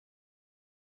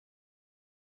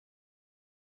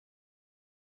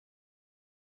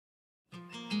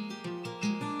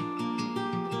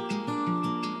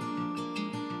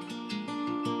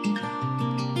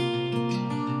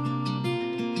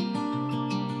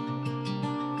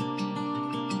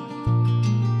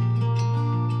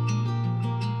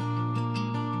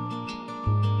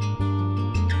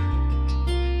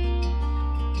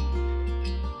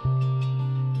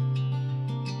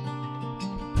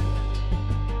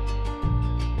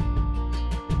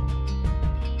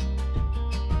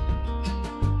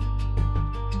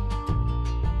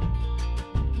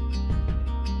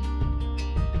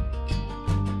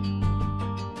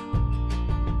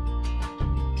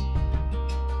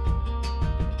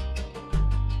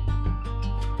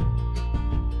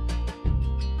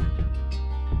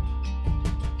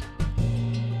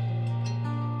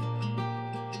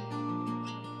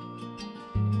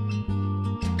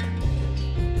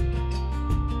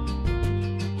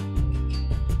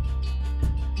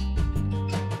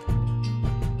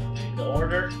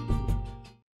order.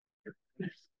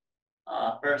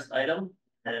 First item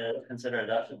is consider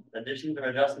additions or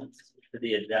adjustments to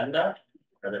the agenda.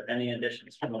 Are there any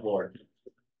additions from the board?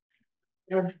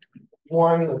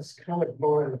 One that's kind of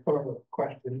more in the form of a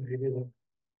question, maybe,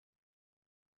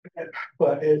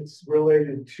 but it's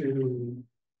related to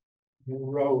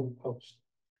road posts.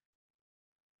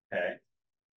 Okay.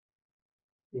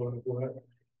 You want to go ahead?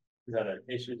 Is that an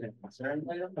issues and concerns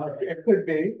item? It could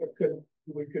be.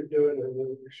 We could do it as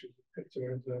an issue and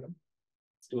concerns item.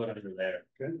 Let's do it under there.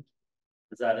 Okay.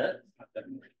 Is that it?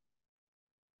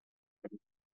 Is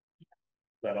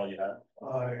that all you have?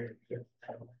 I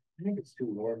think it's too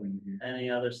warm in here. Any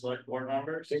other select board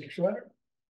members? Take your sweater.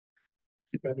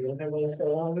 But you don't have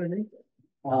one underneath.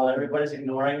 Everybody's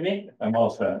ignoring me. I'm all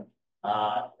set.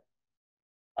 I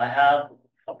have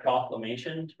a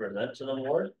proclamation to present to the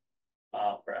board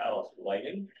for Alice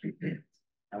Whiting.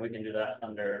 And we can do that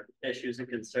under issues and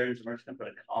concerns. We're just going to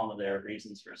put a comma there,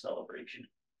 reasons for celebration.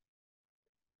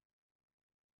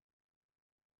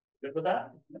 Good with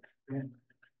that? Yeah.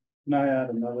 Can I add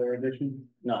another addition?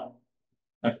 No.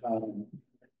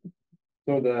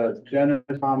 So the Jenna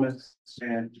Thomas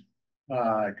and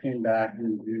came back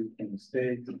and reviewed from the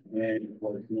state and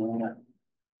was not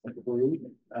approved.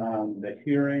 The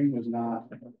hearing was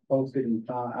not posted in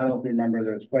time. I don't know if you remember,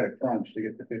 there was quite a crunch to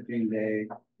get the 15-day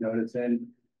notice in.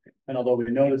 And although we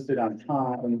noticed it on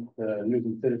time, the News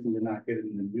and Citizen did not get it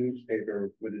in the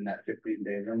newspaper within that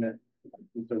 15-day limit.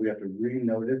 And so we have to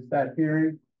re-notice that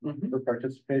hearing for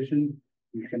participation.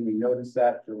 Can we notice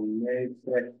that for May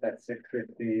 6th at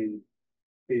 6:15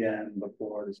 p.m.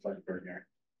 before the select board hearing?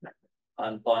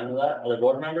 I'm fine with that. Other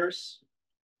board members?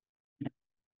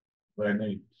 What I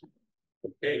need.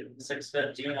 Okay,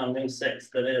 6:15 on May 6th,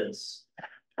 that is.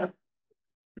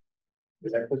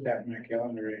 Did I put that in my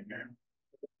calendar right now?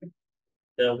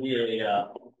 There'll be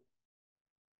a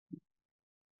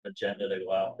agenda to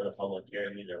go out for the public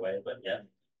hearing either way, but yeah.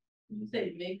 You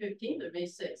say May 15th or May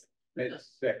 6th? May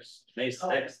 6th. May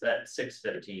 6th at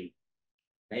 6:15.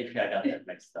 Maybe I got that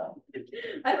mixed up.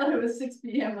 I thought it was 6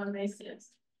 p.m. on May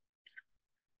 6th.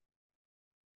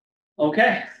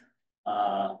 Okay.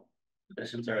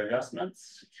 Additions or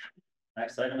adjustments.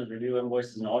 Next item is review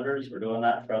invoices and orders. We're doing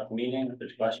that throughout the meeting. If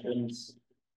there's questions,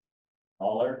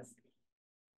 holler.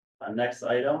 Next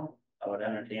item, I would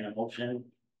entertain a motion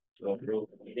to approve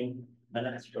the meeting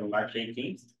minutes from March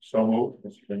 18th. So moved,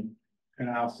 Mr. King. And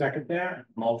I'll second that.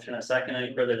 Motion a second.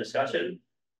 Any further discussion?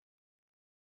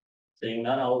 Seeing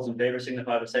none, all those in favor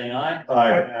signify by saying aye.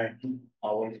 Aye.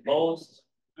 All those opposed?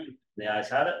 The ayes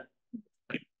have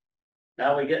it.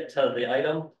 Now we get to the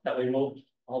item that we moved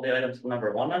all the items from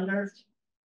number 1 under,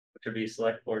 which would be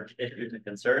select board issues and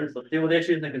concerns. Let's deal with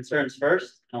issues and concerns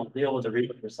first. I'll deal with the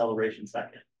reason for celebration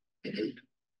second.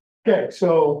 Okay,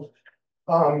 so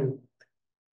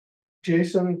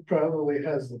Jason probably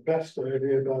has the best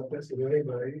idea about this of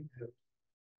anybody.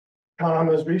 Tom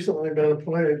has recently been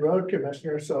appointed road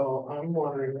commissioner, so I'm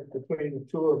wondering if between the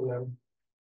two of them,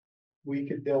 we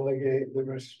could delegate the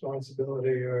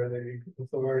responsibility or the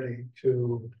authority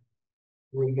to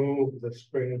remove the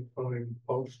springtime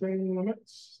posting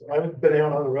limits. I've been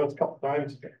out on the roads a couple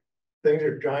times. Things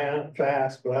are drying out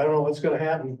fast, but I don't know what's going to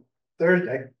happen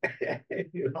Thursday.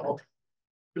 You know,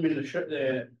 I mean,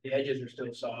 the edges are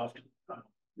still soft,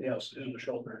 you know, in the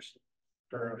shoulders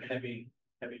for heavy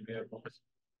vehicles.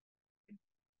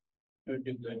 It would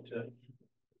do good to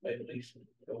at least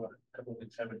go a couple of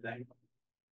weeks, everything.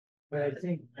 But I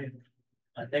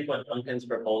think what Duncan's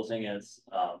proposing is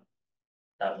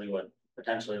that we would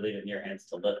potentially leave it in your hands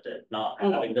to lift it, not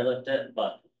having to lift it,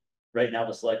 but right now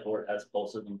the select board has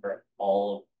posted them for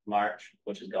all of March,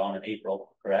 which is gone in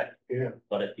April, correct? Yeah.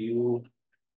 But if you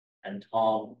and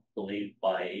Tom believe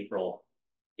by April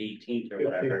 18th or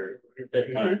whatever,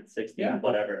 15th, 16th,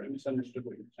 whatever. I misunderstood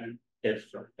what you're saying. If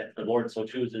the board so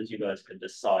chooses, you guys could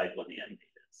decide when the end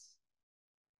date is.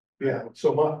 Yeah,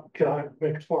 so can I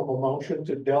make a formal motion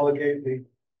to delegate the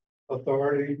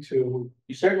authority to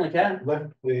You certainly can. let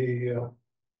the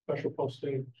special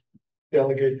posting,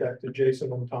 delegate that to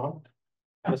Jason and Tom?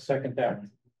 I'll second that.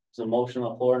 So motion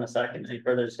on the floor in a second. Any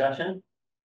further discussion?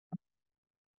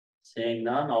 Seeing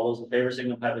none, all those in favor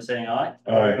signify by saying aye.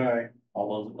 Aye.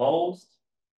 All those opposed?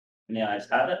 And the ayes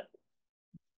have it.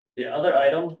 The other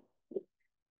item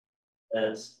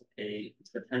is a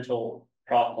potential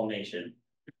proclamation.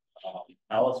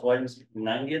 Alice Whiting's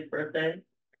 90th birthday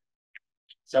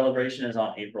celebration is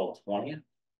on April 20th.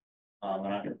 And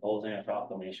I'm proposing a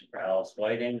proclamation for Alice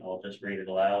Whiting. I'll just read it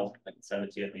aloud. I can send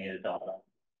it to you if needed.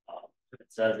 It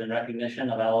says, in recognition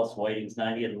of Alice Whiting's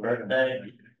 90th birthday,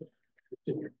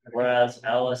 Whereas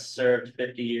Alice served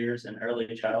 50 years in early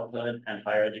childhood and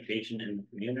higher education in the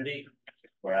community.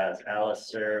 Whereas Alice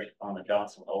served on the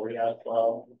Johnson Selectboard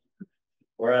Club.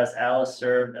 Whereas Alice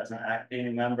served as an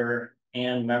acting member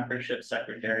and membership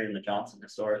secretary in the Johnson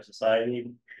Historic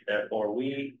Society. Therefore,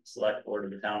 we, Select Board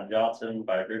of the Town of Johnson,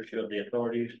 by virtue of the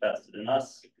authority vested in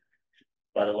us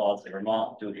by the laws of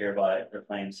Vermont, do hereby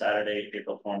proclaim Saturday,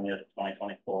 April 20th,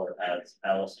 2024 as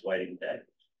Alice Whiting Day.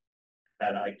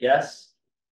 And I guess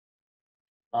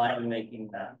I'm making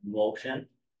that motion.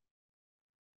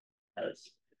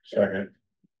 Second.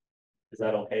 Is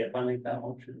that okay if I make that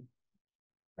motion?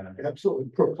 Absolutely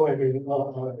proclaiming,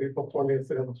 April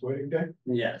 20th Alice Wedding Day.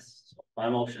 Yes, so my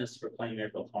motion is to proclaim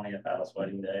April 20th Alice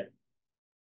Wedding Day.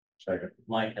 Second.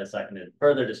 Mike has seconded.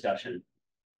 Further discussion.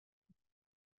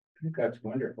 I think that's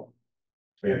wonderful.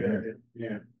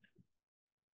 Yeah.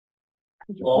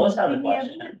 Well, let's have a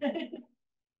question.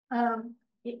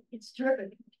 It's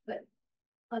terrific, but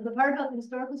the part about the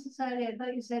Historical Society, I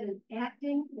thought you said is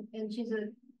acting, and she's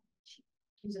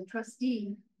a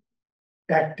trustee.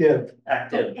 Active.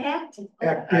 Active. Active.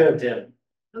 Active.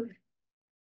 Okay.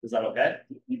 Is that okay?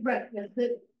 Right, yes,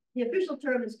 the official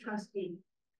term is trustee.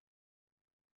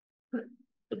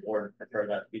 The board prefer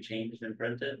that to be changed and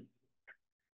printed.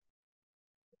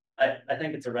 I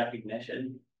think it's a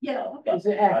recognition. Yeah, but He's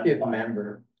an active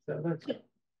member, so that's.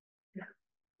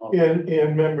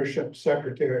 And membership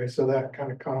secretary, so that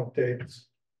kind of connotates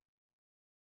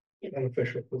an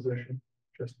official position,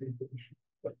 trustee position.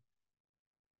 But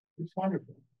it's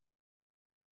wonderful.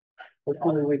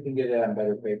 Hopefully we can get it on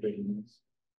better paper than this.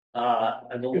 I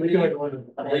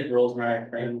believe Rosemary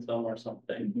framed them or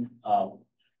something.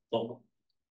 So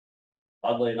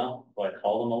oddly enough, I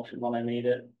called the motion when I made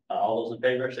it. All those in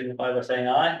favor signify by saying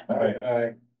aye.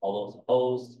 Aye. All those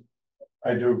opposed,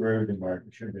 I do agree with you, Mark.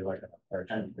 It should be like a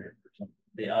parchment paper or something.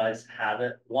 the ayes have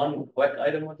it. One quick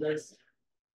item with this.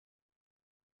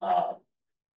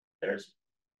 There's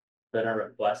been a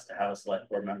request to have a select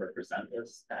board member present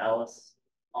this to Alice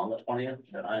on the 20th,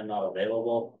 and I am not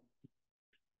available.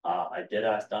 I did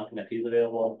ask Duncan if he's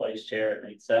available in vice chair. It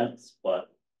makes sense, but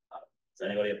is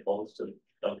anybody opposed to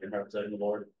Duncan representing the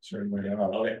board? Certainly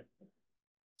not. Okay.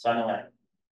 Sign away.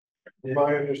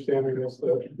 My understanding is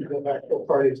that the actual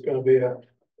party is going to be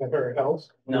at her house.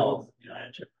 No,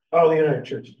 United Church. Oh, the United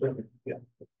Church. Yeah.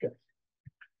 Okay.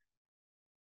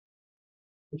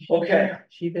 Okay,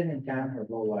 She's been in town her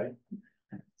whole life.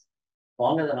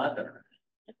 longer than I've been.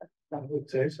 I would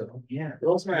say so. Yeah.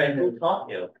 Rosemary, who taught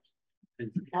you?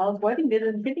 Alice Whiting did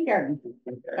it in kindergarten.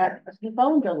 At the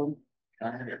phone building. Can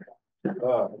I have your-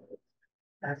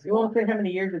 You won't say how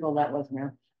many years ago that was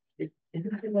now.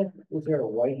 Was there a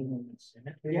Whiting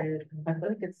cemetery? I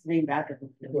think it's named after him.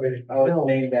 Oh, it's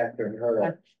named after her.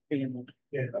 That's family.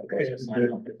 Yeah. Okay, so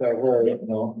her,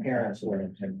 no, parents were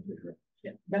intended.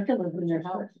 Becca lives in their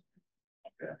house.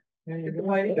 Okay. The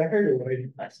Whiting, Dexter her,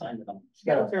 Whiting. I signed them.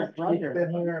 that was her brother.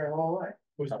 Been here her whole life.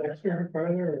 Was Dexter her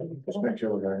father? Just make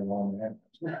sure we're going along with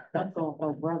That's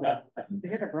her brother. They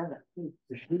had a brother. too.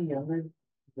 Is she younger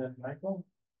than Michael?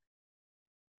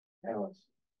 Alice.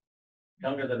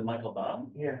 Younger than Michael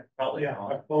Bob? Yeah. Probably Yeah.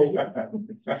 not.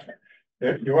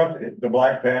 If you want the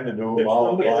black pen to do them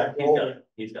all black,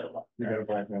 He's got a lot. you got a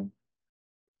black pen.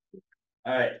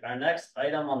 All right, our next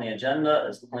item on the agenda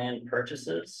is planned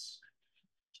purchases.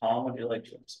 Tom, would you like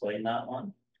to explain that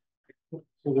one? So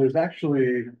there's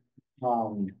actually,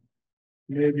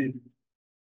 maybe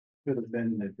could have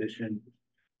been an addition.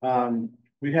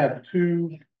 We have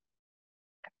two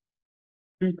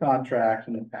contracts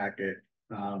in the packet,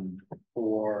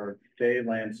 for Day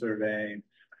Land Surveying,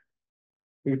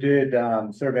 who did,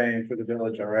 surveying for the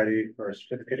village already for a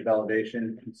certificate of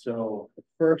elevation. And so the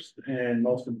first and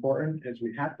most important is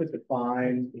we have to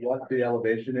define what the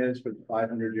elevation is for the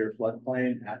 500-year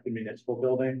floodplain at the municipal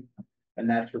building. And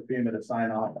that's for FEMA to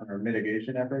sign off on our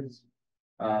mitigation efforts.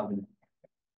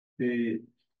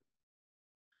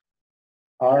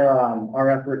 Our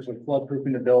efforts with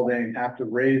floodproofing the building have to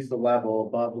raise the level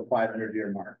above the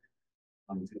 500-year mark.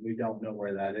 We don't know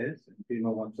where that is.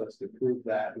 FEMA wants us to prove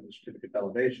that with a certificate of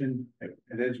elevation. It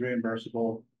is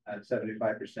reimbursable at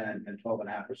 75% and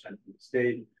 12.5% from the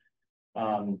state.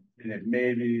 And it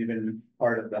may be even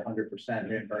part of the 100%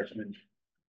 reimbursement.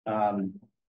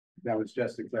 That was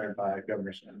just declared by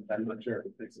Governor Smith. I'm not sure if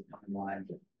it fixes the timeline.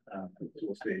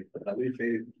 We'll see, but at least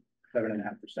 7.5%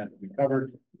 will be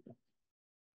covered.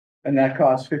 And that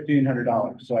costs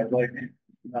 $1,500. So I'd like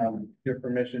your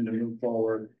permission to move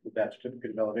forward with that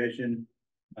certificate of elevation.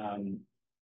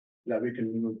 That we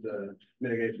can move the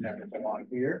mitigation efforts along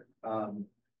here.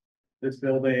 This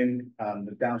building,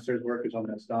 the downstairs work is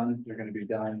almost done. They're going to be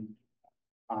done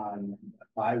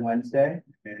by Wednesday,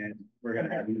 and we're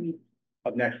gonna have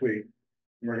of next week.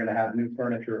 We're gonna have new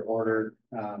furniture ordered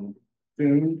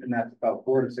soon, and that's about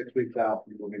 4 to 6 weeks out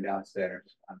from moving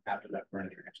downstairs after that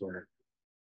furniture gets ordered.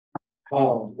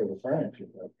 For the furniture,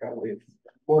 though, probably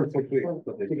 4 to 6 weeks.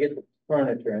 to get the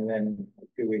furniture and then a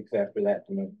few weeks after that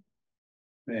to move.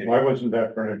 Maybe. Why wasn't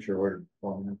that furniture ordered?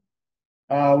 We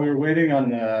were waiting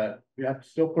on we have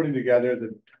still putting together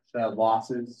the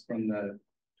losses from the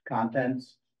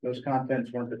contents. Those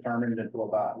contents weren't determined until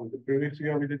about, was it 3 weeks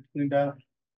ago we did cleaned out?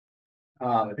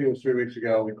 I think it was 3 weeks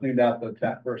ago, we cleaned out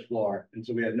that first floor, and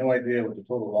so we had no idea what the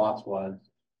total loss was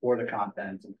for the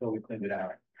contents until we cleaned it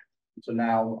out. And so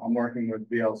now I'm working with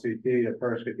VLCT to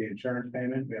first get the insurance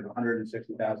payment. We have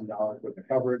 $160,000 worth of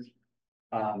coverage.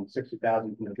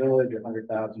 60,000 from the village,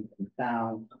 100,000 from the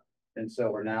town. And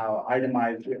so we're now we have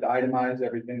to itemize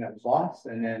everything that was lost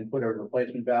and then put a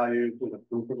replacement value with a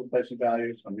proof of replacement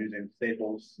value. So I'm using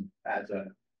Staples as a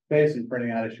base and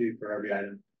printing out a sheet for every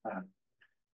item.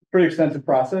 Pretty extensive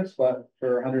process, but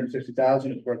for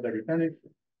 160,000, it's worth every penny.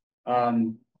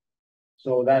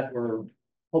 So that we're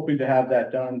hoping to have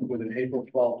that done with an April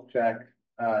 12th check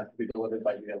to be delivered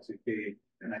by VLCT.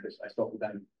 And I spoke with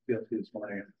them VLCT this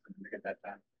morning to get that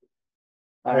done.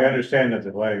 I understand the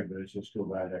delay, but it's just too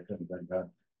bad I couldn't have done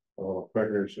a little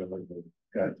quicker, so we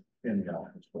got in the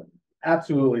office. But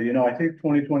Absolutely. You know, I think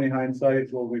 2020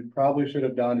 hindsight, what we probably should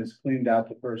have done is cleaned out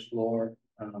the first floor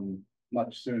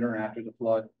much sooner after the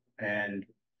flood. And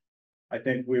I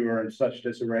think we were in such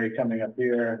disarray coming up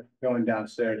here, going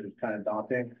downstairs was kind of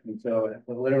daunting. And so it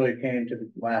literally came to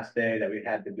the last day that we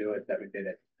had to do it, that we did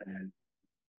it. And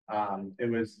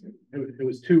it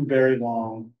was 2 very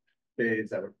long days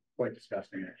that were quite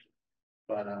disgusting actually.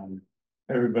 But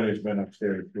everybody's been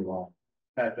upstairs too long.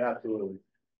 absolutely.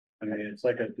 I mean, it's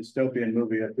like a dystopian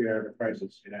movie up here of a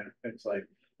crisis, you know, it's like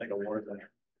a war zone.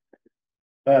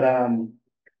 But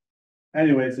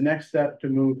anyways, the next step to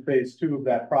move phase 2 of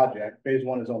that project, phase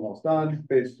 1 is almost done.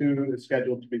 Phase 2 is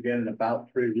scheduled to begin in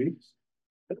about 3 weeks.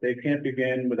 But they can't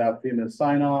begin without FEMA's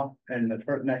sign off. And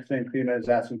the next thing FEMA is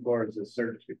asking for is a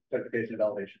certification of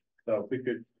elevation. So if we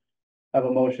could have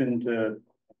a motion to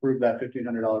approve that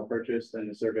 $1,500 purchase, then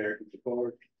the surveyor can move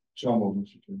forward. So moved,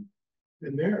 Mr. Chairman.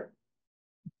 In there.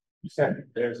 Second.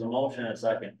 There's a motion and a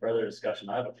second. Further discussion.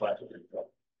 I have a question.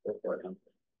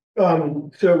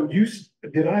 So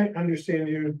did I understand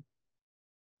you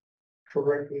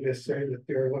correctly to say that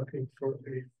they're looking for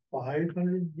a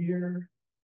 500-year?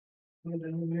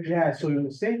 Yeah, so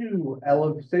say you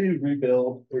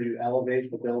rebuild or you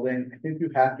elevate the building, I think your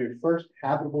first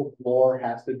habitable floor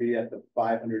has to be at the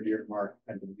 500-year mark,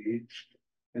 I believe.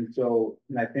 And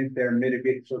I think they're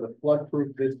so the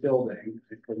flood-proof this building,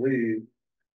 I believe,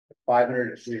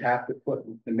 500, we have to put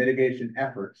the mitigation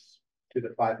efforts to the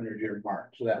 500-year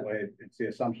mark. So that way it's the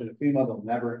assumption of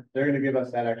FEMA, they're gonna give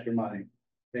us that extra money.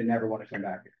 They never want to come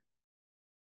back here.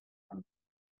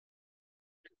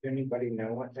 Anybody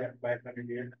know what that 500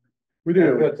 year? We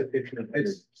do. What's the picture?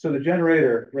 It's so the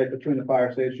generator right between the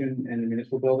fire station and the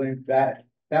municipal building, that's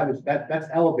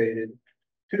elevated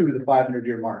to the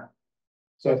 500-year mark.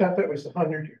 So I thought that was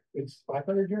 100-year. It's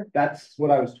 500-year? That's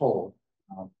what I was told.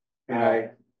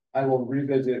 And I will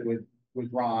revisit with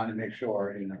Ron and make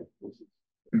sure, you know.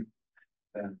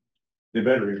 They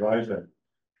better revise that.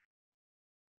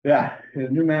 Yeah, the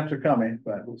new maps are coming,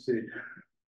 but we'll see.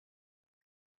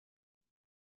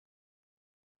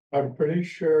 I'm pretty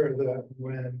sure that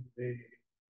when the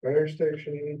fire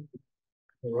station,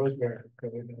 the Rosemary,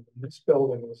 this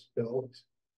building was built,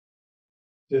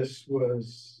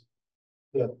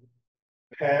 the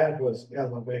pad was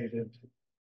elevated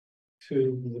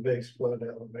to the base flood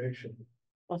elevation.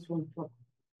 Plus 1 foot.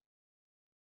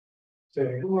 So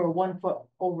We were 1 foot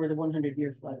over the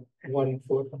 100-year flood. 1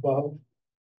 foot above.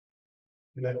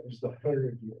 And then it was the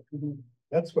 100-year.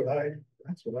 That's what I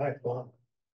thought.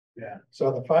 Yeah.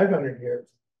 So the 500 years.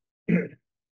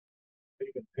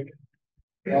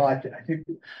 Well, I think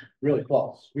really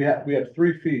close. We have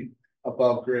 3 feet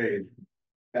above grade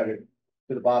to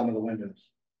the bottom of the windows.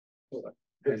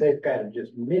 Because they've got to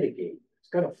just mitigate. It's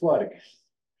gonna flood again.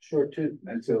 Sure too.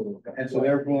 And so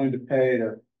they're willing to pay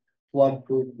to flood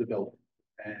proof the building.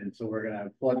 And so we're gonna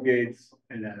have floodgates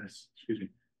and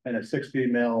a 60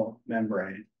 mil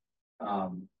membrane.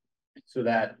 So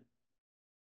that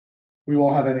we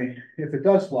won't have any, if it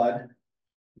does flood,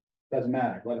 doesn't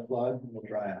matter, let it flood, and we'll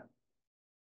dry out.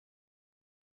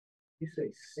 You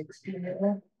say 60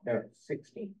 now? No,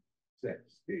 16.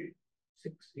 60.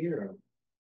 60.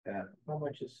 Yeah. How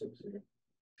much is 60?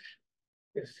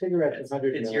 If cigarettes It's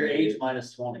 100 your age millimeters,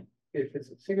 minus 20. if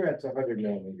it's cigarettes 100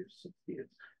 millimeters, 60 is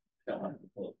Don't want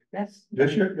to- That's.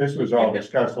 This was all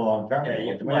discussed a long time Yeah, you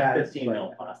ago. can Yeah, buy it's 15 like-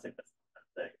 mil plastic, that's not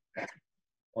that big.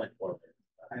 Like 4.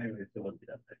 Anyway, It wouldn't be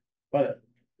that big. but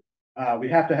we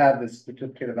have to have this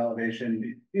certificate of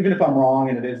elevation, even if I'm wrong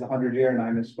and it is 100 year and I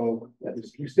misspoke,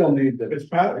 we still need the. It's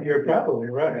probably, you're probably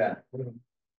right. Yeah.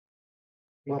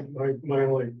 My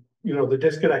only, the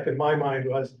disconnect in my mind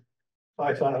was,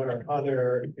 I thought our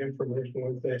other information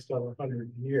was based on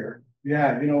 100 year,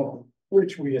 Yeah,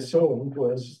 which we assumed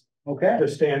was okay, the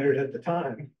standard at the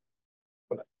time.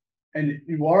 and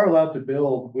you are allowed to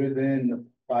build within the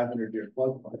 500-year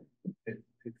floodplain.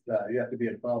 You have to be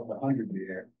above the 100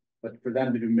 year, but for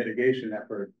them to do mitigation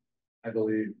effort, I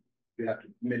believe you have to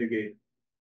mitigate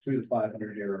to the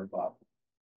 500 year or above.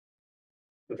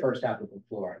 The first half of the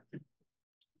floor.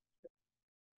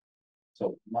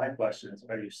 So my question is,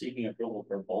 are you seeking approval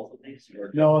for both of these?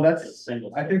 Or No, just a that's,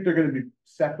 single? I think they're gonna be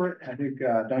separate. I think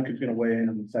Duncan's gonna weigh in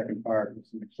on the second part with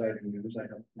some exciting news. I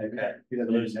don't, Okay. he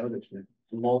doesn't even know this yet.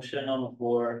 Motion on the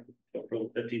floor to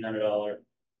approve $1,500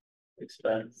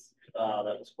 expense,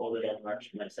 that was quoted on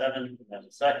March 27th. That's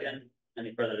a second.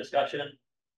 Any further discussion?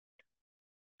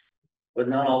 With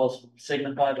none, all those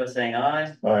signify by saying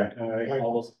aye. Aye.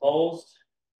 All those opposed?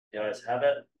 The ayes have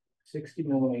it. 60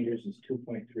 millimeters is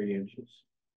 2.3 inches.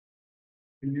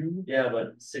 Can you, Yeah,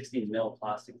 but 60 mil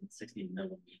plastic and 60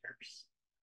 millimeters.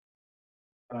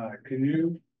 can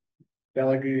you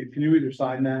delegate, can you either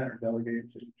sign that or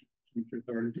delegate to future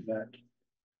authority to that?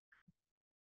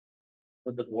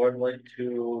 Would the board like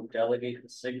to delegate the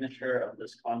signature of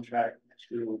this contract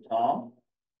to Tom?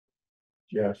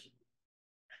 Yes,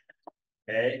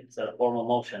 Okay, is that a formal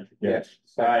motion? yes.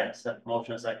 All right,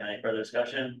 motion a second. Any further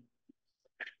discussion?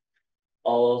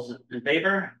 All those in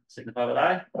favor, signify with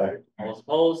aye. Aye. All those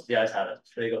opposed, the ayes have it.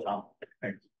 There you go, Tom.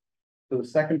 Thanks. So the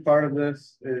second part of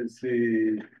this is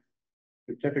the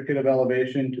certificate of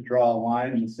elevation to draw a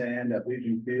line in the sand at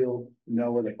Legion Field, to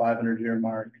know where the 500-year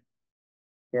mark.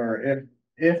 Or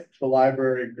if the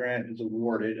library grant is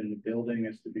awarded and the building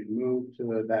is to be moved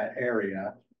to that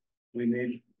area, we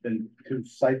need then to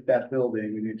site that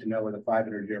building, we need to know where the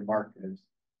 500-year mark is.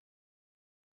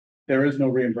 There is no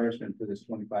reimbursement for this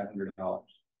 $2,500.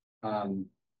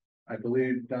 I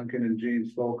believe Duncan and Gene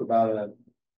spoke about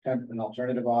an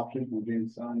alternative option from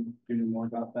Gene's son. Do you know more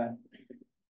about that?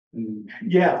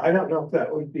 Yeah, I don't know if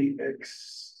that would be,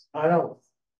 so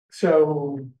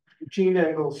Gene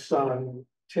Engel's son,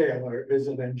 Taylor, is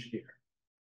an engineer.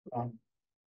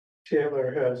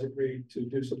 Taylor has agreed to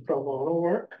do some pro bono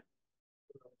work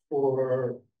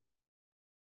for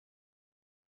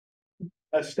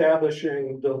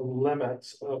establishing the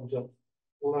limits of the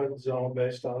flood zone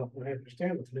based on, I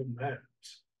understand, the new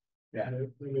maps. Yeah.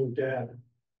 The new data.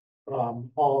 On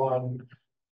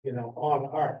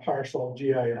our parcel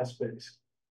GIS base.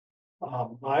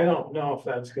 I don't know if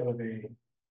that's gonna be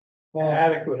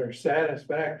adequate or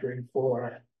satisfactory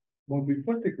for. When we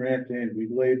put the grant in, we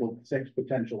labeled 6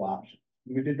 potential options.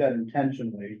 We did that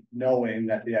intentionally, knowing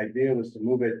that the idea was to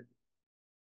move it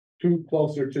too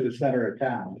closer to the center of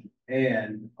town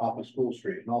and off of School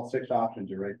Street, and all 6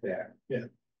 options are right there. Yeah.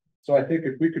 So I think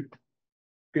if we could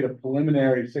get a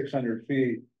preliminary 600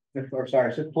 feet,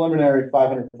 preliminary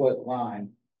 500-foot line,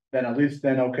 then at least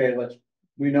okay,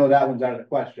 we know that one's out of the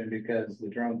question because the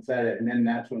drone said it, and then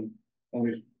that's when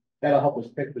that'll help us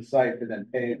pick the site to then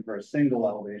pay for a single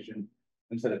elevation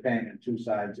instead of paying on 2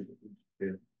 sides of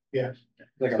it. Yes.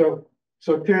 Like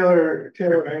So Taylor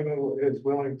Engel is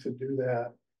willing to do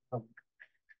that.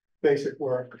 Basic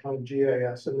work on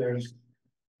GIS, and there's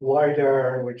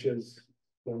LiDAR, which is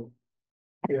the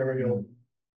aerial.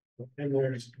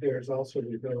 And there's also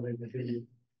the ability to do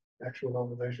actual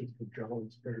elevations with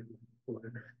drones very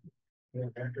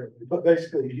accurately. But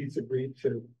basically, he's agreed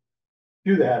to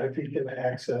do that if he can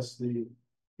access the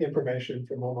information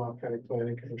from Omaha County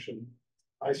Planning Commission.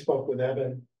 I spoke with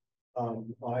Evan.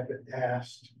 I've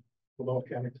asked the Omaha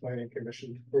County Planning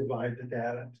Commission to provide the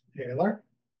data to Taylor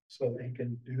so they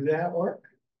can do that work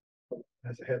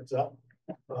as a heads up.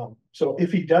 So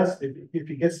if he does, if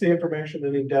he gets the information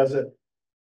and he does it,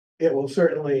 it will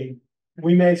certainly,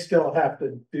 we may still have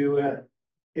to do it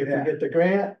if we get the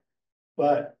grant,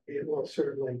 but it will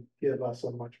certainly give us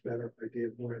a much better idea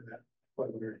of where that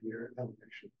 500-year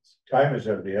elevation is. Time is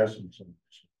of the essence.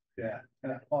 Yeah,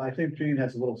 well, I think Gene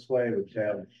has a little sway with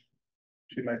Taylor.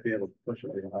 She might be able to push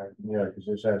it a little higher. Yeah, because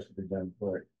this has to be done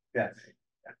quick. Yes.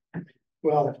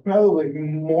 Well, it's probably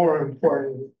more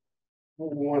important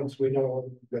once we know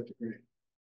we've got the grant.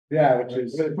 Yeah, which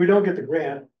is, If we don't get the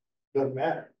grant, doesn't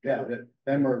matter. yeah,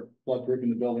 then we're flood proofing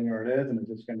the building where it is, and it's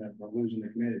just we're losing the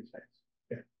community space.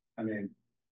 Yeah. I mean,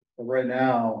 but right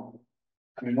now,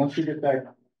 once we get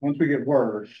that once we get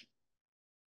word.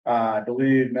 I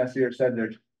believe Messier said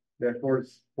they're 4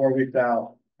 weeks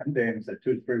out, and Dane said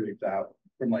 2 to 3 weeks out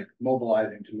from like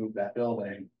mobilizing to move that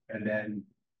building, and then.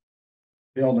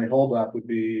 The only holdup would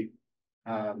be,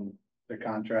 the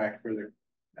contract for the,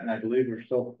 and I believe we're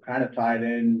still kind of tied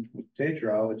in with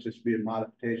Tetro, it's just be a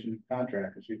modification of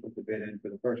contract, because we put the bid in for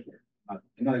the first one. I'm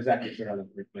not exactly sure how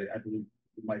that works, but I believe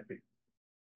it might be.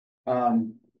 For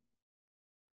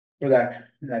that,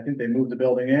 I think they moved the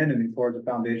building in and he poured the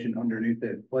foundation underneath it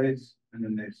in place, and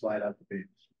then they slide out the beams.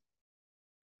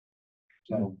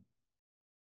 So,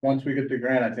 once we get the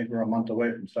grant, I think we're a month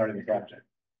away from starting the project.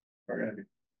 We're gonna be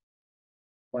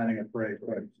planning a parade,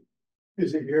 right?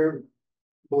 Is it your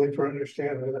belief or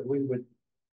understanding that we would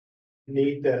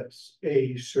need that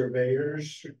a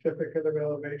surveyor's certificate of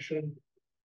elevation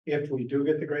if we do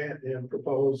get the grant and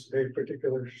propose a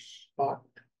particular spot?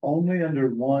 Only under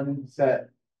one set.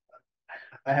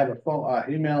 I have a phone,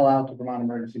 email out to Vermont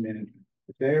Emergency Management.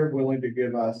 If they are willing to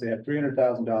give us, they have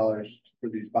 $300,000 for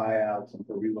these buyouts and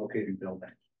for relocating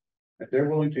buildings. If they're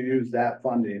willing to use that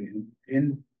funding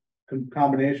in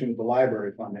combination with the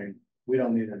library funding, we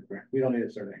don't need a grant, we don't need a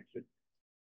surveying.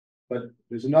 But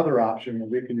there's another option where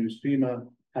we can use FEMA,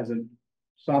 has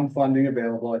some funding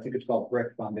available, I think it's called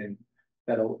BRIC funding,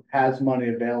 that has money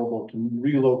available to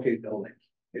relocate buildings.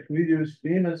 If we use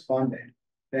FEMA's funding,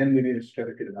 then we need a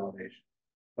certificate of elevation.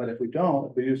 But if we don't,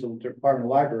 if we use the Department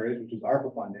of Libraries, which is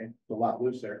ARPA funding, it's a lot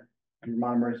looser, and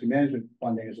Vermont Emergency Management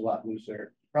funding is a lot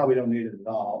looser, probably don't need it at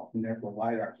all, and therefore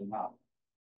LiDAR's enough.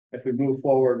 If we move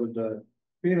forward with the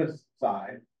FEMA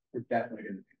side, we're definitely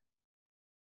going to.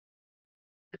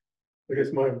 I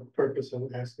guess my purpose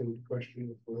in asking the question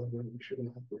is whether we should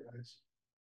authorize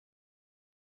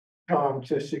Tom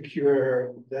to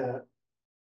secure that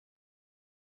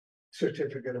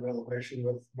certificate of elevation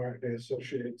with Market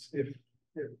Associates if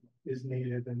it is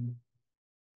needed, and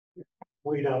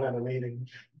we don't have a meeting.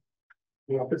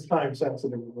 You know, if it's time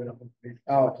sensitive, we don't have a meeting.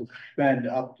 Oh, to spend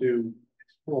up to,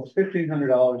 well, it's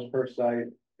 $1,500 per site.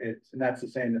 And that's the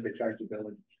same that they charge the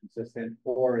village consistent,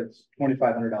 or it's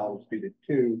 $2,500 feet at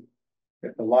 2.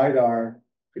 If the LiDAR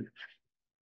could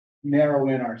narrow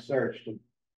in our search to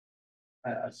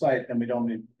a site, then we don't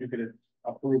need, you could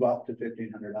approve up to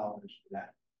 $1,500 for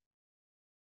that.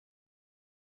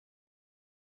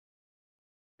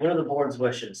 What are the board's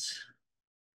wishes?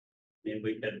 I mean,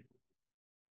 we could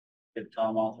give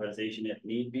Tom authorization if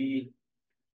need be.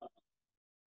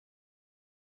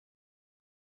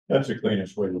 That's the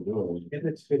cleanest way to do it. If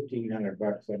it's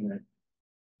 $1,500, then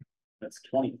That's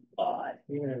 25.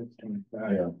 yeah, it's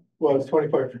 25. Yeah, Well, it's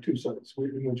 25 for 2 sites.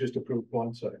 We just approved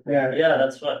 1 site. Yeah, Yeah,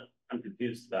 that's what I'm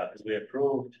confused about, because we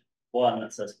approved one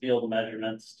that says field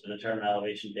measurements to determine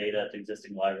elevation data at the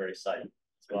existing library site,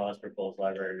 as well as proposed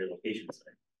library relocation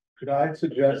site. could I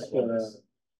suggest This one's-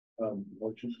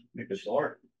 motion? Make it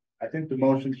Sure. I think the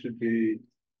motion should be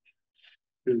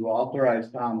to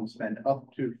authorize Tom to spend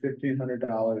up to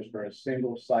 $1,500 for a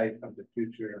single site of the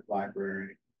future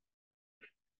library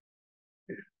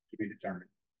to be determined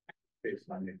based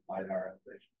on the LiDAR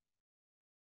elevation.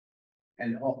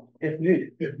 And if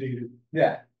needed, If needed.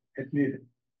 yeah, if needed.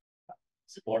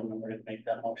 Support member to make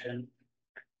that motion.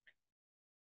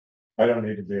 I don't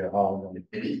need to be a hog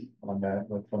on that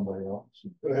with somebody else.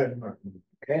 Go ahead.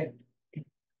 Okay.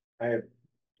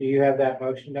 Do you have that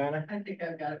motion, Donna? I think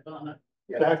I've got it, Donna.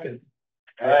 Second.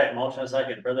 All right, motion and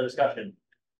second, further discussion.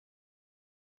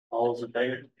 All those in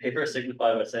favor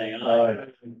signify by saying aye.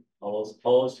 All those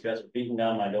opposed, you guys are beating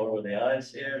down my door with the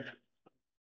ayes here.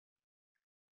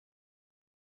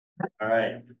 All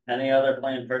right, any other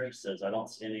planned purchases? I don't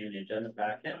see any in the agenda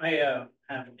packet. I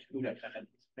have 2 that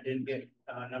I didn't get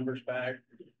numbers back.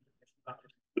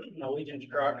 Norwegian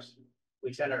trucks,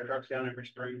 we send our trucks down every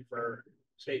spring for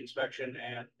state inspection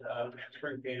and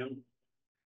spring PM.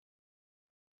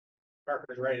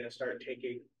 Parker's ready to start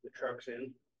taking the trucks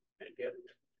in and get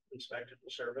inspected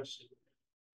and serviced.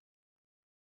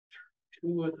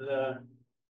 2 of the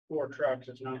 4 trucks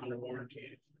is not under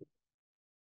warranty.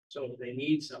 So if they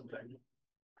need something,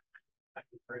 I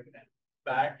can bring it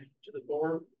back to the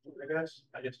board, I guess.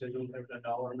 I just didn't know if there was a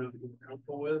dollar amount we were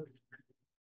comfortable with.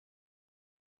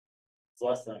 It's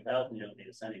less than 1,000, you don't need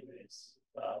us anyways.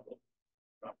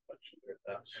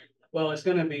 Well, it's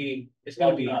gonna be.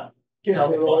 Get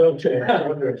the oil change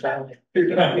under 1,000.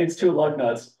 It's 2 lug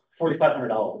nuts,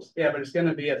 $4,500. Yeah, but it's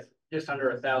gonna be just under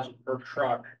 1,000 per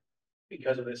truck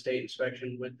because of the state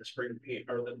inspection with the spring PM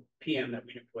or the PM that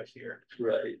we do twice a year.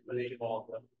 Right. When they do all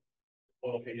the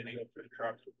oil change, they go through the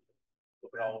trucks,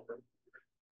 look it all over.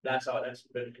 That's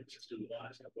been consistent the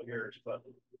last couple of years, but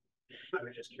I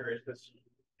was just curious because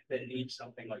if it needs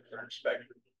something like for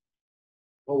inspection,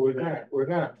 Well, we're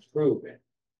gonna approve it.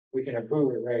 We can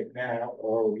approve it right now,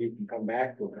 or you can come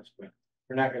back to us, but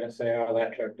we're not gonna say, oh,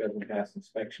 that truck doesn't pass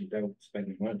inspection, don't spend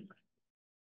your money.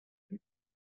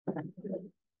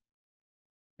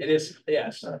 It is,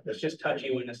 yes, it's just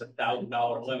touchy when it's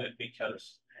 $1,000 limit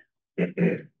because. of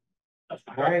the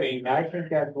truck being- I think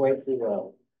that's way too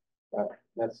low, but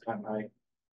that's not my.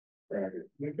 prerogative.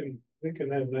 We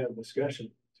can have that discussion.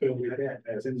 So we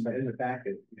As in the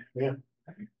packet. yeah.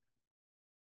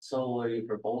 So are you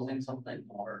proposing something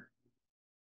or?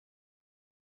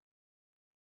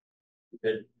 You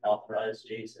could authorize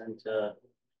Jason to,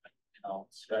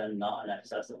 spend not in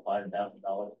excess of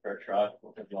 $5,000 per truck,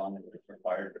 as long as it's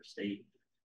required for state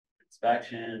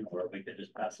inspection, or we could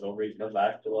just pass it over, you come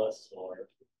back to us, or,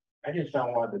 I just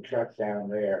don't want the truck down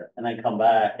there and then come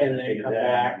back. And then take it come down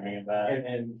back, and bring it back. and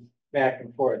then back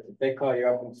and forth. If they call you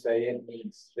up and say it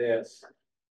needs this.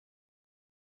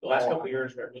 The last couple of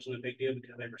years, it wasn't a big deal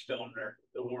because they were still under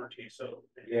the warranty, so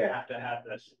they Yeah. have to have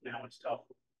this. Now it's tough.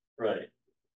 Right,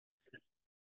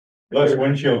 Less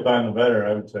windshield time, the better,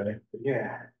 I would say.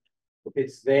 Yeah. If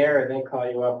it's there and they call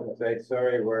you up and say,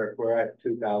 sorry, we're at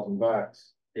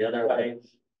 $2,000. the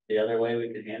other way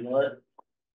we could handle it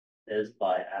is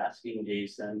by asking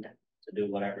Jason to do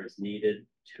whatever is needed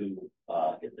to,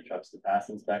 get the trucks to pass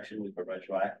inspection. We could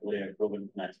retroactively approve it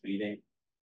at the next meeting.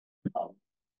 As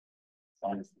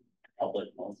long as the public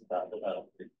knows about it, I don't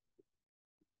think.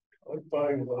 I'm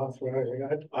fine with authorizing.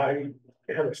 I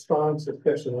have a strong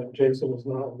suspicion that Jason is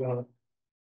not gonna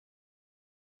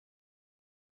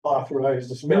authorize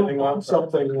the spending on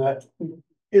something that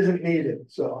isn't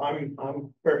needed. So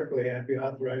I'm perfectly happy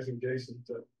authorizing Jason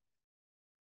to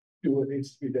do what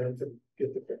needs to be done to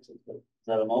get the fixes. Is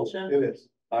that a motion? It is.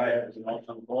 All right, there's a motion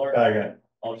on the floor. Second.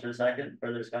 Motion second,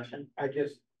 further discussion? I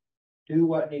just do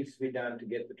what needs to be done to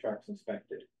get the trucks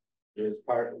inspected. There's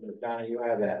part of the, Donna, you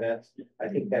have that. I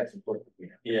think that's important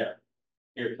here. Yeah,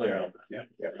 you're clear on that.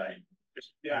 Yeah. Right.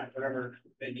 Just, whatever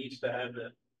it needs to have the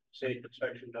safe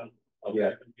inspection done. Okay.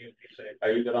 Yeah.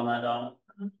 Are you good on that, Donna?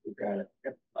 You got it.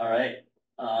 Yep. All right,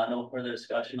 no further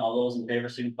discussion. All those in favor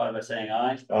signify by saying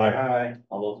aye. Aye.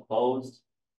 All those opposed?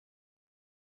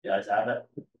 You guys have it?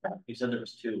 You said there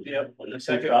was two. Yep, and the Two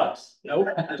second, trucks? nope,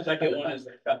 the second one is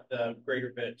they got the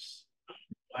greater bits.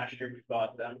 Last year we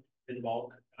bought them in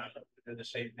bulk, did the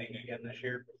same thing again this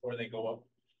year before they go up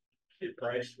in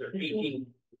price. They're 18.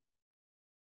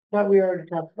 But we already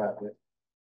talked about this.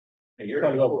 You're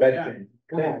Talking gonna about go bed change.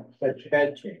 Yeah,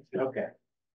 bed change, okay.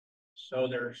 So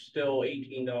they're still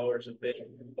 $18 a bit.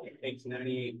 It takes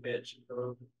 98 bits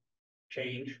per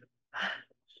change.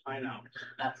 I know.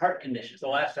 That heart condition. The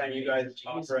last time you guys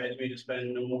authorized me to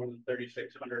spend no more than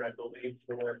 3,600, I believe,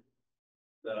 for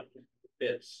the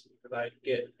bits, because I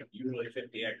get usually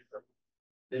 50 extra.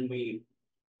 Then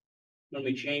when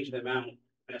we change them out,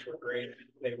 that's what great,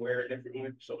 they wear differently,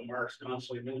 so Mark's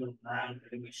constantly moving them around,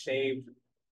 and we saved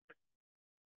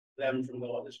them from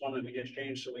this one that we just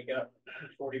changed, so we got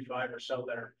 45 or so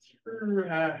that are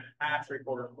half,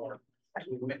 3/4 more.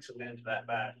 So we mix them into that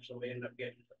batch, so we end up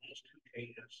getting almost 2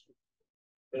 changes.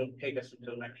 It'll take us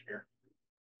until next year.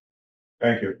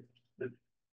 Thank you.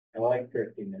 I like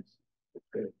 13, it's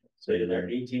good. So they're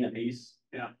 18 apiece?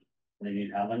 Yeah. They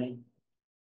need how many?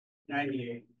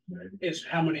 98 is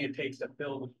how many it takes to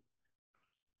fill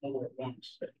over at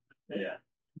once. Yeah.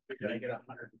 We're gonna get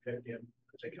 150 of them,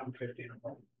 because they come 50 in a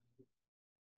row.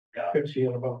 50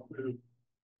 and above.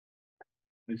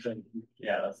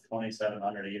 Yeah, that's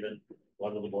 2,700 even.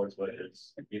 What are the board's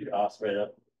wishes? You could oscillate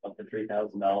up to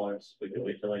 $3,000. We could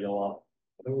wait till they go up.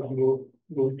 I would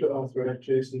move to authorize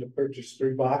Jason to purchase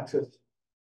 3 boxes.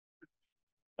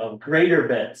 Of greater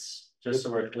bits, just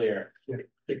so we're clear.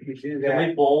 If you do Can we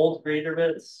that, bold greater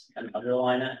bits and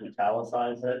underline it and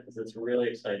italicize it? Because it's really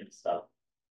exciting stuff.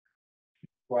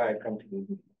 why I come to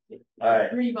you. All right,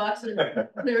 3 boxes,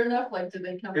 clear enough, like, do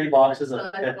they come? 3 boxes of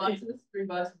Size 50, boxes, 3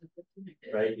 boxes of 50.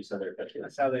 Okay. right? You said they're 50.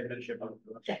 That's how they've been shipping.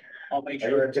 I'll make Are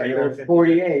sure you- it's. are you- under 50.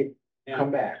 48, Yeah.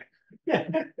 come back.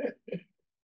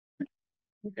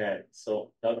 Okay,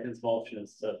 so Duncan's motion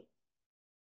is to.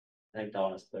 I think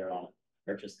Don is clear on it.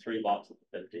 Purchase 3 boxes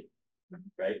of 50,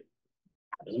 right?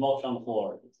 There's a motion on the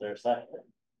floor. Is there a second?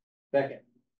 Second.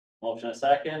 Motion a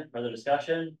second, further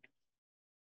discussion?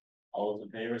 All those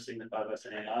in favor signify by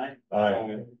saying aye. Aye.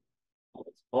 All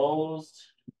those opposed?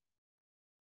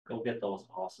 Go get those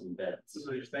awesome bits.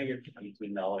 So just think it,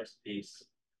 $18 a piece.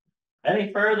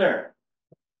 Any further?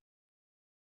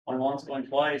 Going once, going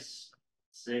twice.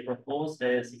 It's April Fool's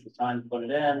Day, this is the time to put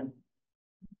it in.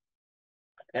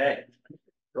 Okay,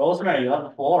 Rosemary, you have the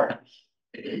floor.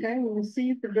 Okay, we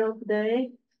received the bill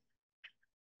today.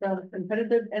 So the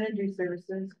competitive energy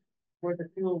services for the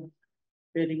fuel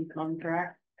bidding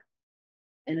contract.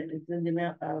 And it is in the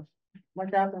amount of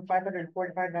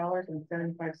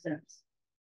 $1,545.75.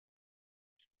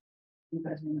 You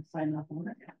guys want to sign off on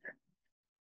it?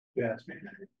 Yes.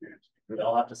 We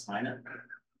all have to sign it.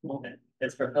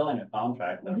 It's fulfilling a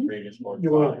contract that Mhm. previous board.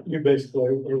 You basically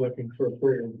are looking for a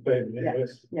freedom of payment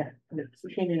anyways. Yeah, it's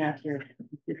came in after.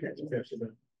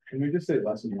 Can we just say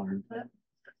lesson learned?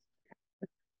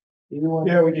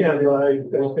 Yeah, we can, but I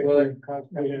think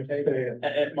we have to pay it.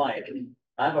 It might,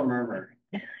 I have a murmur.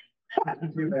 I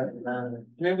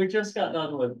mean, we just got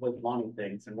done with money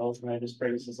things and Rosemary just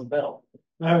brings us a bill.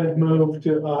 I would move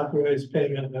to authorize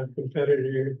payment of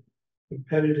competitive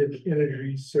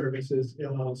energy services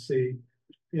LLC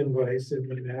invoice in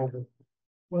the amount of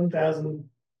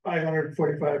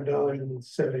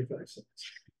 $1,545.75.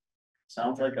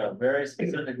 Sounds like a very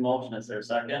specific motion. Is there a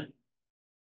second?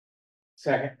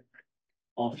 Second.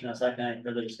 Motion a second, any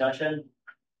further discussion?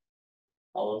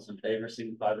 All those in favor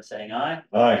signify by saying aye.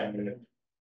 Aye.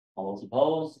 All those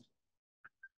opposed?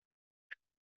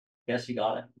 Guess you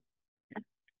got it.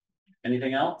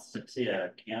 Anything else? See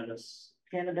a cannabis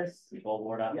control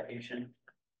board application?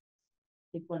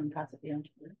 People in Pasadena.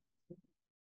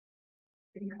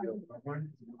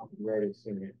 Ready,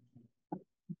 sing it.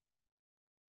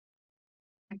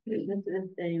 This is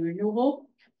a renewal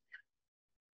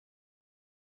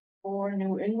for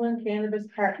New England Cannabis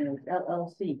Partners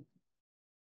LLC.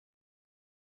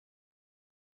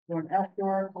 For an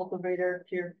outdoor cultivator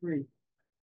tier 3.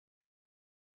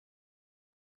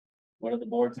 What are the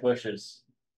board's wishes?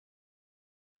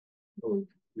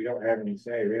 We don't have any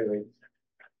say, really.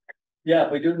 Yeah,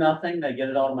 if we do nothing, they get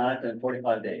it automatically in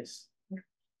 45 days.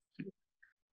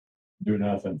 Do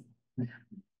nothing.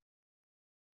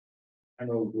 I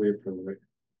know we approve it.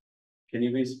 Can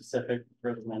you be specific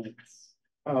for the minutes?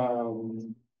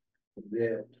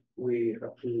 That we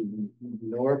approve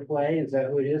Norplay, is that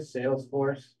who it is?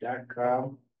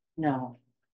 Salesforce.com. No.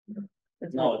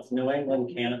 No, it's New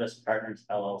England Cannabis Partners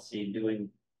LLC doing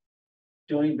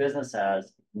business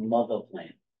as Mother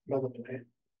Plant. Another plan.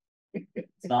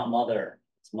 It's not mother,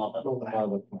 it's mother.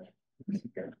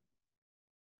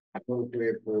 I move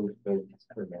we approve the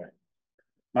permit.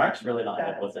 Mark's really not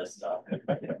good with this stuff.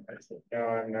 No,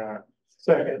 I'm not.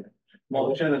 Second.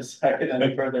 Motion is second,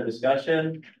 any further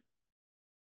discussion?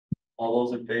 All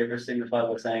those in favor signify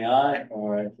by saying aye. All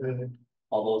right.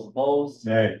 All those opposed?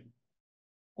 Nay.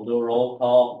 We'll do a roll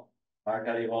call. Mark,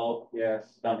 how do you vote?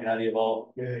 Yes. Duncan, how do you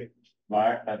vote? Okay.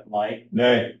 Mark, Mike,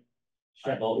 Nay.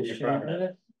 I vote in the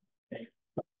affirmative.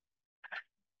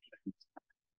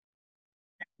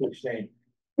 Abstain.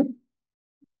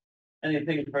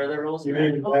 Anything further, You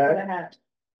Rosemary? mean Oh, that? I had.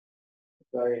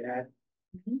 Sorry, Ed.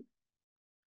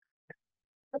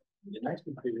 Nice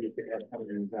to see you could have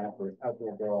something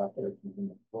outdoor grow out there.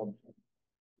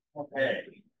 Okay,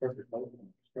 Perfect.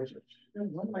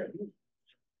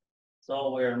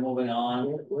 so we're moving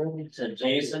on to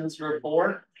Jason's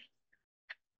report,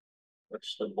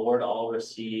 which the board all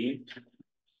received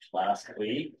last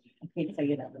week. I can't say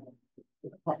it.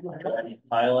 Any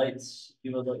highlights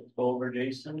you would like to go over,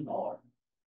 Jason, or?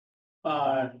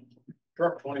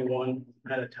 Truck 21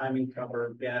 had a timing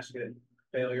cover gasket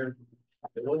failure.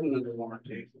 It wasn't under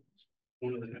warranty.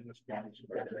 One of the newest ones,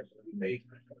 they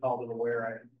called it a wear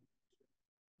item.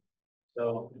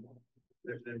 So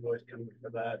there's an invoice coming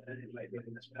for that, and it might be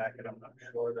in this packet. I'm not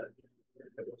sure that if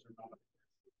it was or not.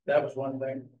 That was one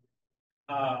thing.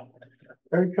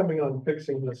 They're coming on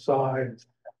fixing the sides.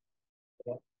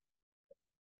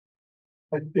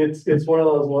 It's one of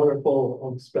those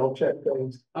wonderful spell check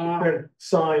things. Print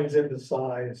signs into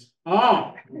size.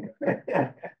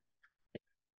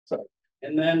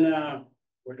 And then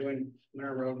we're doing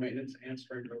winter road maintenance and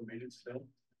spring road maintenance still.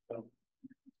 So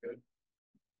good.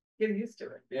 Get used to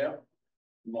it. Yeah.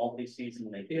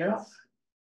 Multi-season maintenance.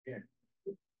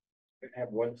 Have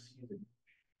one season.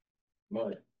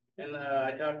 Mud. And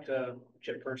I talked to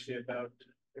Chip Percy about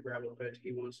the gravel pit.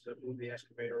 He wants to move the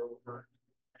excavator over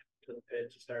to the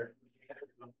pit to start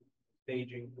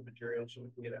staging the material so we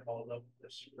can get it hauled up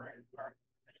this spring, or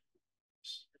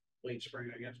late spring,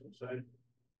 I guess we'll say.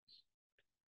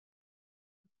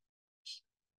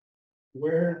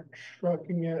 We're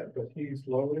trucking it, but he's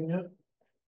loading it.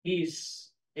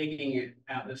 He's taking it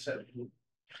out this,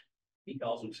 he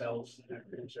calls themselves,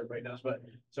 everybody does, but,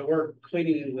 so we're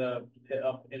cleaning the pit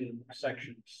up in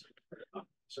sections.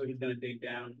 So he's gonna dig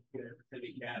down here if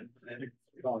he can, and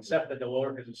except the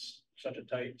door, because it's such a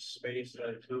tight space that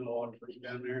it's not a lot of room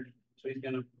down there. So he's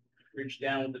gonna reach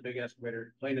down with the big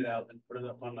excavator, clean it out, and put it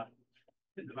up on the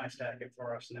into my stack it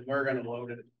for us, and then we're gonna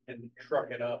load it and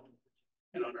truck it up.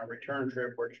 And on our return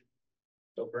trip,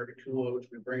 so for every 2 loads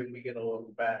we bring them, we get a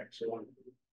load back, so on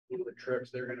one of the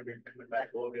trips, they're gonna be coming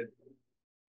back loaded.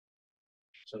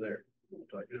 So they're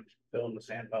like, filling the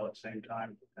sand pile at the same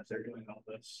time as they're doing all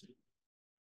this.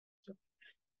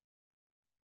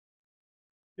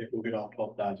 If we get all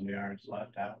 12,000 yards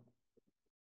left out.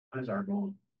 That's our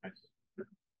goal.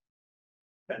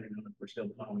 Depending on if we're still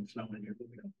plowing snow in here.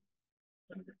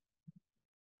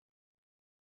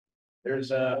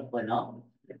 Hopefully not.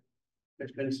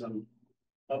 There's been some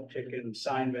uptick in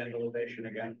sign vandalization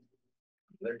again.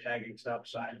 They're tagging stop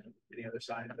signs, any other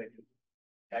signs they can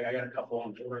tag. I got a couple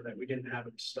on board that we didn't have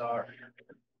in stock.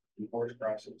 Horse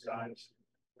crossing signs,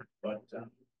 but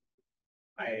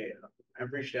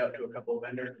I've reached out to a couple of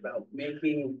vendors about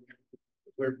making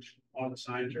where all the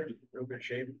signs are in real good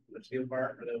shape, the steel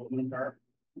part or the aluminum part.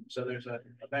 So there's a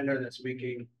vendor that's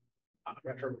making a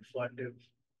retro-reflective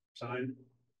sign,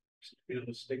 you know,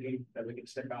 the sticky that we can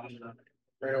stick on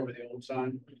right over the old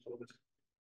sign. So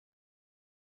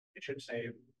it should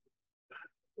save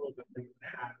a little bit more than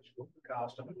half what the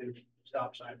cost of a new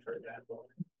stop sign, for example.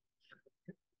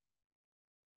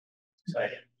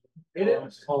 Exciting. It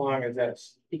is. How long is that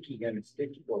sticky gonna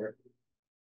stick for?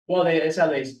 Well, it's how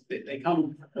they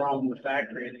come from the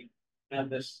factory and they have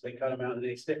this, they cut them out and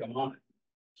they stick them on it.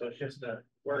 So it's just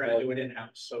we're gonna do it in-house,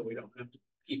 so we don't have to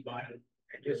keep buying it.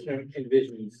 I just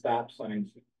envision stop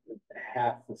signs with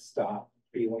half the stop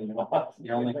peeling off.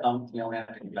 You only have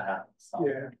to keep a half. So.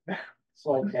 Yeah, it's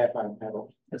like half on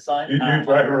metal. The sign. You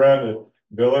drive around the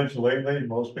village lately,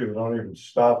 most people don't even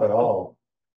stop at all.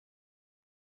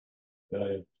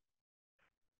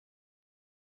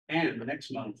 And the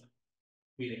next month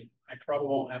meeting, I probably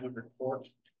won't have a report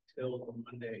till the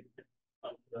Monday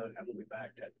of I will be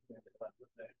back at the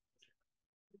Monday.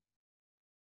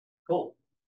 Cool.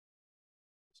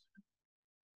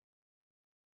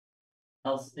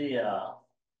 How's the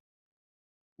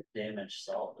damage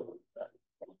salt?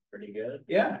 Pretty good.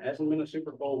 Yeah, it hasn't been a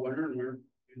super cold winter and we're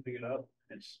using it up.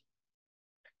 It's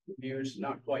used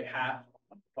not quite half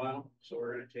of the pile, so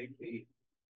we're gonna take as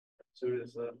soon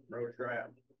as the roads dry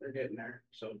up. They're getting there,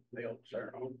 so they'll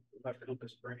start. We'll have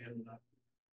Compass bring in.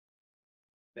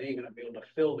 They ain't gonna be able to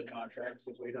fill the contract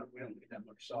because we don't need that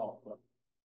much salt, but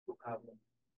we'll have them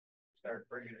start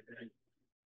bringing it in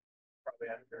probably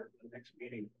after the next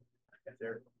meeting. If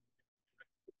they're,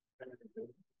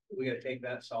 we gotta take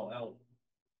that salt out,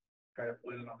 try to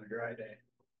plant it on a dry day,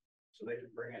 so they can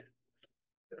bring it.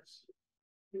 Because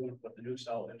you want to put the new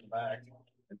salt in the bag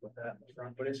and put that in the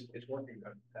front, but it's working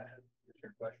good. That is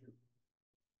your question.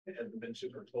 It hasn't been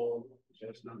super cold, so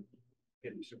it's not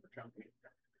getting super chunky.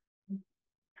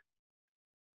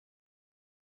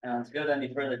 Sounds good.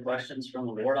 Any further questions from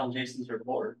the board on Jason's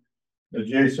report?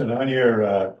 Jason, on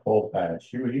your coal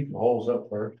patch, you heat the holes up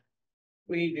first.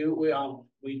 We do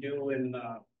in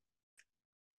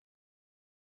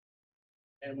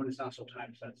and when it's not so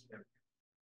time sensitive.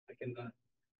 I can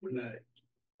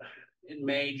in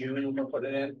May, June, we'll put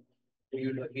it in. We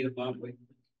usually heat them monthly.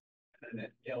 And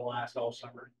it'll last all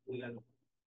summer. And then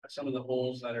some of the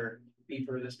holes that are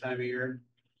deeper this time of year,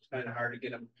 it's kind of hard to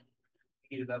get them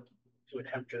heated up to a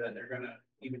temperature that they're gonna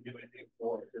even do anything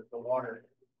for, because the water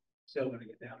is still gonna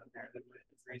get down in there. Then when it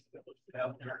freezes, it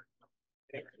out there.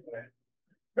 Anyway.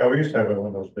 Well, we used to have one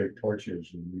of those big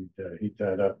torches and we'd heat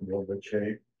that up in real good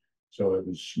shape. So it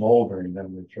was smoldering,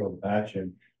 then we'd throw the patch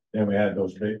in. Then we had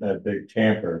that big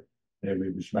tamper and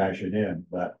we would smash it in.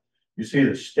 But you see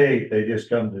the state, they just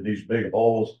come to these big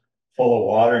holes full of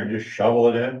water and just shovel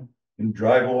it in and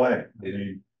drive away. I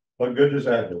mean, what good does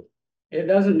that do? It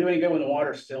doesn't do any good when the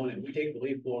water's still in it. We take the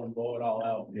leaf blower and blow it all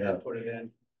out and put it in.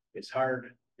 It's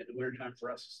hard in the winter time for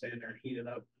us to stand there and heat it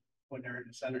up when they're in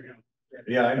the center, you know.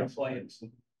 Yeah, I know. Flames.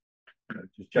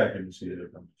 Just checking to see that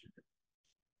it comes.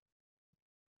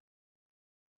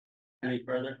 Any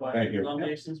further Thank questions you. on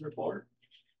Jason's report?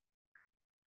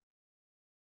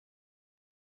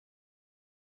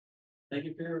 Thank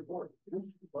you for your report.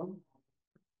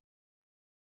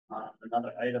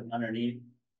 Another item underneath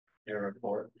your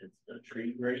report is the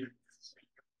tree rates,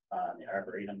 the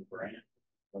Arboretum grant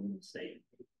from the state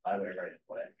highway right of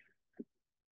way.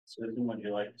 Susan, would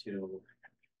you like to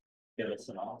give a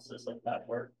synopsis of that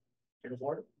work to the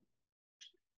board?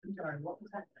 I'm sorry, what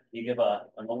was that? You give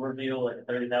an overview, like a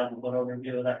 30,000 foot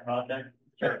overview of that project?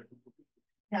 Sure.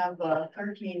 Have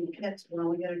 13 pits, we're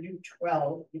only gonna do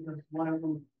 12 because one of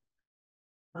them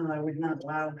would not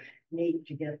allow Nate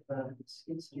to get the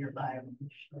skid steer by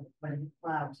when he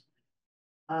plows.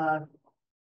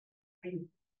 We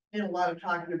did a lot of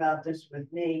talking about this with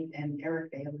Nate and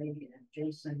Eric Bailey and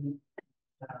Jason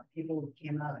People who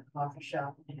came out of the coffee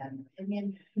shop and had an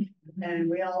opinion, and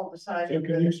we all So decided.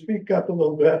 can you speak up a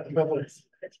little bit about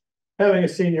having a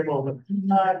senior moment? In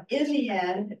the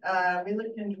end, we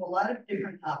looked into a lot of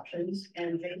different options,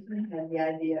 and Jason had the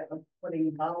idea of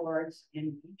putting bollards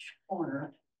in each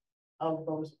corner of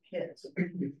those pits.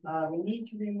 We need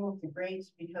to remove the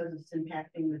grates because it's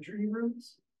impacting the tree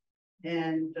roots.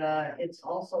 And it's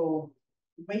also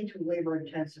way too labor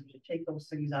intensive to take those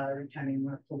things out every time you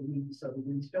want to pull weeds, so the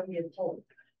weeds don't get pulled.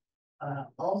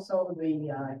 Also,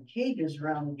 the cages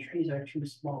around the trees are too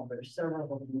small. There's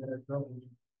several of them that are growing.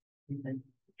 We've been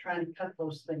trying to cut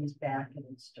those things back, and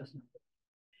it's just not good.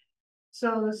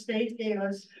 So the state gave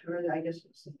us, or I guess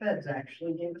it's the feds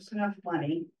actually, gave us enough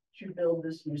money to build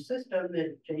this new system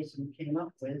that Jason came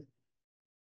up with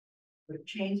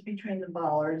chains between the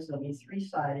bollards. They'll be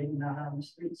 3-sided, not on the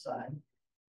street side.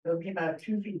 They'll be about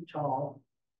 2 feet tall,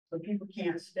 so people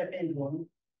can't step into them,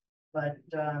 but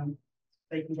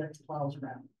they can get the plows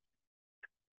around.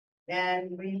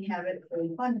 And we have it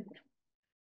fully funded.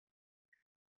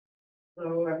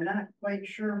 So I'm not quite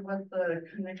sure what the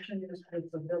connection is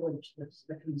with the village. That's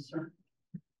the concern.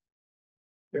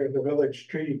 They're the village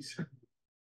trees.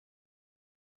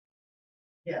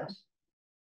 Yes.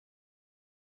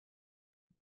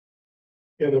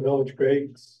 In the village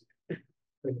grates.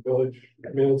 In the village, I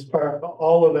mean, it's part,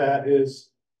 all of that is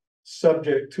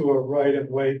subject to a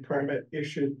right-of-way permit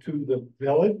issued to the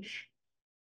village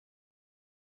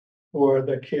for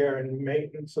the care and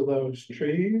maintenance of those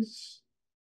trees.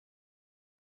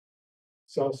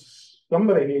 So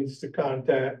somebody needs to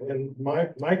contact, and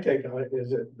my take on it is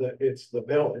that it's the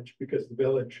village, because the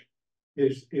village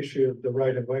is issued the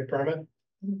right-of-way permit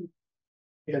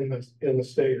in the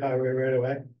state highway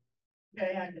right-of-way.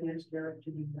 Okay, I can ask Eric to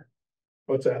do that.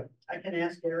 What's that? I can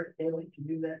ask Eric Daly to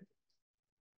do that.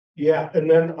 Yeah, and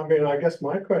then, I mean, I guess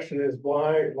my question is,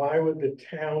 why would the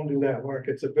town do that work?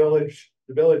 It's a village,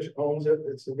 the village owns it,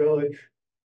 it's the village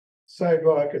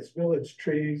sidewalk, it's village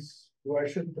trees. Why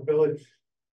shouldn't the village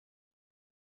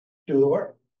do the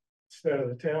work instead of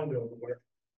the town doing the work?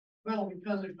 Well,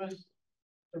 because it was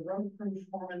the road crew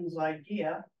foreman's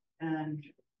idea, and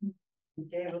he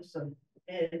gave us a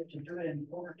bid to do it in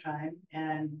overtime,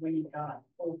 and we got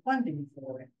full funding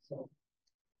for it, so.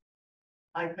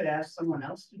 I could ask someone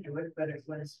else to do it, but it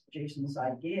was Jason's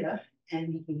idea,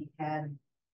 and he had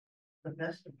the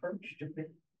best approach to it.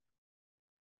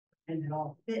 And it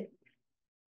all fit.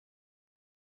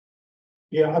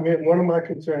 Yeah, I mean, one of my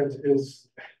concerns is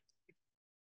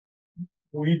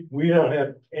we don't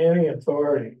have any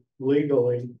authority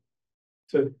legally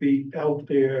to be out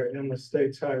there in the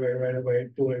state's highway right away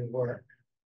doing work.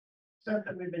 Except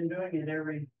that we've been doing it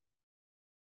every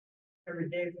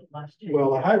day for the last 10 Well,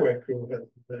 the years. highway crew has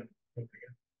been.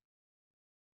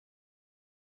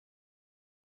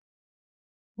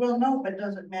 Well, no, but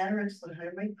does it matter? It's the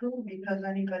highway crew, because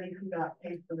anybody who got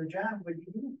paid for the job would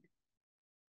be doing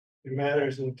it. It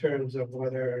matters in terms of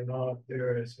whether or not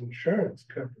there is insurance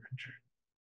coverage.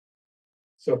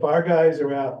 So if our guys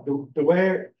are out, the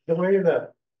way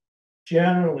that,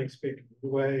 generally speaking, the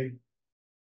way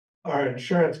our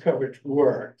insurance coverage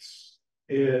works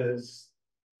is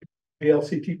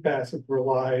VLCT passive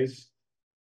relies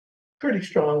pretty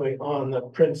strongly on the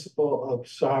principle of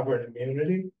sovereign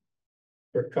immunity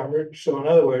for coverage. So in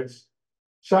other words,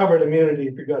 sovereign immunity,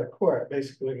 if you go to court,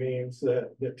 basically means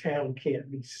that the town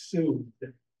can't be sued.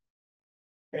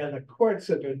 And the courts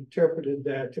have interpreted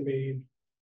that to mean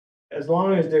as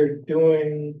long as they're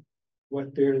doing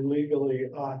what they're legally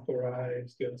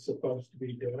authorized and supposed to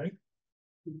be doing.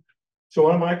 So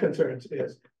one of my concerns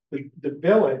is the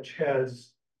village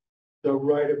has the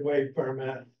right-of-way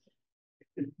permit.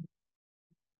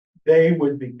 They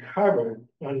would be covered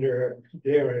under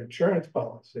their insurance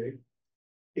policy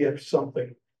if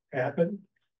something happened.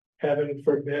 Heaven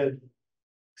forbid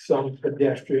some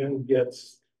pedestrian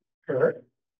gets hurt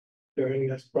during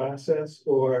this process,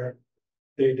 or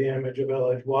they damage a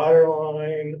village water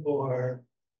line, or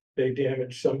they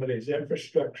damage somebody's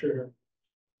infrastructure.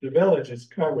 The village is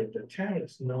covered, the town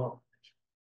is not.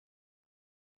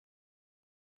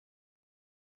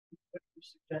 What you're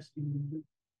suggesting.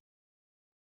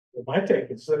 Well, my take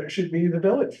is that it should be the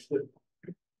village that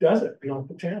does it, not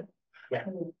the town.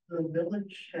 The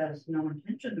village has no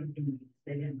intention of doing it.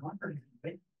 They didn't offer to do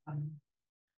it.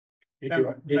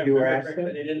 Did you ask them?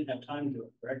 They didn't have time to do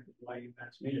it, correct? Why you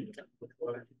asked me to do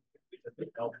it?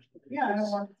 Yeah, I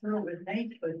walked through it with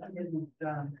Nate, but I didn't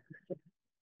have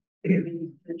any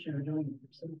intention of doing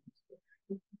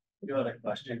it. You had a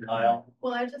question, Kyle?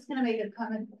 Well, I was just gonna make a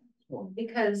comment,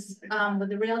 because with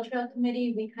the rail trail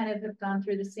committee, we kind of have gone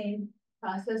through the same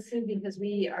process, Sue, because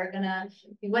we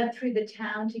went through the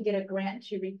town to get a grant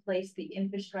to replace the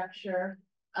infrastructure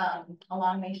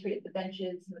along Main Street, the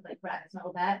benches with like rats and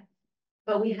all that.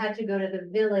 But we had to go to the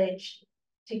village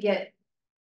to get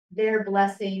their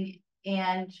blessing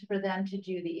and for them to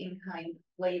do the in-kind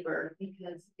labor,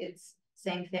 because it's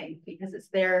same thing, because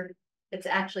it's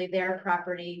actually their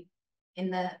property in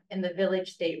the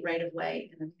village state right of way.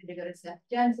 And then we had to go to Seth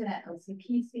Jensen at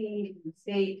LCPC in the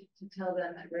state to tell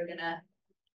them that we're gonna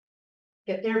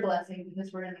get their blessing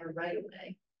because we're in their right of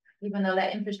way. Even though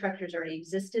that infrastructure's already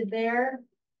existed there,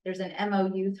 there's an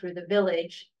MOU through the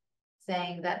village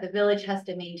saying that the village has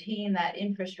to maintain that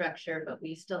infrastructure, but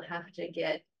we still have to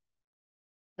get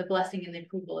the blessing and the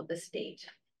approval of the state.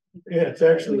 Yeah, it's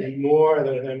actually more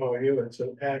than an MOU, it's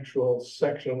an actual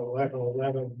section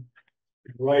 1111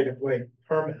 right of way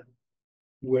permit,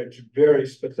 which very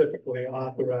specifically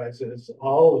authorizes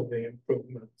all of the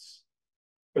improvements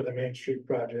for the Main Street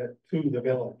project to the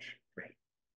village. Right.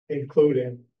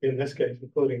 Including, in this case,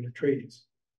 including the trees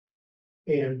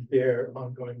and their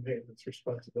ongoing maintenance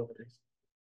responsibilities.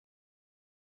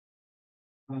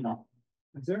 No,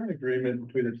 Is there an agreement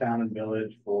between the town and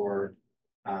village for,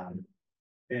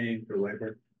 paying for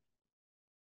labor?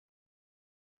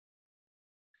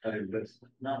 This,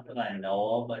 not that I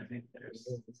know of. I think there's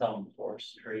some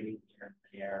horse trading here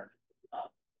in the air.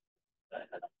 That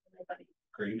I don't have any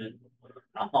agreement.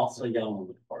 I'm also young on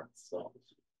the courts, so.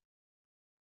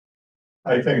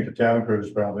 I think the town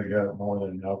crew's probably got more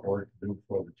than enough work to do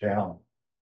for the town,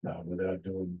 without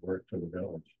doing work for the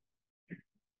village.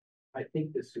 I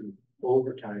think this is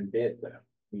overtime bid though,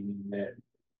 meaning that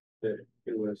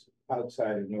it was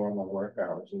outside of normal work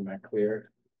hours. Am I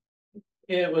clear?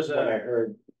 It was What I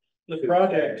heard. the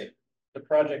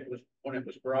project was, when it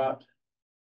was brought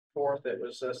forth, it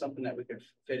was something that we could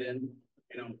fit in,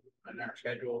 in our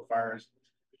schedule as far as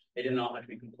it didn't all have to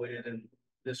be completed in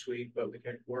this week, but we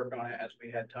could work on it as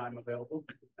we had time available.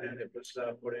 And it was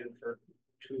put in for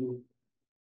two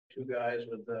guys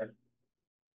with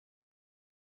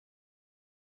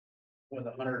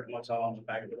 $100, what's all on the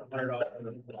back, with $100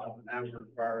 an hour as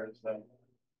far as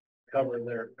cover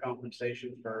their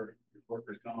compensation for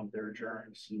workers' comp, their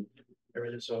insurance and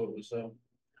everything. So it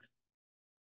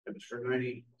was for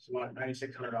 $9,600,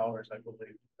 I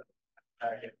believe. I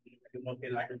can look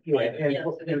in, I can find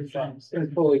it.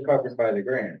 And fully covered by the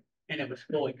grant. And it was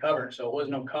fully covered, so it was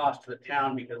no cost to the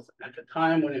town, because at the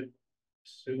time when it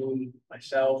Sue,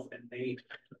 myself and Nate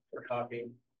were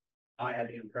talking, I had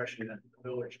the impression that the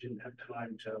village didn't have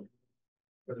time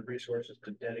for the resources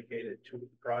to dedicate it to the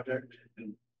project,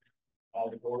 and all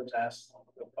the boards asked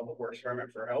the public works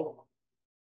permit for help.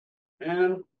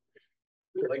 And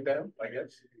like that, I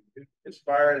guess, as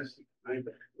far as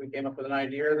we came up with an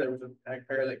idea, there was a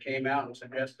taxpayer that came out and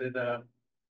suggested a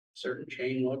certain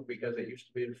chain look because it used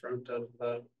to be in front of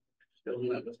the building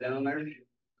that was down there.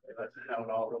 That's how it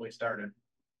all really started.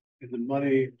 and the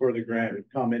money for the grant would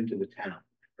come into the town,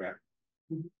 correct?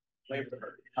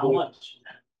 Labor. How much?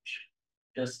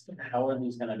 Just how are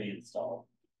these gonna be installed?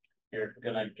 You're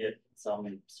gonna get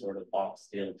some sort of box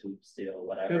steel, tube steel,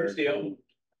 whatever. Tube steel.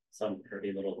 Some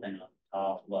pretty little thing on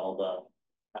top, weld up.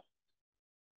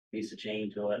 Piece of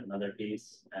chain to it, another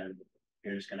piece, and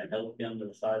you're just gonna hook them to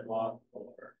the sidewalk,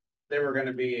 or? They were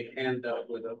gonna be hand up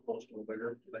with a postal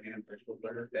bidder, the hand postal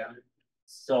bidder down.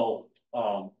 So,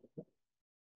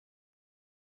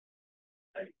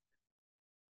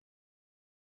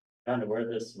 kind of where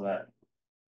this so that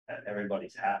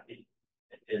everybody's happy.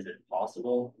 Is it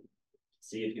possible?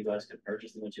 See if you guys could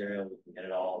purchase the material, we can get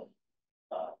it all.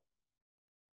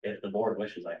 If the board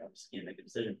wishes, I just can't make a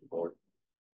decision for the board.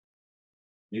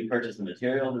 You purchase the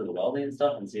material, do the welding and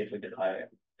stuff, and see if we could hire,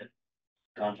 if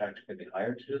contractor could be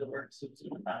hired to do the work, so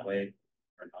in that way,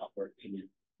 we're not working in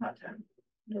that time.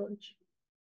 Village.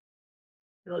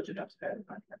 Village would have to hire the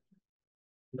contractor.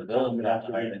 The village would have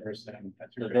to hire the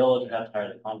village would have to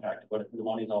hire the contractor, but if the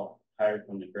money's all hired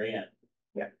from the grant.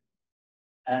 Yeah.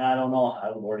 And I don't know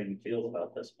how the board even feels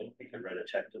about this, but we could write a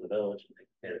check to the village and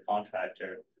pay the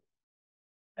contractor.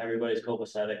 Everybody's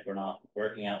copacetic, we're not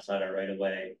working outside our right of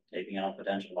way, taking on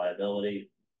potential liability.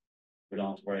 We don't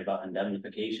have to worry about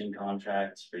indemnification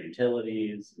contracts for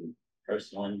utilities and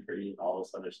personal injury, all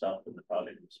this other stuff that the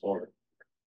project moves forward.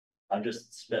 I'm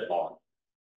just spitballing.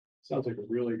 Sounds like a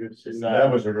really good Is solution.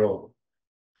 That was a real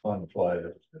fun fly.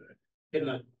 In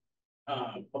the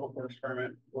public works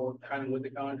permit, or kind of with the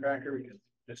contractor, because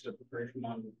just a brief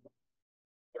on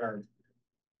what our,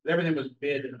 everything was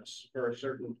bid for a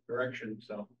certain direction,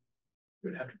 so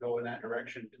we'd have to go in that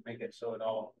direction to make it so it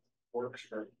all works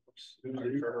for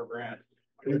Susan for her grant.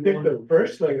 I think the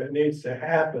first thing that needs to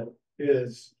happen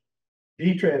is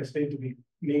V-Trans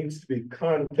needs to be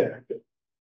contacted.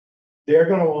 They're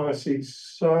gonna wanna see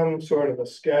some sort of a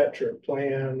sketch or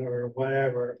plan or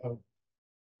whatever of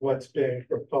what's being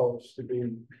proposed to be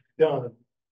done.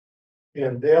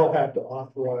 And they'll have to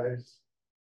authorize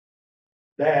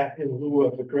that in lieu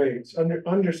of the grades.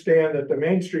 Understand that the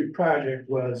Main Street project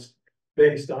was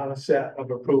based on a set of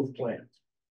approved plans.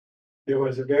 There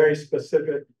was a very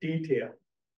specific detail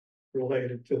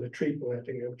related to the tree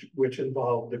planting, which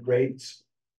involved the grates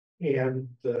and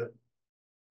the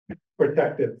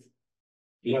protective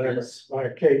whatever, Cages.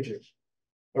 cages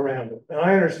around it. And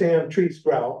I understand trees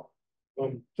grow,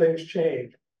 things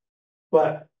change,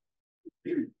 but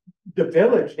the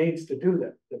village needs to do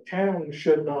that. The town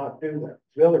should not do that.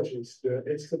 Village needs to do it.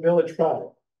 It's the village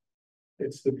problem.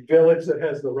 It's the village that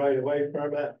has the right of way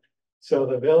permit. So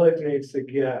the village needs to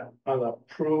get an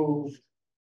approved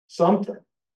something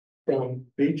from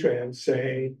V-Trans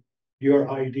saying your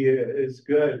idea is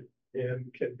good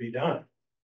and can be done.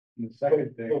 And the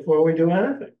second thing, Before we do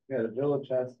anything. yeah, the village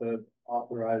has to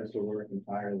authorize the work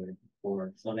entirely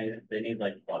for. So they need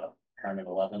like what, a permit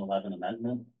 1111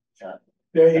 amendment? Is that-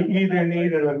 They either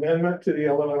need an amendment to the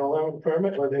 1111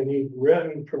 permit, or they need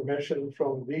written permission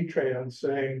from V-Trans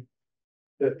saying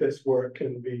that this work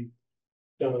can be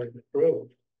done and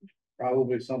approved.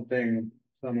 Probably something,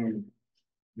 some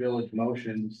village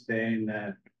motion saying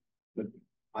that the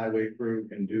highway crew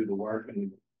can do the work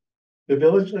and. The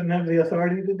village doesn't have the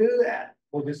authority to do that.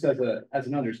 Well, just as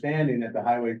an understanding that the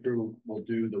highway crew will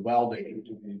do the welding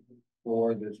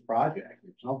for this project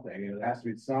or something, it has to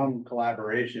be some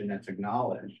collaboration that's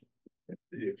acknowledged.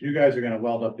 If you guys are gonna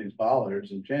weld up these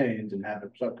bollards and chains and have a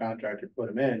subcontractor put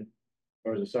them in,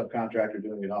 or is a subcontractor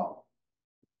doing it all?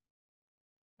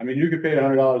 I mean, you get paid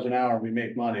 $100 an hour, we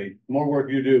make money. The more work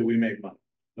you do, we make money.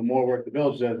 The more work the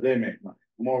village does, they make money.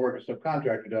 The more work a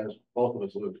subcontractor does, both of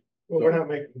us lose. Well, we're not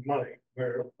making money,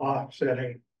 we're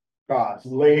offsetting Costs.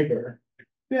 labor,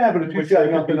 Yeah, but if you've which got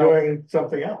they could be nothing else, doing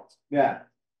something else. yeah,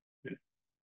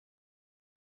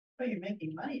 But you're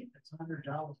making money if it's $100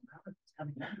 an hour, it's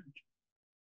coming down.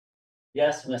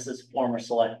 Yes, Mrs. Former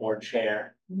Select Board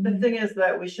Chair. The thing is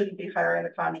that we shouldn't be hiring the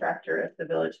contractor if the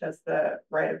village has the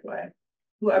right of way.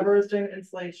 Whoever is doing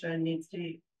installation needs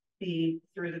to be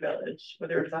through the village,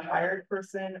 whether it's a hired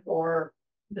person or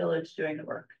village doing the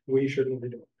work. We shouldn't be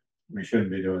doing. We shouldn't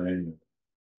be doing anything.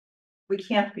 We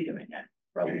can't be doing it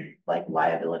for like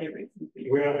liability reasons.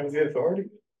 We don't have the authority.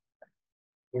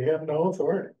 We have no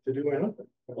authority to do anything.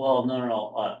 Well,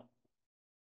 no.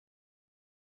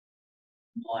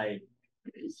 My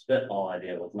spitball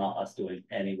idea was not us doing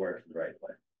any work the right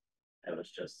way. It was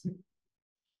just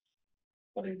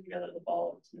putting together the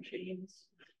balls, machines.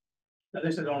 Now,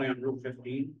 this is only on Route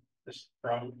 15, this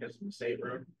problem because of the state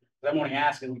road. I'm only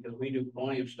asking because we do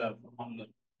plenty of stuff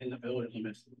in the village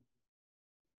limits.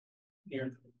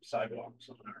 Near sidewalks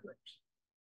on our roads.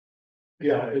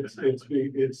 Yeah, it's in Route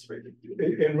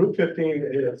 15,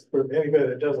 it's for anybody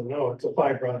that doesn't know, it's a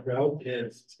 5-rod road.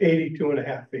 It's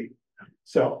 82.5 feet.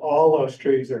 So all those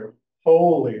trees are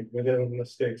wholly within the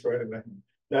state's right of way.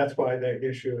 That's why they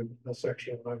issued a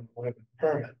section 1111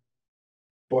 permit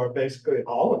for basically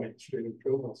all of Main Street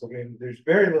improvements. I mean, there's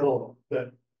very little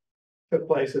that took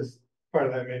place as part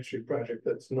of that Main Street project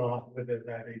that's not within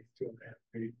that 82.5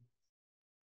 feet.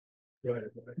 Right.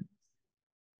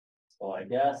 So I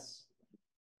guess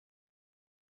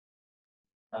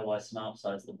how do I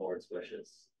synopsize the board's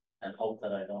wishes and hope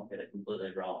that I don't get it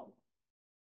completely wrong?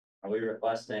 Are we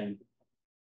requesting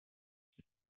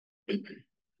to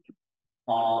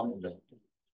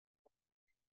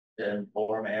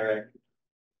inform Eric,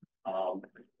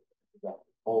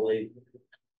 wholly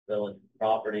village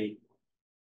property,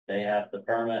 they have the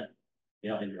permit, you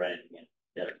don't need to write anything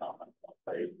in, get a comment.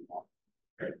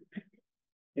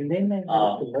 And they may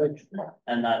not the merge.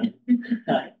 And that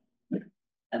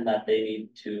and that they need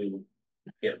to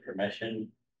get permission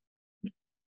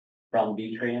from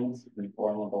V-Trans in the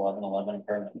form of 1111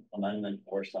 permit amendment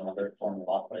or some other form of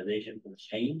authorization for the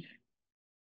change.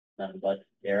 Then let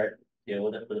Garrett deal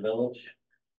with it for the village.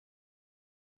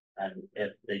 And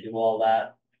if they do all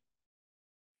that,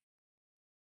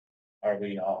 are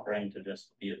we offering to just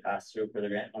be a pass-through for the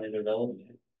grant money to the village?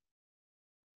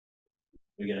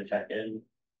 We get a check in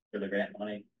for the grant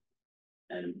money.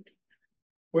 And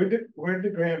Where did the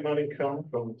grant money come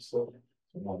from? So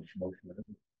that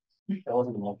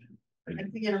wasn't a motion. I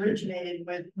think it originated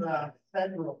with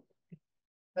federal,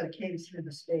 but it came through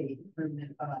the state, through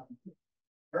the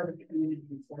urban community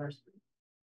enforcement.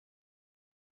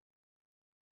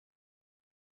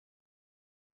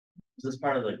 Is this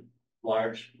part of the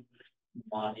large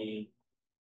money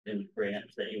in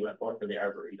grants that you went for the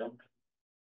Arboretum?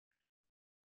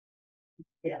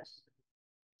 Yes.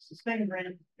 It's the same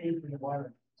grant paid for the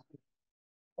water.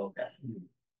 Okay,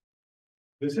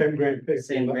 The same grant. pays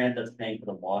for same that. grant that's paying for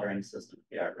the watering system,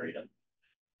 the arboretum.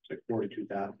 It's like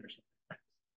 42,000 or something.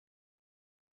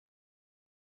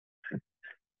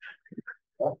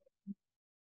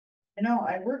 You know,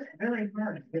 I worked very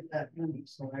hard to get that money,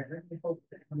 so I really hope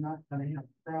that we're not gonna have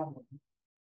a problem.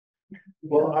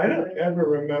 Well, I don't ever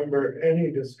remember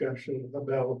any discussion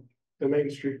about the Main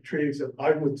Street trees, and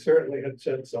I would certainly have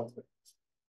said something.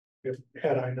 If,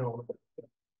 had I known.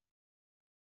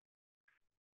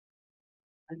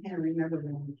 I can't remember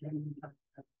when we came up.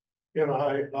 You know,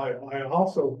 I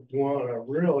also want to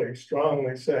really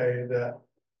strongly say that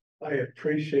I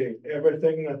appreciate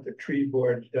everything that the tree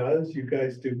board does. You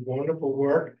guys do wonderful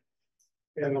work.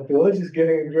 And the village is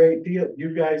getting a great deal.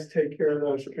 You guys take care of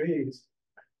those trees.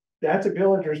 That's a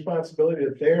village responsibility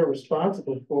that they are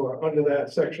responsible for under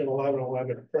that section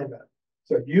 1111 permit.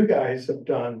 So you guys have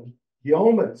done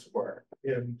yeoman's work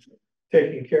in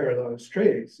taking care of those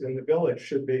trees, and the village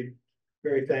should be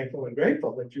very thankful and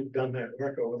grateful that you've done that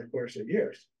work over the course of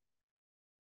years.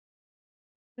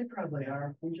 They probably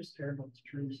are. We just care about the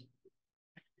trees.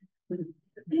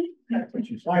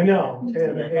 I know,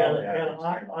 and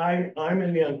I'm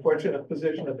in the unfortunate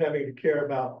position of having to care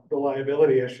about the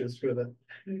liability issues for the,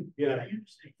 you know,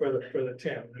 for the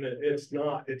town. And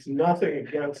it's nothing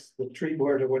against the tree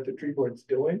board or what the tree board's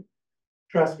doing.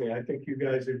 Trust me, I think you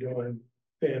guys are doing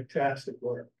fantastic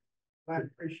work. I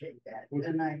appreciate that,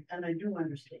 and I do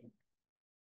understand.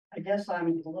 I guess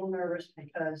I'm a little nervous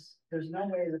because there's no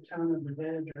way the town of the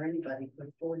village or anybody could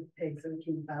afford to pay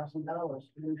 $13,000 for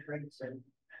new rates and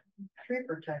tree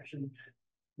protection.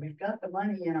 We've got the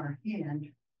money in our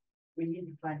hand. We need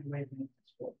to find a way to make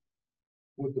this work.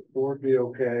 Would the board be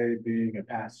okay being a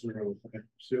pass-through if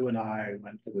Sue and I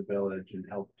went to the village and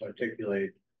helped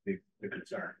articulate the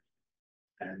concern?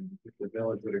 And if the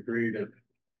village would agree to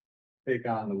take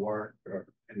on the work or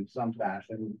in some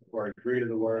fashion, or agree to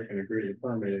the work and agree to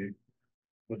permitting,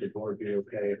 would the board be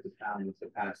okay if the town was to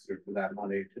pass through for that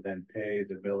money to then pay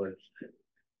the village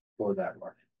for that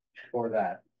work, for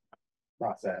that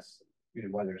process? You know,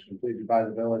 whether it's completed by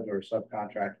the village or a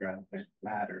subcontractor, I don't think it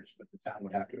matters, but the town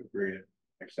would have to agree to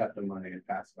accept the money and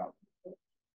pass it on. Does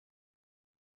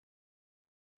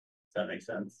that make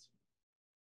sense?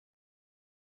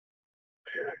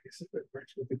 Yeah, I guess if it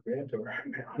works with the grantor.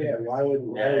 Yeah, why would?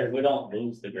 Yeah, we don't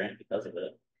lose the grant because of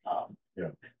it. Yeah.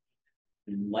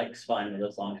 Mike's fine with it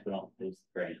as long as we don't lose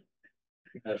the grant.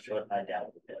 Because short, I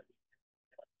doubt we did.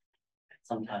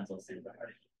 Sometimes those things are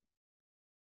hard.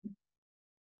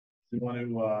 You want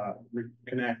to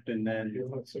reconnect and then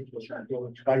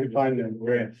If I can find them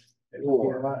grants. That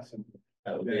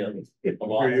would be a lot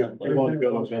simpler. We won't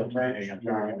go to bill training. I'm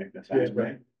trying to make this happen.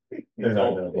 right. They're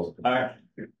not gonna vote.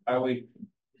 Are we,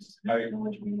 I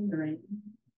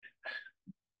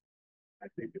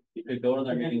think you could go to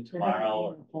their meeting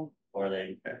tomorrow, or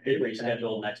they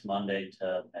reschedule next Monday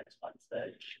to next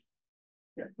Wednesday.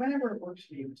 Yeah, whenever it works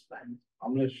for you, it's fine.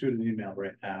 I'm gonna shoot an email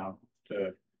right now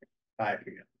to Ty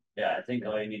again. Yeah, I think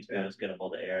all you need to do is get a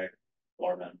hold of Eric,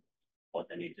 Foreman, what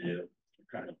they need to do.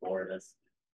 Trying to board is.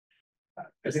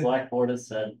 The select board has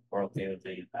said we're okay with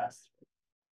being passed.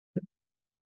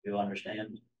 You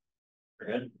understand? We're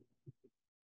good?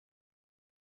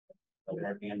 Still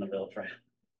working in the bill train.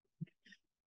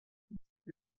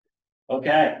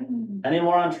 Okay, any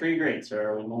more on tree grates, or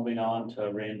are we moving on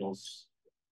to Randall's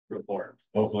report?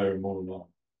 Hopefully we're moving on.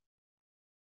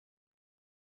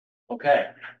 Okay.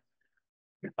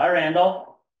 Hi,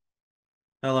 Randall.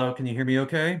 Hello, can you hear me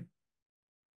okay?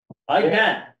 I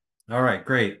can. All right,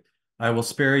 great. I will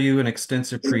spare you an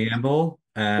extensive preamble,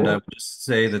 and I will just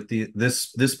say that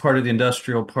this part of the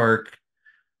industrial park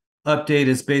update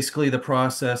is basically the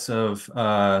process of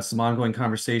some ongoing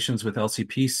conversations with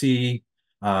LCPC.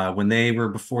 When they were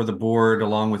before the board,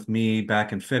 along with me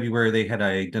back in February, they had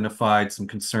identified some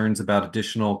concerns about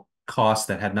additional costs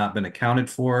that had not been accounted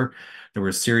for. There were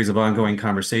a series of ongoing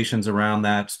conversations around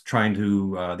that, trying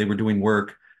to, they were doing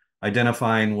work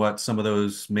identifying what some of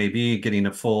those may be, getting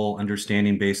a full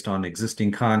understanding based on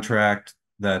existing contract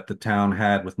that the town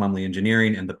had with Mumley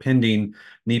Engineering and the pending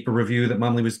NEPA review that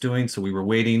Mumley was doing. So we were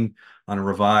waiting on a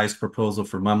revised proposal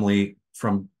from Mumley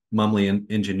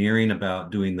Engineering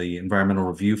about doing the environmental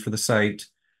review for the site.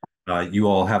 You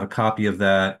all have a copy of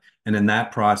that. And in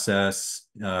that process,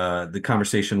 the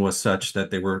conversation was such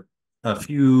that there were a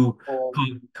few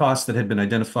costs that had been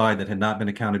identified that had not been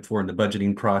accounted for in the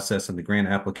budgeting process and the grant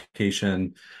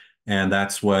application. And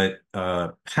that's what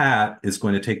Pat is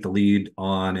going to take the lead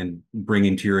on and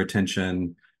bringing to your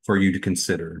attention for you to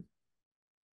consider.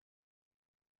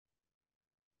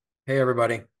 Hey,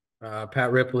 everybody.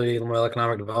 Pat Ripley, Lemoyle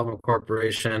Economic Development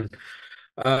Corporation.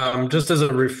 Just as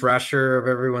a refresher of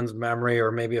everyone's memory, or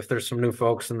maybe if there's some new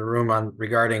folks in the room on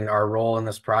regarding our role in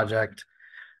this project,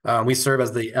 we serve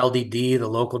as the LDD, the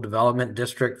local development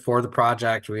district for the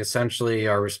project. We essentially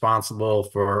are responsible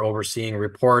for overseeing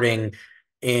reporting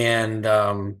and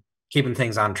keeping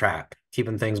things on track,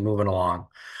 keeping things moving along.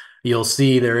 You'll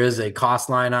see there is a cost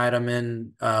line item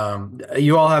in,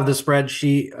 you all have the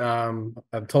spreadsheet.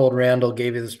 I've told Randall,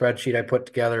 gave you the spreadsheet I put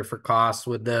together for costs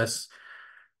with this.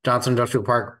 Johnson Industrial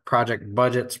Park project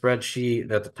budget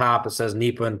spreadsheet. At the top, it says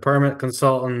NEPA and permit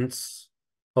consultants.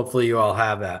 Hopefully you all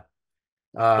have that.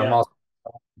 Also,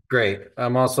 great.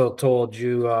 I'm also told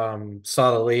you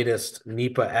saw the latest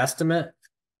NEPA estimate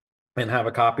and have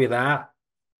a copy of that.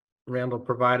 Randall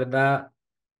provided that.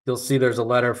 You'll see there's a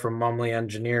letter from Mumley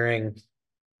Engineering,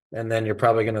 and then you're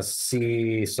probably going to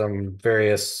see some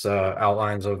various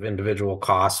outlines of individual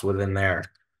costs within there.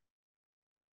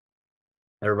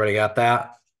 Everybody got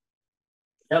that?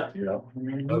 Yep.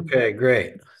 Okay,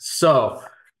 great. So,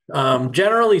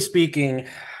 generally speaking,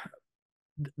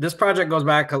 this project goes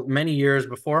back many years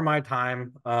before my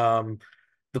time.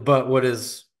 But what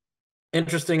is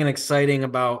interesting and exciting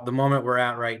about the moment we're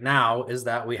at right now is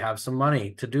that we have some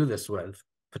money to do this with,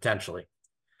 potentially.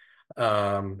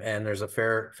 And there's a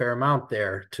fair amount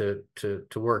there to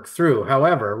work through.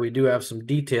 However, we do have some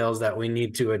details that we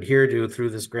need to adhere to through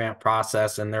this grant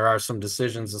process, and there are some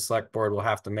decisions the select board will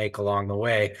have to make along the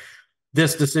way.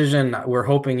 This decision we're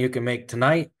hoping you can make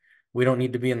tonight. We don't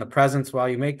need to be in the presence while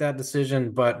you make that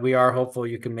decision, but we are hopeful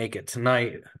you can make it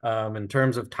tonight. In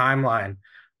terms of timeline,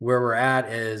 where we're at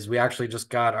is we actually just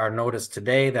got our notice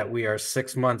today that we are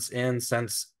 6 months in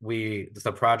since the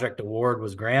project award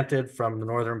was granted from the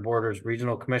Northern Borders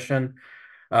Regional Commission.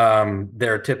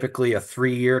 They're typically a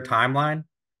 3-year timeline.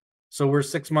 So we're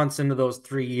 6 months into those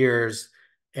 3 years,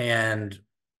 and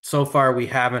so far we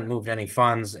haven't moved any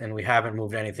funds and we haven't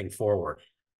moved anything forward.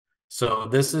 So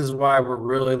this is why we're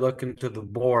really looking to the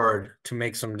board to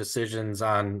make some decisions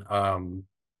on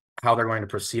how they're going to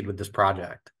proceed with this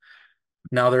project.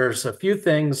 Now, there's a few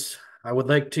things I would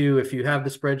like to, if you have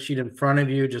the spreadsheet in front of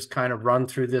you, just kind of run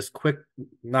through this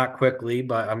not quickly,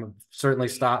 but certainly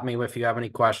stop me if you have any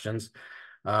questions.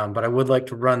 But I would like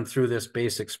to run through this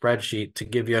basic spreadsheet to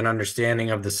give you an understanding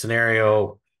of the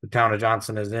scenario the town of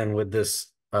Johnson is in with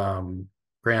this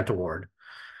grant award.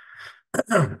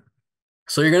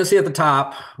 So you're going to see at the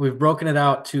top, we've broken it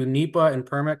out to NEPA and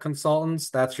permit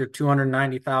consultants. That's your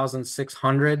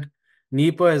 $290,600.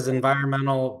 NEPA is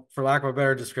environmental, for lack of a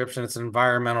better description, it's an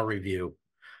environmental review.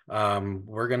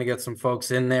 We're going to get some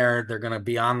folks in there. They're going to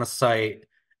be on the site,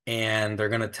 and they're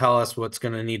going to tell us what's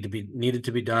going to needed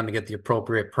to be done to get the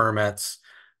appropriate permits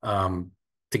to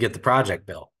get the project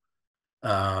built.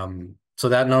 So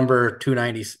that number,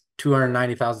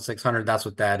 290,600, that's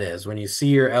what that is. When you see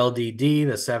your LDD,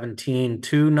 the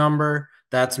 17.2 number,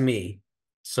 that's me.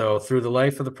 So through the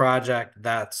life of the project,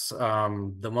 that's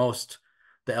the most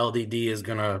the LDD is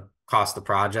going to cost the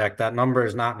project. That number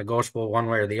is not negotiable one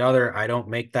way or the other. I don't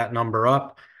make that number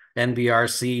up.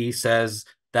 NBRC says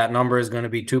that number is going to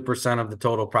be 2% of the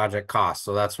total project cost.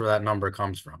 So that's where that number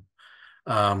comes from.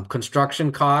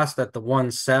 Construction cost at the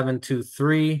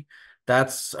 1,723,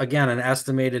 that's again an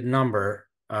estimated number.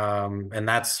 And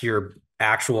that's your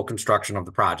actual construction of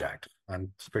the project. And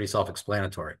it's pretty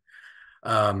self-explanatory.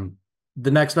 The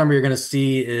next number you're going to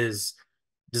see is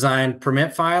design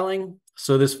permit filing.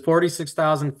 So this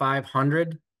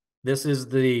 46,500, this is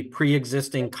the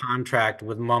pre-existing contract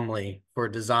with Mumley for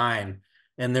design.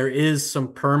 And there is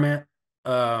some permit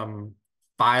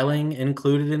filing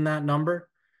included in that number.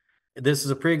 This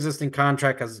is a pre-existing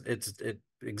contract because it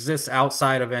exists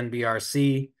outside of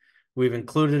NBRC. We've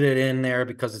included it in there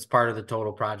because it's part of the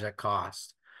total project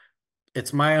cost.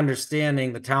 It's my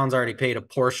understanding the town's already paid a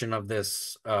portion of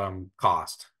this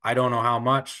cost. I don't know how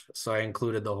much, so I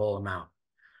included the whole amount.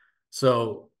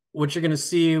 So what you're going to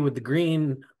see with the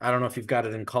green, I don't know if you've got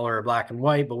it in color or black and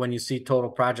white, but when you see total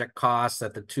project costs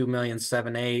at the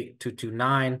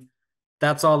 2,078,229,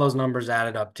 that's all those numbers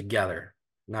added up together.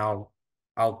 Now,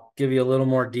 I'll give you a little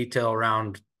more detail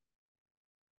around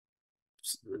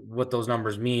what those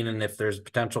numbers mean and if there's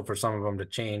potential for some of them to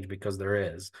change, because there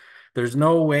is. There's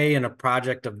no way in a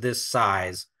project of this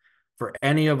size for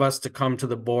any of us to come to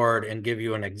the board and give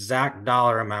you an exact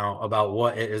dollar amount about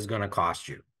what it is going to cost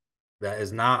you. That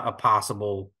is not a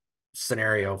possible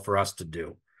scenario for us to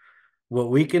do.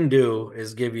 What we can do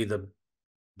is give you the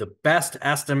best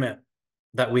estimate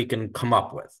that we can come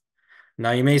up with.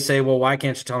 Now, you may say, well, why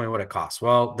can't you tell me what it costs?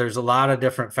 Well, there's a lot of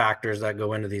different factors that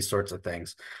go into these sorts of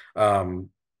things.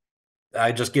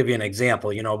 I just give you an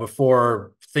example, you know,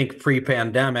 before, think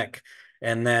pre-pandemic,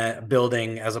 and then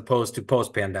building as opposed to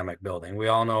post-pandemic building. We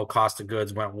all know cost of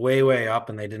goods went way up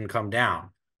and they didn't come down.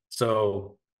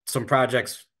 So some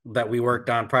projects that we worked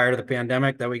on prior to the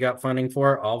pandemic that we got funding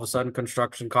for, all of a sudden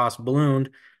construction costs ballooned.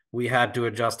 We had to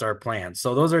adjust our plans.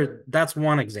 So that's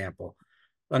one example.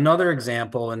 Another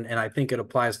example, and I think it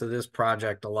applies to this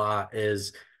project a lot,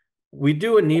 is we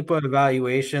do a NEPA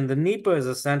evaluation. The NEPA is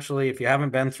essentially, if you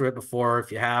haven't been through it before,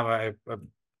 if you have, I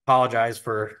apologize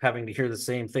for having to hear the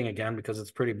same thing again because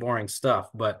it's pretty boring stuff.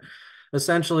 But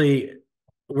essentially,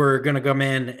 we're going to come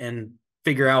in and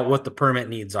figure out what the permit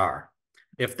needs are.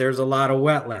 If there's a lot of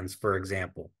wetlands, for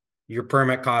example, your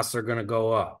permit costs are going to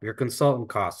go up. Your consultant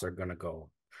costs are going to go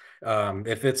up.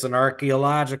 If it's an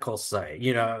archaeological site,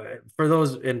 you know, for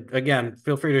those, and again,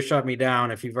 feel free to shut me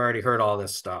down if you've already heard all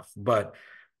this stuff, but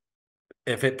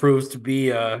if it proves to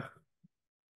be a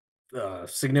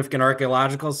significant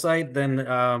archaeological site, then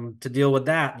to deal with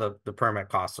that, the permit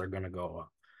costs are going to go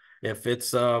up. If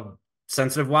it's a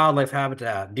sensitive wildlife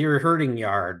habitat, deer herding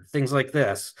yard, things like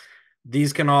this,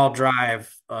 these can all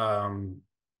drive the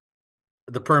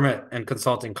permit and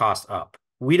consulting costs up.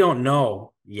 We don't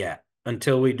know yet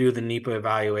until we do the NEPA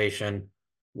evaluation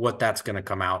what that's going to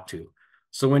come out to.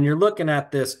 So when you're looking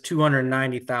at this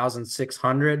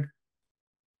 290,600,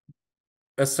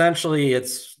 essentially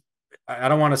it's, I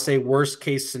don't want to say worst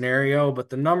case scenario, but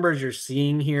the numbers you're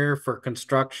seeing here for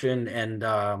construction and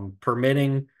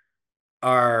permitting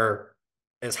are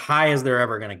as high as they're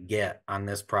ever going to get on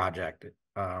this project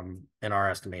in our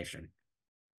estimation.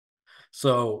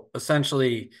 So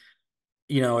essentially,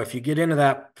 you know, if you get into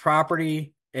that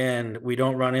property and we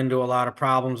don't run into a lot of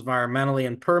problems environmentally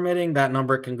and permitting, that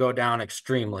number can go down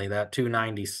extremely, that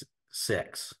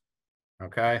 296.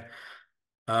 Okay.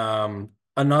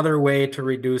 Another way to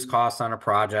reduce costs on a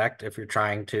project, if you're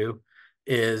trying to,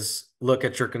 is look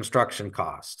at your construction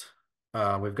cost.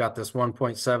 We've got this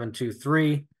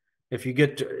 1.723. If you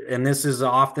get to, and this is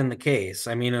often the case,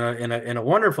 I mean, in a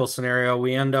wonderful scenario,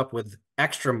 we end up with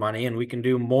extra money and we can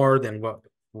do more than what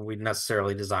we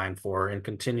necessarily designed for and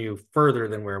continue further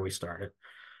than where we started.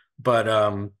 But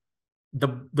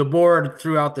the board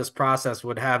throughout this process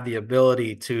would have the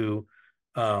ability to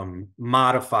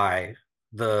modify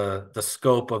the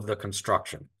scope of the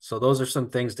construction. So those are some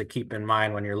things to keep in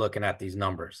mind when you're looking at these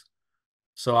numbers.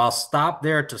 So I'll stop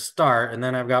there to start, and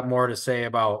then I've got more to say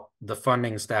about the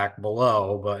funding stack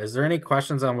below. But is there any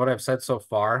questions on what I've said so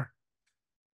far?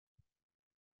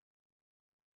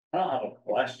 I don't have a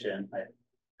question.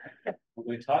 When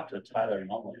we talked to Tyler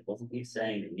Mullen, wasn't he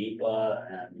saying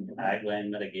NEPA and ag land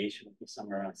mitigation would be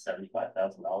somewhere around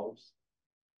 $75,000?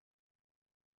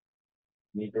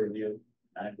 NEPA review,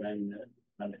 ag land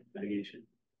mitigation.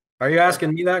 Are you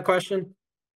asking me that question?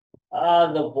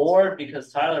 The board,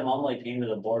 because Tyler Mullen came to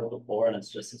the board before, and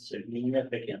it's just a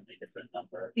significantly different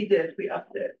number. He did, we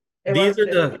upped it. These are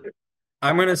the,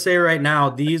 I'm going to say right now,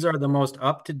 these are the most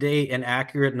up-to-date and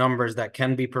accurate numbers that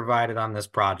can be provided on this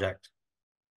project.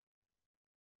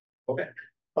 Okay.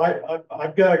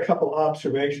 I've got a couple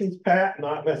observations, Pat,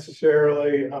 not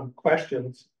necessarily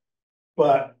questions,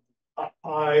 but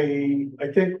I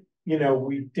think, you know,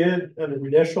 we did an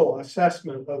initial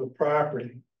assessment of the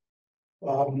property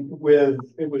with,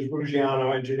 it was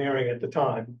Ruggiano Engineering at the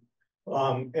time.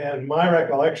 And my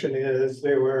recollection is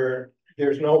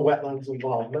there's no wetlands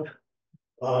involvement.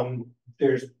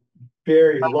 There's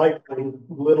very likely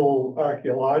little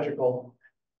archaeological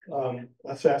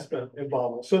assessment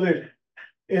involved. So there's,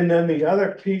 and then the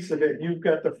other piece of it, you've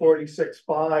got the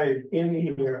 46.5 in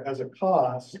here as a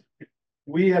cost.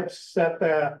 We have set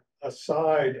that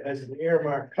aside as an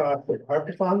earmark cost of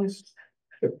ARPA funds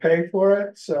to pay for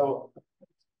it. So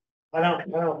I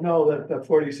don't know that the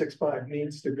 46.5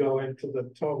 needs to go into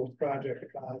the total project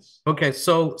cost. Okay,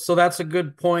 so that's a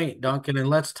good point, Duncan, and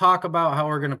let's talk about how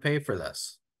we're going to pay for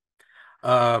this.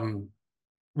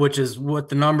 Which is what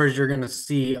the numbers you're going to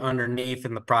see underneath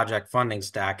in the project funding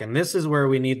stack. And this is where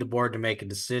we need the board to make a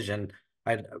decision,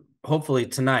 hopefully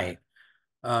tonight,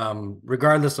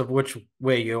 regardless of which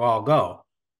way you all go.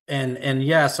 And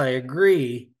yes, I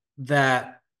agree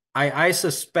that I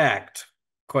suspect,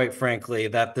 quite frankly,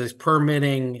 that this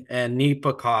permitting and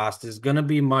NEPA cost is going to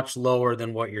be much lower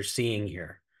than what you're seeing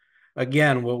here.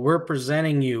 Again, what we're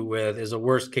presenting you with is a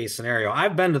worst case scenario.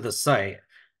 I've been to the site.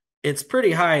 It's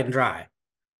pretty high and dry.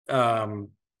 From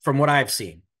what I've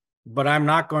seen, but I'm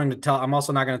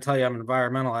also not going to tell you I'm an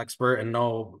environmental expert and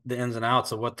know the ins and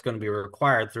outs of what's going to be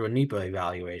required through a NEPA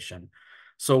evaluation.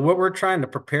 So what we're trying to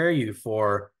prepare you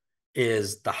for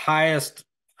is the highest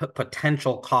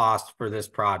potential cost for this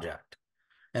project.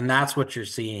 And that's what you're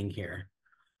seeing here.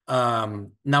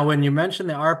 Now, when you mention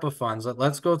the ARPA funds,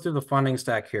 let's go through the funding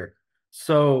stack here.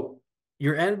 So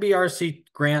your NBRC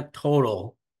grant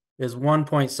total is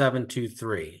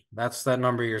 1.723. That's that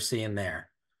number you're seeing there.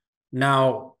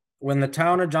 Now, when the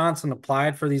town of Johnson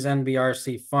applied for these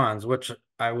NBRC funds, which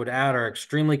I would add are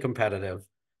extremely competitive,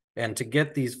 and to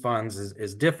get these funds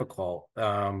is difficult,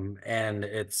 and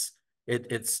it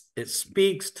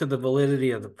speaks to the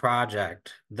validity of the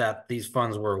project that these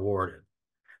funds were awarded.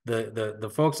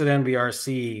 The folks at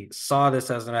NBRC saw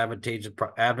this as an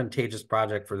advantageous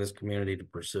project for this community to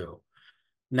pursue.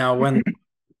 Now, when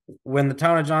the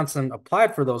town of Johnson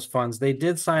applied for those funds, they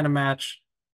did sign a match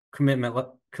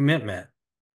commitment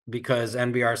because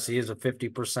NBRC is a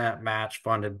 50% match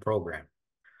funded program.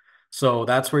 So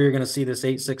that's where you're going to see this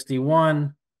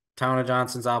 861. Town of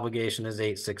Johnson's obligation is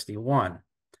 861.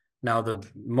 Now, the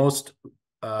most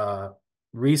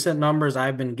recent numbers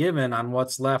I've been given on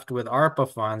what's left with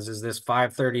ARPA funds is this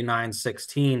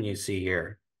 539.16 you see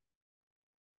here.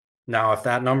 Now, if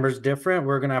that number's different,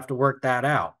 we're going to have to work that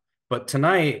out. But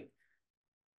tonight,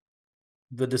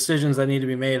 the decisions that need to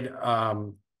be made,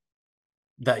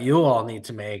 that you all need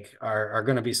to make are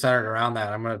going to be centered around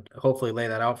that. I'm going to hopefully lay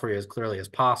that out for you as clearly as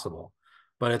possible.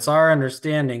 But it's our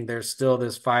understanding there's still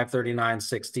this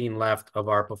 539.16 left of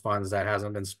ARPA funds that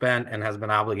hasn't been spent and has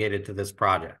been obligated to this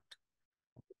project.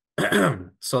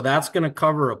 So that's going to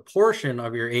cover a portion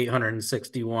of your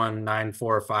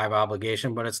 861,945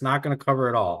 obligation, but it's not going to cover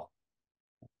it all.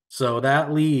 So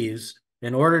that leaves,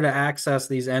 in order to access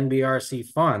these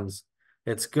NBRC funds,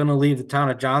 it's going to leave the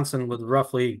town of Johnson with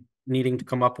roughly needing to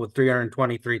come up with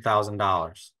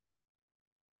 $323,000.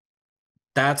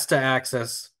 That's to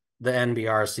access the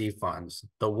NBRC funds,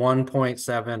 the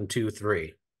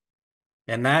 1.723.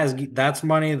 And that's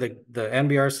money the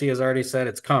NBRC has already said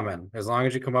it's coming, as long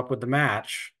as you come up with the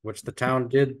match, which the town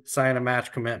did sign a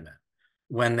match commitment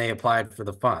when they applied for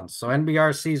the funds. So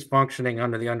NBRC is functioning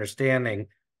under the understanding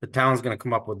the town's going to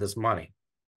come up with this money.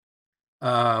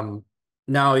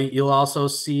 Now you'll also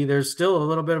see there's still a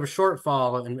little bit of a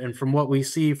shortfall, and from what we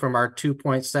see from our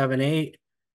 2.78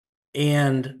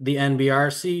 and the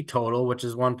NBRC total, which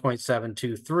is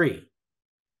 1.723.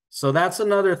 So that's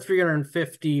another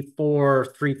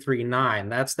 354,339.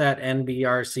 That's that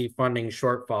NBRC funding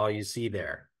shortfall you see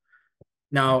there.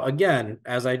 Now, again,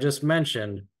 as I just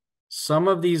mentioned, some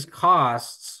of these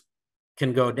costs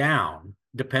can go down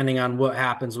depending on what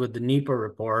happens with the NEPA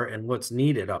report and what's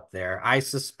needed up there. I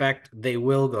suspect they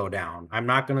will go down. I'm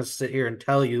not going to sit here and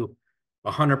tell you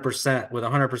 100% with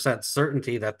 100%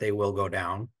 certainty that they will go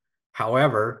down.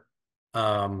 However,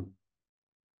 I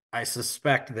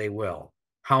suspect they will.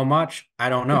 How much? I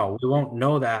don't know. We won't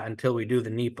know that until we do the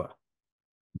NEPA.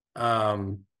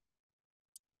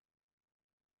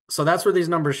 So that's where these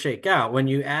numbers shake out. When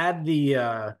you add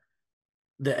the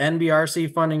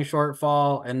NBRC funding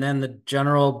shortfall and then the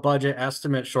general budget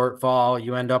estimate shortfall,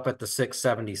 you end up at the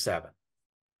 677.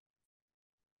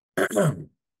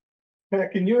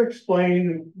 Pat, can you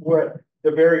explain what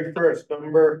the very first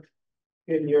number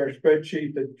in your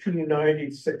spreadsheet, the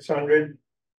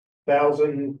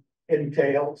 290,600,000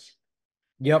 entails?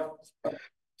 Yep.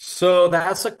 So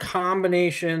that's a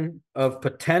combination of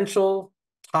potential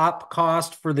top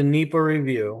cost for the NEPA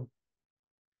review.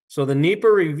 So the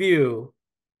NEPA review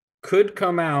could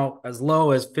come out as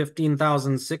low as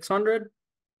 15,600,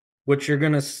 which you're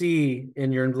going to see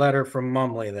in your letter from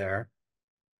Mumley there.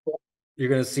 You're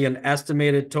going to see an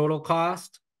estimated total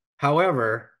cost.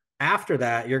 However, after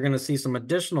that, you're going to see some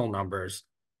additional numbers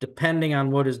depending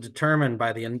on what is determined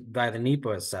by the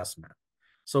NEPA assessment.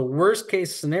 So worst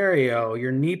case scenario,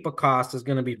 your NEPA cost is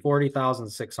going to be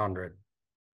 40,600.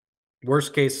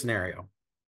 Worst case scenario.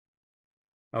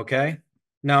 Okay.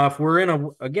 Now, if we're in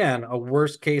a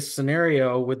worst case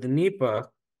scenario with the NEPA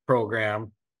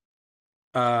program,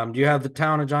 do you have the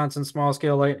town of Johnson small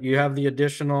scale? You have the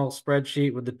additional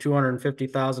spreadsheet with the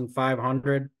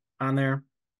 250,500 on there?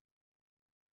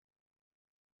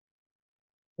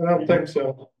 I don't think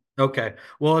so. Okay.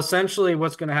 Well, essentially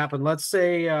what's going to happen, let's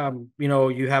say,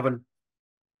 you have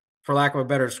for lack of a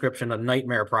better description, a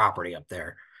nightmare property up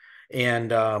there.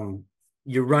 And,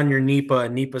 you run your NEPA,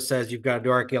 and NEPA says you've got to do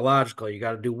archaeological, you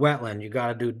got to do wetland, you got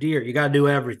to do deer, you got to do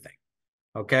everything.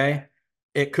 Okay.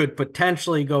 It could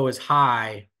potentially go as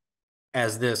high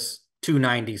as this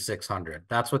 290,600.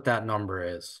 That's what that number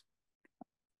is.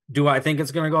 Do I think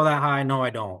it's going to go that high? No, I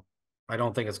don't. I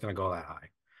don't think it's going to go that high.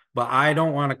 But I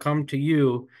don't want to come to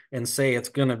you and say it's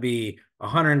going to be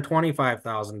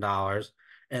 $125,000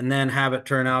 and then have it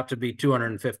turn out to be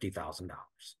 $250,000.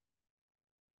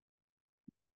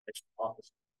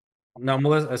 Now,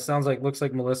 Melissa, it looks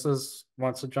like Melissa's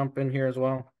wants to jump in here as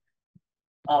well.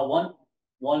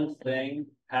 One thing,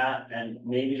 Pat, and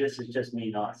maybe this is just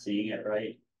me not seeing it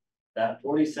right. That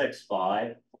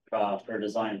 46.5 for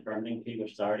design permitting fee,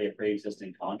 which is already a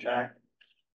pre-existing contract.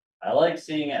 I like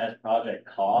seeing it as project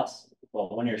costs,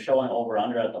 but when you're showing over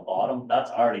under at the bottom, that's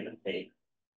already been paid.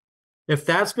 If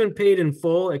that's been paid in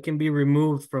full, it can be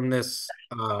removed from this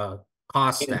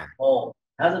cost stack. Well,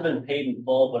 hasn't been paid in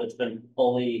full, but it's been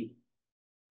fully.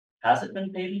 Has it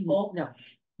been paid in full? No.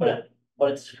 But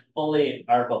it's fully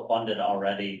ARPA funded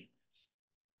already.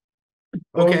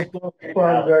 Okay. Those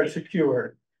funds are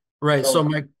secure. Right. So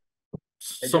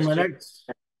just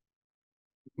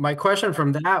my question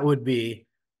from that would be,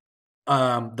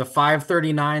 the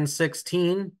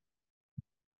 539.16,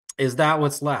 is that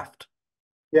what's left?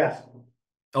 Yes,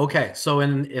 Okay, so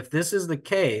if this is the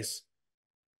case,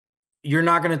 you're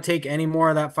not going to take any more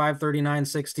of that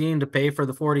 539.16 to pay for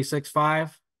the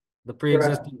 46.5, the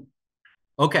pre-existing.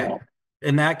 Okay,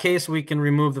 in that case, we can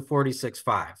remove the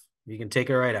 46.5. You can take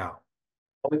it right out.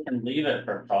 We can leave it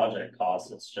for project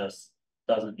costs. It's just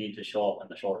doesn't need to show up in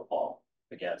the shortfall,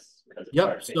 I guess. Because it's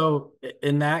Yep. So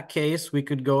in that case, we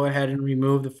could go ahead and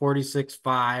remove the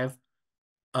 46.5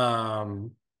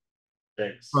 from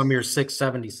your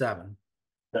 677.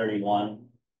 31,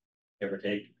 give or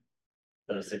take,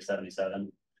 to the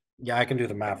 677. Yeah, I can do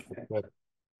the math real quick.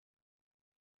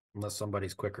 Unless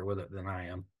somebody's quicker with it than I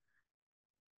am.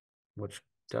 Which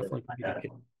definitely could be the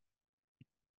case.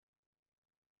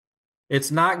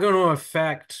 It's not going to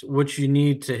affect what you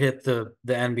need to hit the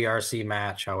NBRC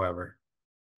match, however.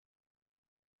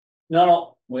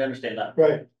 No, we understand that.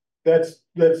 right. That's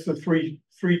the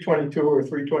 322 or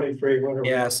 323, whatever.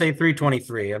 Yeah, say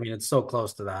 323. I mean, it's so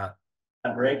close to that.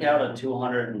 A breakout of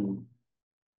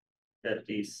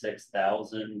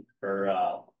 256,000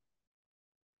 for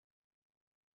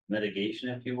mitigation,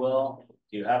 if you will.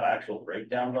 Do you have actual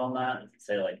breakdowns on that?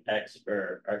 Say like X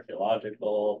for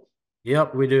archaeological.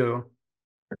 Yep, we do.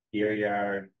 Deer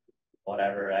yard,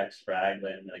 whatever, X for ag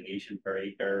land mitigation per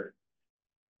acre.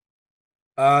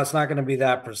 It's not going to be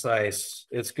that precise.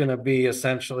 It's going to be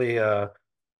essentially a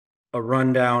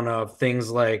rundown of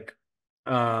things like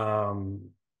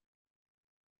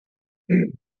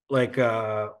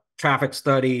traffic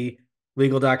study,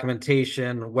 legal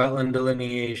documentation, wetland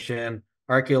delineation,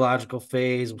 archaeological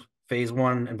phase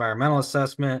 1 environmental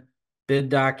assessment, bid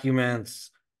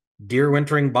documents, deer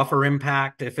wintering buffer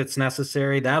impact if it's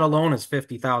necessary. That alone is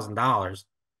 $50,000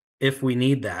 if we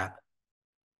need that.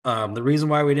 The reason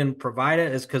why we didn't provide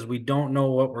it is because we don't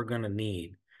know what we're going to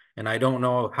need. And I don't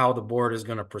know how the board is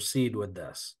going to proceed with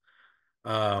this.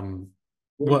 We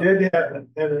did have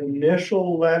an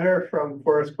initial letter from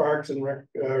Forest Parks and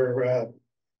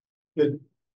the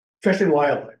Fish and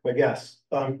Wildlife, I guess,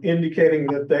 indicating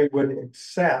that they would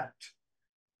accept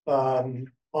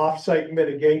off-site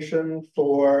mitigation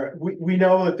for, we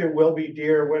know that there will be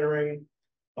deer wintering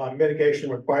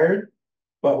mitigation required,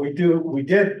 but we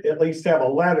did at least have a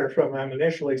letter from them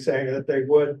initially saying that they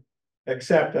would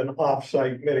accept an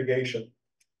off-site mitigation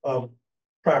of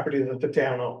property that the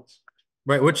town owns.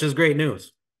 Right, which is great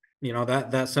news. You know,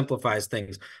 that simplifies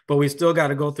things, but we still got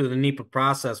to go through the NEPA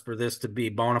process for this to be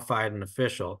bona fide and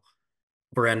official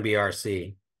for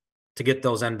NBRC to get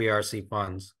those NBRC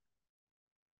funds.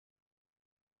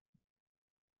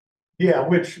 Yeah,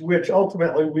 which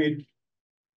ultimately we'd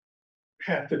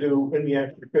have to do in the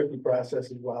Act 50 process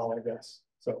as well, I guess.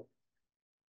 So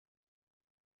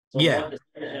yeah. What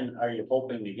decision are you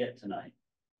hoping to get tonight?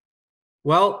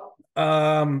 Well,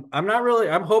 I'm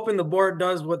hoping the board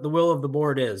does what the will of the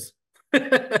board is.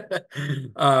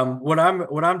 What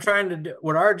I'm trying to do,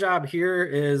 what our job here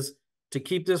is to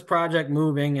keep this project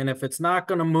moving. And if it's not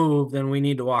going to move, then we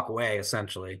need to walk away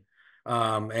essentially,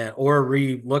 or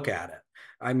re-look at it.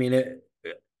 I mean,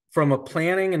 from a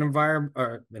planning and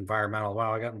environmental,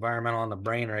 wow, I got environmental on the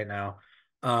brain right now.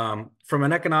 From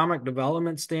an economic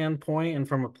development standpoint and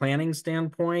from a planning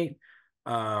standpoint,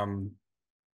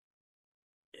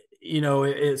 you know,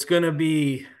 it's going to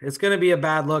be a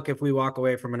bad look if we walk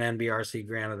away from an NBRC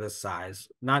grant of this size,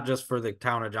 not just for the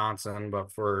town of Johnson,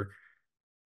 but for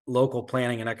local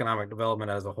planning and economic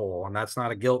development as a whole. And that's not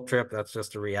a guilt trip. That's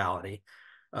just a reality.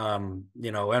 You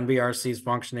know, NBRC is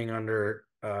functioning under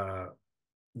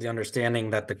the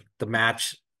understanding that the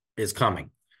match is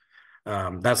coming.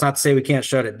 That's not to say we can't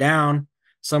shut it down.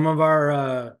 Some of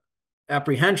our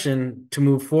apprehension to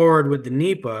move forward with the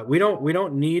NEPA, we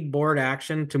don't need board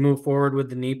action to move forward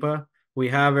with the NEPA. We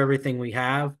have everything we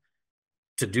have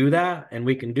to do that, and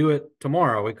we can do it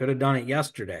tomorrow. We could have done it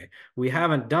yesterday. We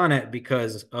haven't done it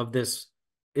because of this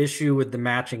issue with the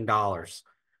matching dollars,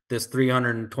 this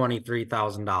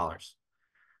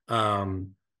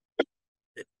 $323,000.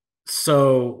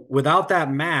 So without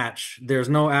that match, there's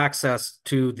no access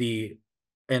to the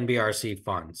NBRC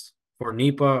funds for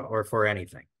NEPA or for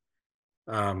anything.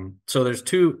 So there's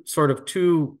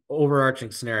two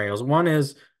overarching scenarios. One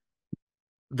is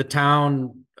the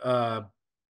town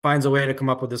finds a way to come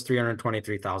up with this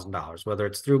 $323,000, whether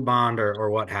it's through bond or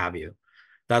what have you.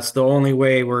 That's the only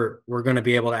way we're going to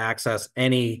be able to access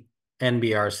any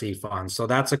NBRC funds. So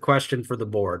that's a question for the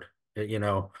board, you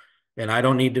know, and I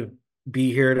don't need to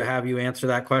be here to have you answer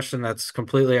that question. That's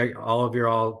completely all of your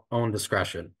own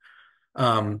discretion.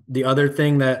 The other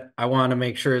thing that I want to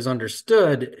make sure is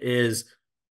understood is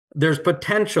there's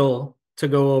potential to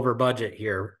go over budget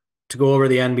here, to go over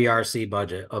the NBRC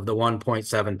budget of the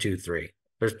 1.723.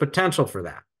 There's potential for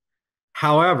that.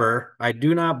 However, I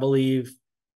do not believe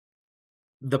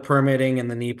the permitting and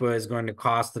the NEPA is going to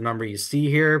cost the number you see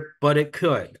here, but it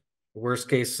could. Worst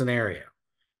case scenario.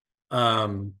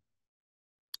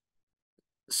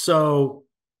 So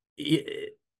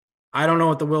I don't know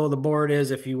what the will of the board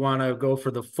is, if you want to go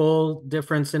for the full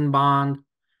difference in bond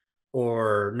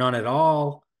or none at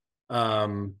all.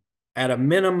 At a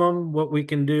minimum, what we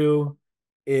can do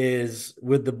is,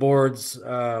 with the board's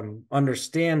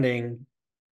understanding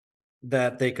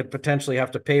that they could potentially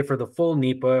have to pay for the full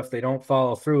NEPA if they don't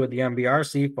follow through with the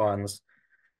MBRC funds,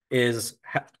 is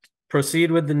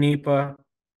proceed with the NEPA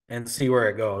and see where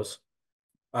it goes.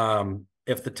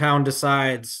 If the town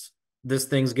decides this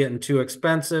thing's getting too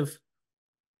expensive,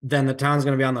 then the town's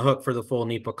going to be on the hook for the full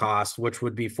NEPA cost, which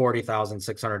would be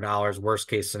 $40,600 worst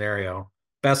case scenario.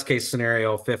 Best case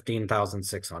scenario,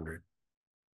 $15,600.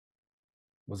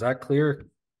 Was that clear?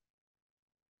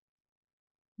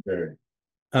 Very.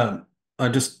 I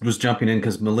just was jumping in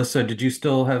because Melissa, did you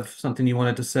still have something you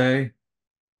wanted to say?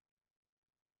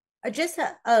 Just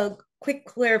a quick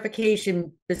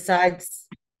clarification besides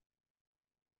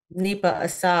NEPA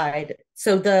aside.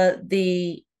 So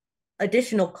the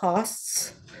additional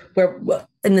costs where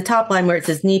in the top line where it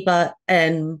says NEPA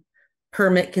and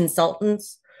permit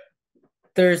consultants,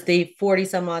 there's the 40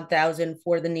 some odd thousand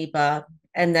for the NEPA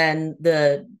and then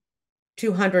the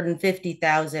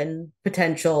 250,000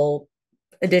 potential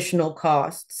additional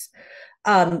costs.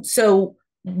 So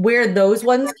where those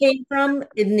ones came from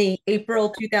in the April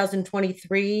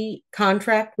 2023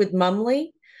 contract with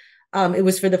Mumley, it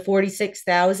was for the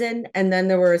 46,000, and then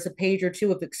there was a page or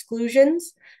two of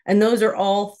exclusions, and those are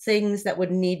all things that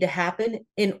would need to happen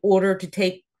in order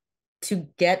to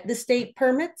get the state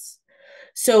permits.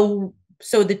 So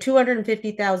the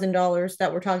 $250,000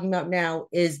 that we're talking about now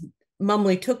is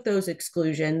Mumley took those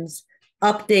exclusions,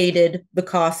 updated the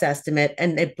cost estimate,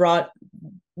 and it brought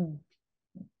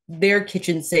their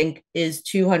kitchen sink is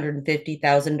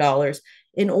 $250,000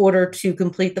 in order to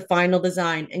complete the final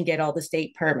design and get all the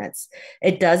state permits.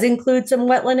 It does include some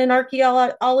wetland and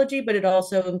archaeology, but it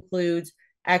also includes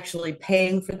actually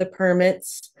paying for the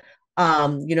permits.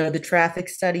 You know, the traffic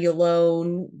study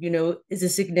alone, you know, is a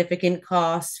significant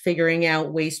cost, figuring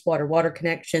out wastewater, water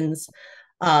connections.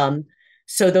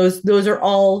 So those are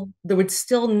all, there would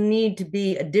still need to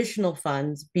be additional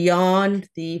funds beyond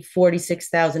the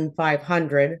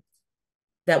 46,500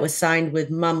 that was signed with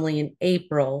Mumley in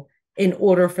April in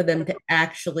order for them to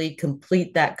actually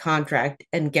complete that contract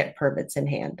and get permits in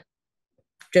hand.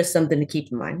 Just something to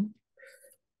keep in mind.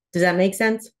 Does that make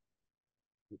sense?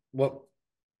 What?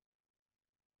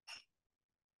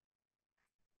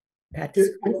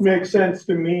 It makes sense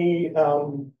to me.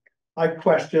 I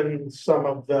question some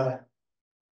of the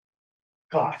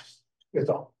costs, is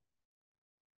all.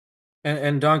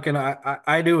 And Duncan,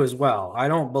 I do as well. I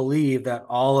don't believe that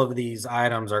all of these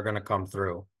items are going to come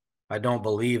through. I don't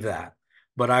believe that.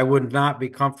 But I would not be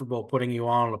comfortable putting you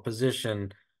all in a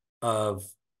position of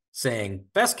saying,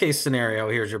 best case scenario,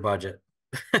 here's your budget.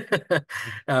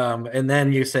 And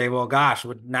then you say, well, gosh,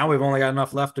 now we've only got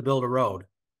enough left to build a road,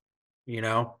 you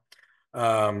know?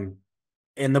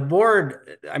 And the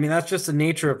board, I mean, that's just the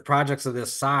nature of projects of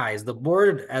this size. The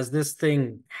board, as this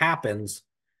thing happens,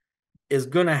 is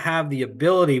going to have the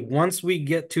ability, once we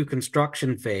get to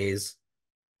construction phase,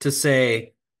 to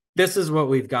say, this is what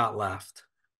we've got left.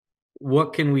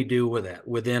 What can we do with it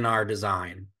within our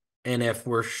design? And if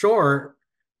we're short,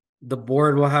 the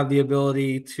board will have the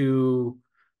ability to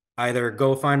either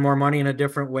go find more money in a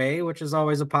different way, which is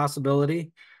always a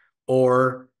possibility,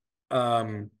 or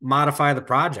modify the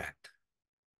project.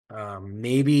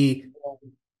 Maybe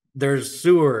there's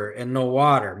sewer and no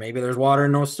water. Maybe there's water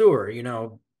and no sewer, you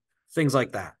know, things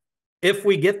like that. If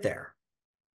we get there.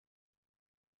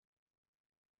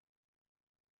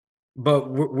 But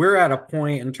we're at a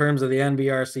point in terms of the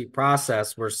NBRC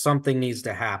process where something needs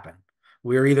to happen.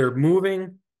 We're either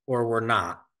moving or we're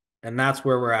not. And that's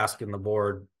where we're asking the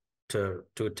board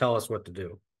to tell us what to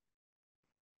do.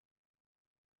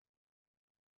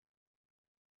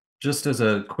 Just as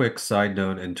a quick side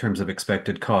note, in terms of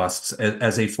expected costs,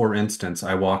 as a for instance,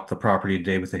 I walked the property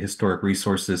today with a historic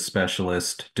resources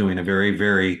specialist doing a very,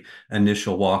 very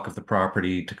initial walk of the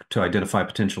property to identify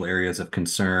potential areas of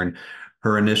concern.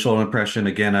 Her initial impression,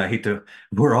 again,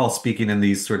 we're all speaking in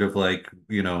these sort of like,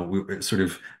 sort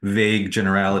of vague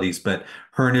generalities, but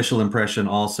her initial impression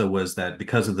also was that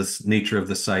because of the nature of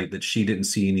the site, that she didn't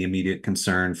see any immediate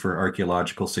concern for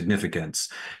archaeological significance.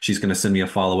 She's going to send me a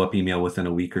follow-up email within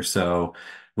a week or so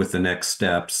with the next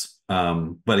steps.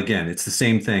 But again, it's the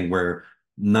same thing where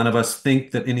none of us think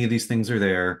that any of these things are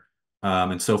there.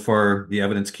 And so far, the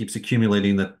evidence keeps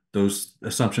accumulating that those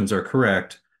assumptions are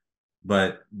correct.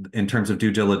 But in terms of due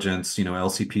diligence,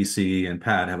 LCPC and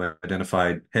Pat have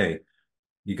identified, hey,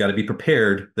 you got to be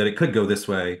prepared that it could go this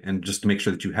way, and just to make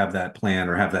sure that you have that plan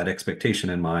or have that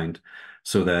expectation in mind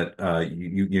so that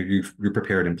you're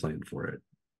prepared and planned for it.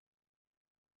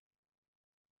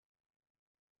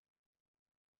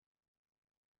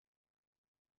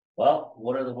 Well,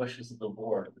 what are the wishes of the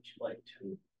board? Would you like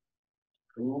to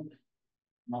approve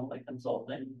monthly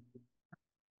consulting?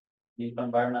 Need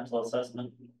environmental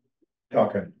assessment?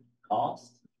 Okay.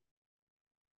 Cost?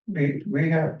 We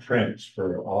have prints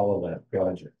for all of that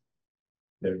project.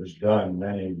 It was done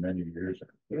many, many years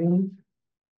ago.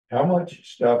 How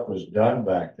much stuff was done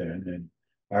back then, and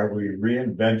are we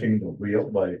reinventing the wheel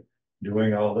by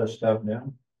doing all this stuff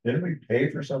now? Didn't we pay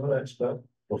for some of that stuff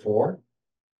before?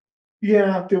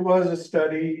 Yeah, there was a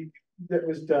study that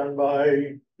was done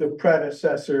by the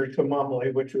predecessor to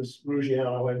Mumley, which was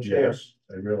Ruggiano and Yes,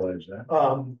 I realize that.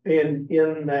 And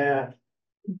in that,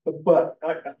 but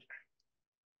I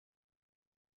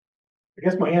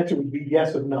guess my answer would be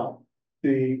yes and no.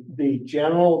 The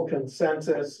general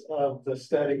consensus of the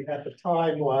study at the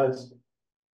time was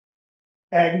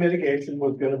ag mitigation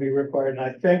was going to be required, and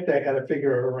I think they had a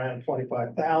figure of around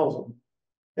 25,000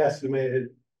 estimated.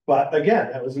 But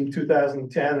again, that was in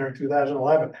 2010 or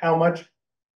 2011. How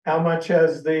much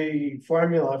has the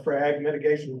formula for ag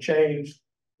mitigation changed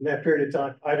in that period of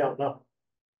time? I don't know.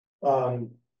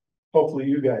 Hopefully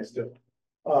you guys do.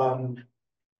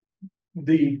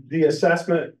 The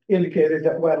assessment indicated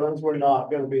that wetlands were not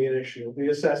going to be an issue. The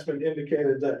assessment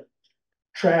indicated that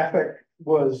traffic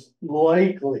was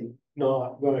likely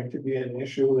not going to be an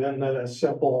issue, and that a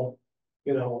simple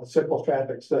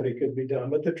traffic study could be done.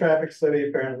 But the traffic study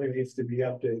apparently needs to be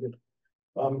updated.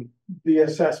 The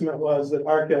assessment was that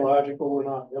archaeological were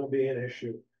not going to be an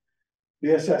issue.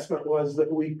 The assessment was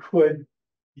that we could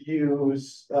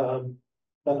use an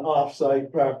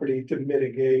off-site property to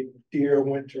mitigate deer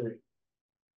wintering.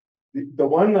 The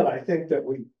one that I think that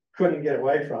we couldn't get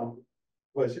away from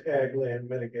was ag land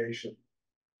mitigation.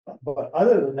 But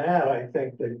other than that, I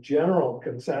think the general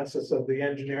consensus of the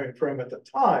engineering firm at the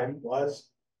time was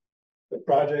the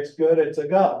project's good, it's a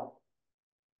go.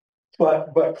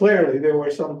 But clearly there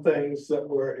were some things that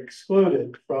were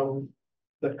excluded from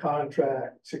the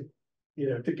contract to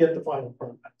get the final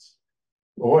permits.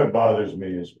 Well, what bothers me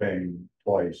is paying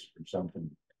twice for something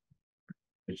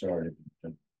it's already been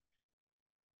done.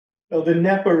 Well, the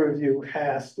NEPA review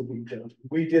has to be done.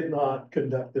 We did not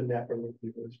conduct the NEPA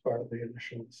review as part of the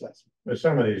initial assessment. But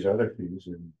some of these other fees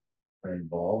are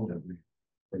involved that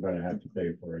we're going to have to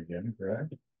pay for again,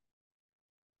 correct?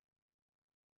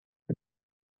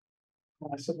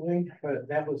 Possibly, but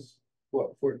that was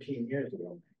what, 14 years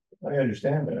ago. I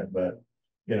understand that, but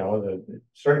the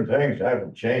certain things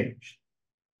haven't changed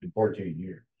in 14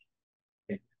 years.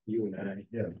 You and I.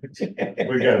 Yeah.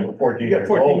 We got 14 years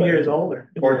 14 older. years older.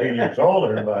 14 years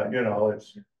older, but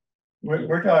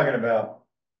we're talking about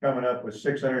coming up with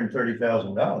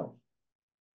 $630,000.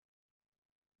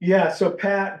 Yeah, so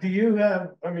Pat, do you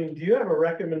have a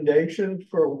recommendation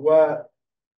for what,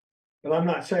 and I'm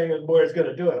not saying the board's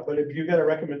gonna do it, but if you got a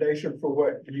recommendation for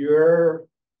what your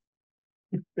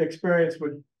experience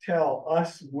would tell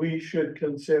us we should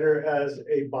consider as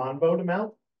a bond vote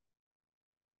amount?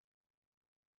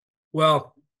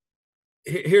 Well,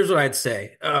 here's what I'd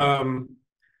say.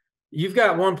 You've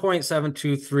got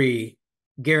 1.723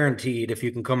 guaranteed if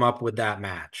you can come up with that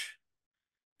match.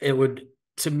 It would,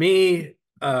 to me,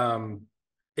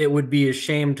 it would be a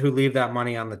shame to leave that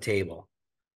money on the table.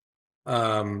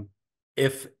 And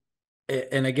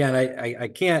again, I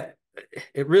can't,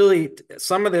 it really,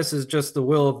 some of this is just the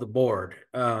will of the board.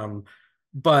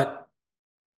 But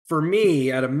for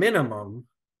me, at a minimum,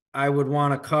 I would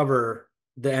want to cover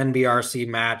the NBRC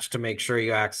match to make sure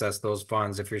you access those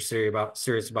funds if you're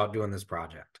serious about doing this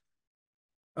project.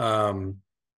 Now,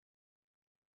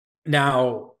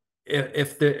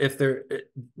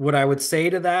 what I would say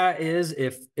to that is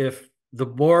if the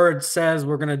board says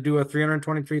we're going to do a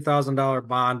 $323,000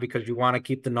 bond because you want to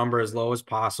keep the number as low as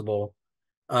possible,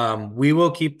 we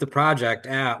will keep the project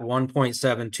at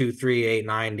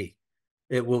 1.723890.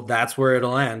 That's where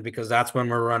it'll end, because that's when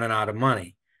we're running out of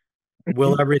money.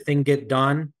 Will everything get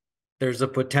done? There's a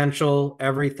potential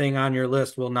everything on your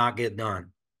list will not get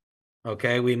done.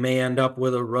 Okay, we may end up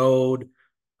with a road,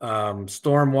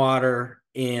 stormwater,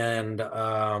 and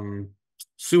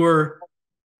sewer,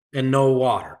 and no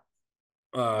water.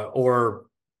 Or,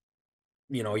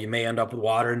 you know, you may end up with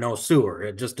water and no sewer.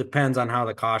 It just depends on how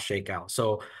the costs shake out.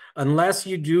 So unless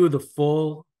you do the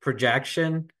full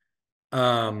projection,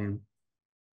 there's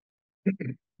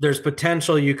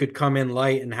potential you could come in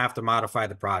light and have to modify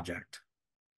the project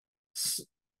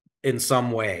in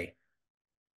some way.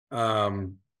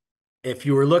 If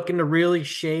you were looking to really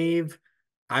shave,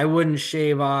 I wouldn't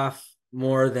shave off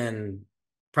more than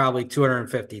probably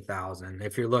 250,000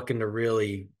 if you're looking to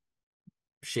really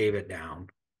shave it down.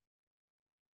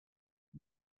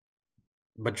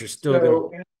 But you're still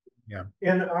So,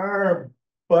 in our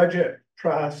budget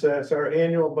process, our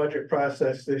annual budget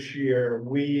process this year,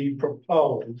 we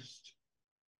proposed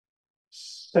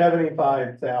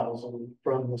 75,000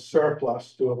 from the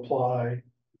surplus to apply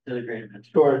To the grant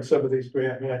match. towards some of these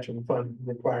grant matching fund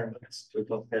requirements. We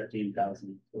put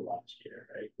 15,000 for last year,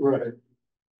 right? Right.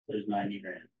 There's 90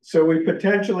 grand. So we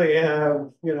potentially have,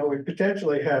 you know,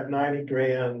 90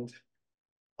 grand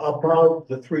above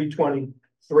the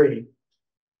 323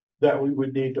 that we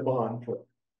would need to bond for.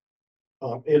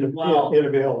 In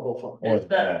available funds.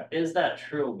 Is that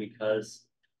true? Because,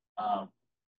 I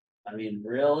mean,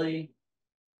 really,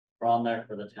 we're on there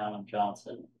for the town of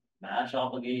Johnson, match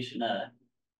obligation at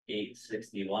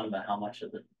 861, but how much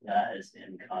of that is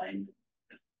in kind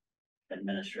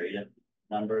administrative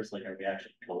numbers? Like, are we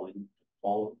actually going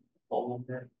full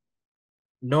number?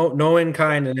 no in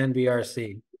kind in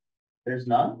NBRC. There's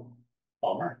none?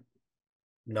 Bummer.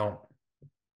 No.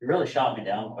 You really shot me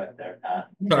down quick there, Pat.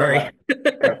 Sorry.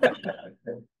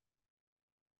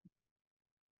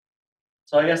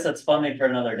 So I guess that's funding for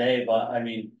another day, but I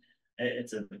mean,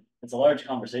 it's a large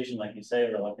conversation, like you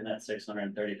say. We're looking at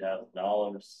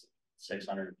 $630,000,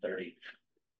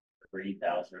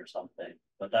 633,000 or something.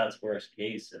 But that's worst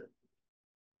case.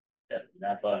 If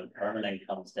NEPA and permitting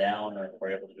comes down, or if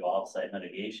we're able to do offsite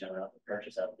mitigation, we're have to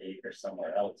purchase out the acre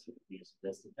somewhere else, we can use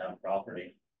this town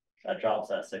property. That drops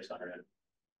that 600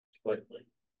 quickly.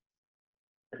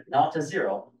 Not to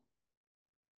zero.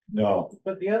 No,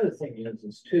 But the other thing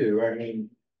is too, I mean,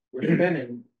 we're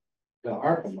spending the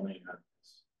ARPA money on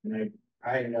this. And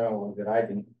I know that I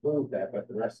didn't prove that, but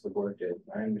the rest of the board did.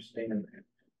 I understand that.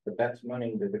 But that's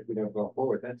money that if we don't go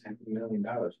forward, that's $500,000 we can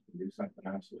do something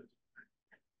else with.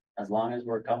 As long as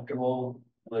we're comfortable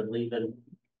with leaving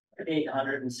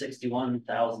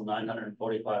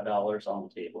 $861,945 on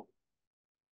the table.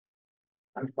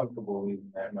 I'm comfortable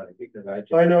leaving that money because I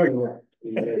know you are.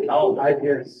 Oh, I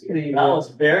just see. That was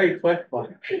very quick,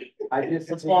 but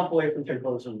let's walk away from 2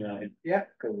 close to $1 million. Yeah,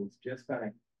 because it's just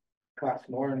gonna cost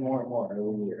more and more and more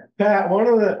every year. Pat, one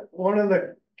of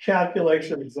the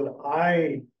calculations that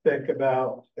I think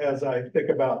about as I think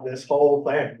about this whole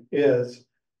thing is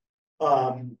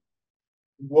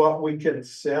what we can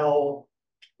sell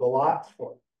the lots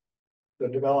for, the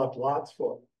developed lots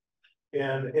for.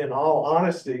 And in all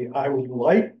honesty, I would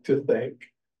like to think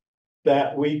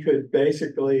that we could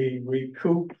basically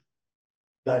recoup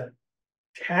the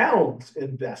town's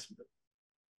investment,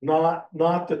 not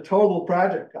the total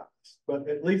project cost, but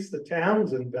at least the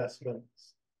town's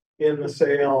investments in the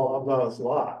sale of those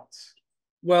lots.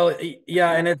 Well,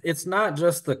 yeah, and it's not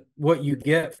just what you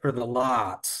get for the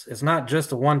lots. It's not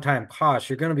just a one-time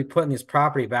cost. You're going to be putting this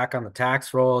property back on the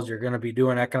tax rolls. You're going to be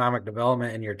doing economic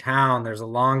development in your town. There's a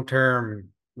long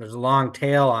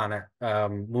tail on it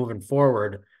moving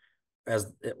forward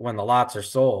when the lots are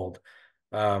sold.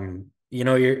 You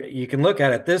know, you can look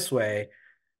at it this way.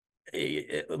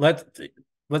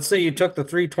 Let's say you took the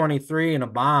 323 in a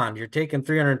bond. You're taking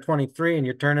 323 and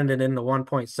you're turning it into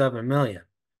 1.7 million.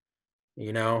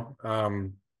 You know,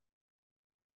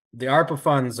 the ARPA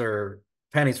funds are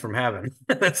pennies from heaven.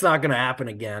 That's not going to happen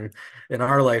again in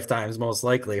our lifetimes, most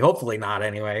likely. Hopefully not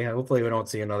anyway. Hopefully we don't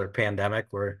see another pandemic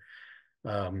where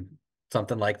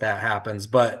something like that happens.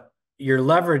 But you're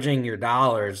leveraging your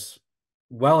dollars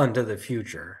well into the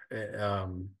future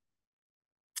in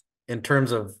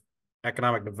terms of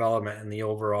economic development and the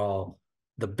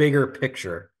bigger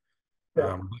picture.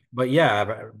 Yeah. But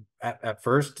yeah, at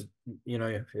first, you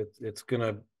know, it's going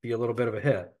to be a little bit of a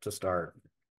hit to start.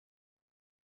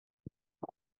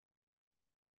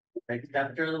 Take the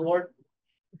temperature of the board.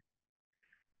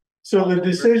 So the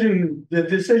decision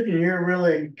you're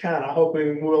really kind of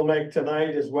hoping we'll make tonight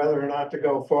is whether or not to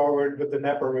go forward with the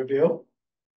NEPA review.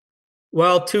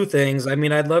 Well, two things. I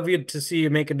mean, I'd love you to see you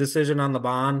make a decision on the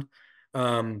bond.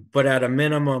 But at a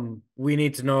minimum, we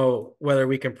need to know whether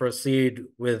we can proceed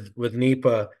with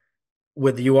NEPA,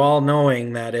 with you all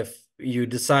knowing that if you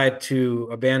decide to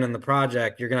abandon the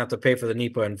project, you're gonna have to pay for the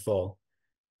NEPA in full.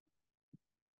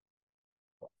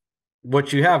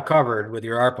 What you have covered with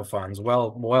your ARPA funds,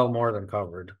 well more than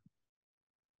covered.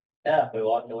 Yeah, if we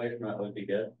walked away from it, would be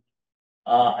good.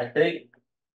 I think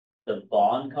the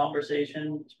bond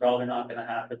conversation is probably not gonna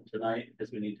happen tonight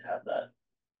because we need to have that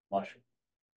much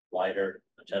wider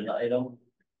agenda item.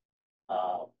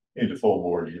 In the full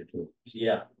board here too.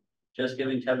 Yeah, just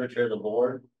giving temperature of the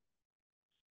board.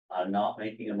 I'm not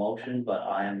making a motion, but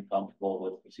I am comfortable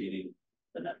with proceeding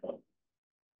the NEPA.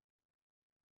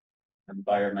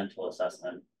 Environmental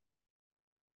assessment.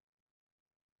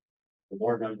 The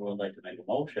board member would like to make a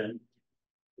motion.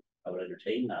 I would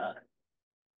entertain that.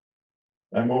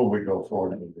 I move we go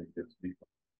forward and we get people.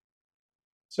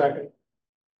 Second,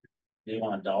 Do you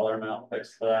want a dollar amount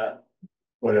fixed for that?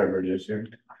 Whatever it is here.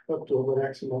 up to a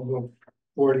maximum of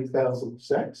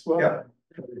 40,006. Well, Yeah.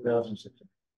 2006.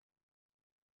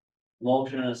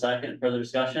 Motion and a second, further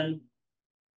discussion?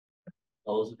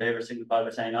 All those in favor signify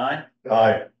by saying aye.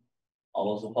 Aye.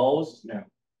 All those opposed? No.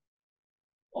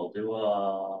 I'll do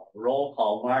a roll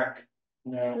call, Mark.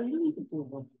 No.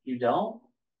 You don't?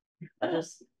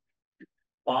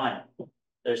 Fine.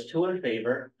 There's 2 in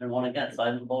favor and 1 against.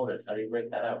 I haven't voted. How do you break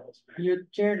that out? You're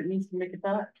chair, it needs to make a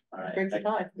tie. All right. Breaks a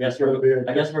tie. I guess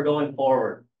we're going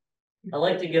forward. I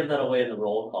like to give that away in the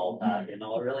roll call, Pat. You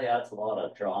know, it really adds a lot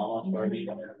of drama to our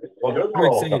meeting. Well, good I'm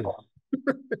roll.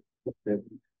 excited.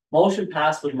 Motion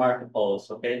passed with Mark opposed,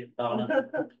 okay, Donna?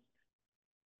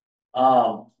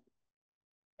 I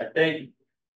think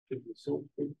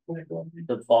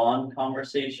the bond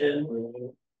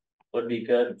conversation would be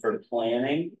good for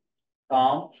planning,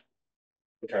 Tom.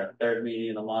 Which our 3rd meeting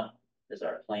of the month is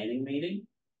our planning meeting.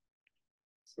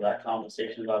 So that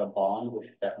conversation about a bond, we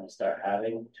should definitely start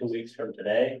having 2 weeks from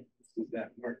today. Is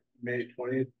that May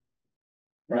 20th?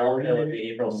 No, it would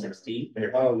be April 16th,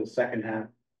 Oh, the second half.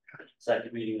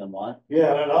 2nd meeting of the month.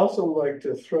 yeah, and I'd also like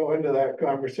to throw into that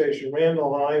conversation,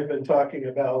 Randall and I have been talking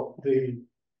about the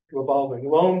revolving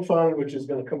loan fund, which is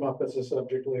gonna come up as a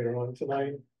subject later on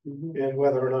tonight. And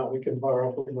whether or not we can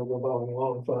borrow from the revolving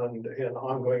loan fund and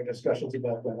ongoing discussions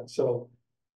about that, so.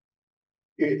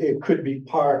 It could be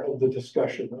part of the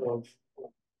discussion of.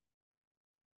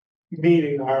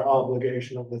 Meeting our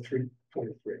obligation of the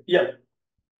 323. Yep.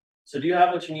 So do you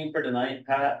have what you need for tonight,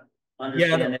 Pat?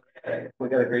 Understand it. We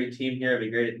got a great team here. It'd be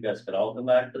great if you guys could all come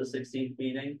back for the 16th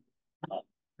meeting. But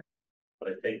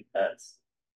I think that's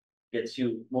gets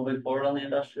you moving forward on the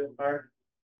industrial park.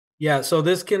 Yeah, so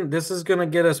this is gonna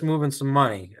get us moving some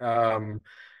money. And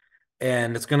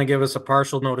it's gonna give us a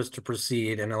partial notice to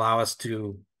proceed and allow us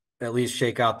to at least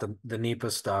shake out the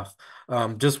NEPA stuff.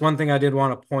 Just one thing I did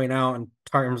want to point out in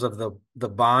terms of the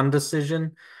bond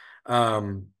decision.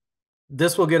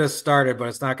 This will get us started, but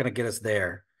it's not going to get us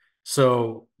there.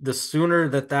 So the sooner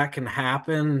that can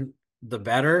happen, the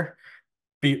better.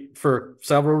 For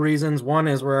several reasons. One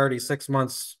is we're already 6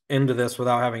 months into this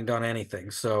without having done anything.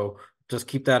 So just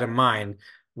keep that in mind.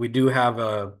 We do have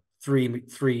a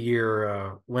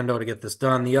three-year window to get this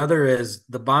done. The other is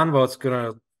the bond vote's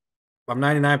gonna. I'm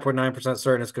 99.9%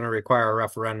 certain it's going to require a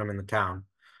referendum in the town.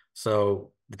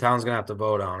 So the town's going to have to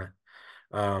vote on it.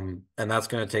 And that's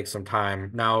going to take some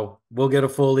time. Now we'll get a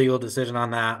full legal decision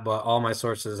on that, but all my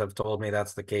sources have told me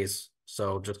that's the case.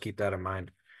 So just keep that in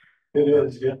mind. It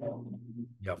is, yeah.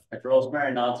 Yep. If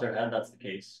Rosemary nods her head, that's the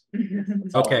case.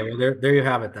 Okay, well there you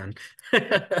have it then.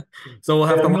 So we'll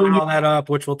have to line all that up,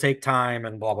 which will take time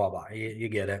and blah blah blah. You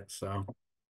get it. So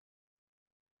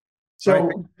So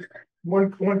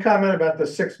one comment about the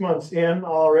 6 months in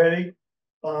already.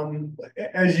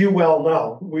 As you well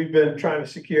know, we've been trying to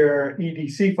secure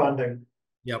EDC funding.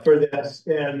 Yep. For this,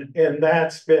 and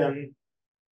that's been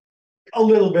a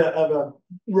little bit of a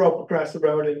rope across the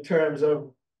road in terms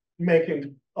of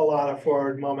making a lot of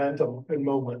forward momentum and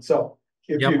movement. So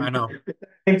if I know. if that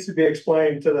needs to be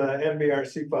explained to the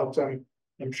NBRC folks, I'm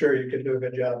sure you can do a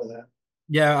good job of that.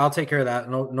 Yeah, I'll take care of that.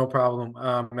 No problem.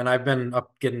 And I've been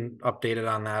getting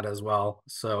updated on that as well.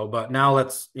 So, but now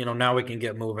now we can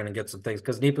get moving and get some things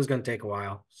because NEPA is going to take a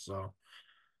while. So,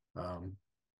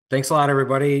 thanks a lot,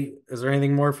 everybody. Is there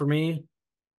anything more for me?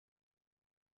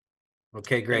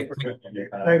 Okay, great.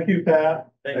 Thank you, Pat.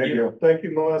 Thank you. Thank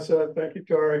you, Melissa. Thank you,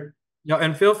 Tori. Yeah,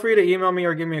 and feel free to email me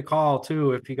or give me a call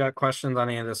too if you got questions on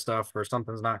any of this stuff or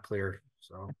something's not clear.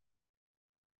 So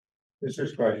This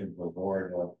is question for the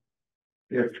board.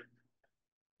 If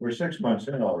we're 6 months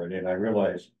in already, and I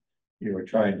realize you were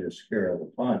trying to secure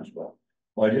the funds, but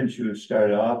why didn't you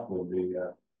start off with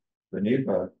the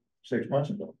NEPA 6 months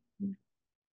ago?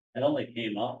 It only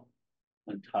came up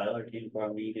when Tyler came to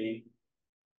our meeting.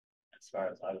 As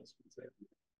far as I was concerned.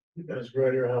 It was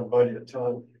right around budget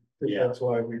time. Yeah. That's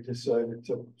why we decided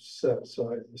to set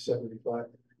aside the 75.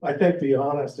 I think the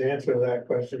honest answer to that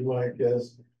question, Mike,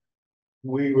 is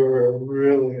we were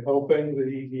really hoping the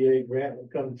EDA grant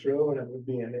would come through and it would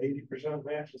be an 80%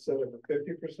 match instead of a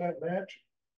 50% match,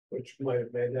 which might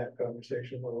have made that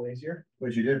conversation a little easier.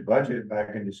 But you did budget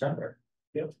back in December.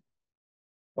 Yep.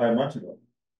 5 months ago.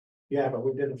 Yeah, but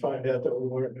we didn't find out that we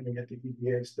weren't going to get the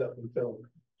EDA stuff until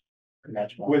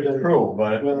That's why. with True,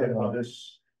 but you know,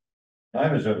 this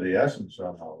time is of the essence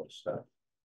on all this stuff.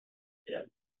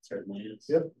 Certainly is.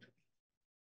 Yep.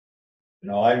 You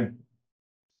know, I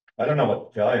don't know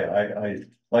what to tell you. I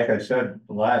like I said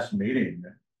the last meeting,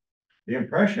 the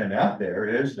impression out there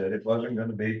is that it wasn't going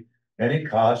to be any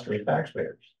cost for the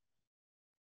taxpayers.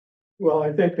 Well,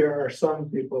 I think there are some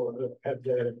people that have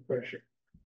that impression.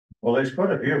 Well, there's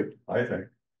quite a few, I think.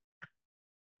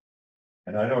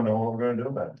 And I don't know what we're going to do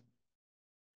about it.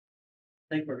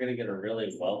 I think we're gonna get a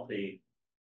really wealthy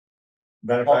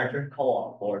Benefactor,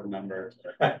 co-op board member.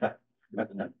 That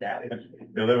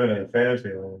you're living in a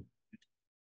fantasy land.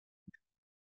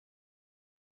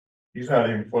 He's not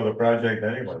even for the project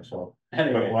anyway, so, but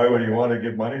anyway, why would you want to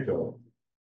give money to him?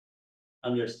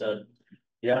 understood.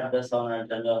 Yeah, this on our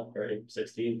agenda for April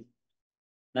 16th.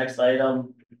 Next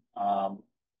item,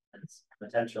 it's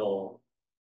potential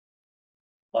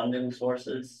funding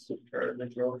sources for the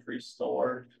grocery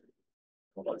store.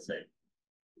 Well, let's say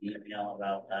email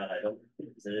about that. I don't,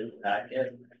 is it in the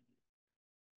packet?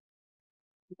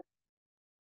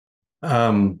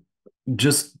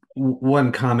 Just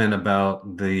one comment about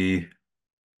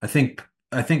I think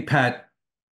Pat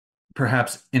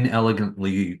perhaps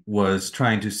inelegantly was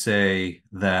trying to say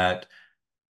that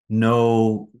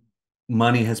no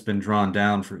money has been drawn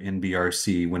down for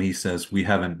NBRC when he says we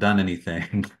haven't done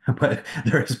anything, but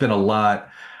there has been a lot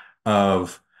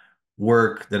of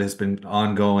work that has been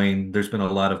ongoing. There's been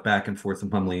a lot of back and forth in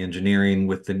Mumley Engineering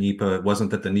with the NEPA. It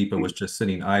wasn't that the NEPA was just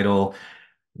sitting idle.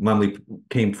 Mumley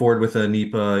came forward with a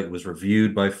NEPA. It was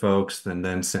reviewed by folks and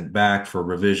then sent back for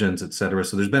revisions, et cetera.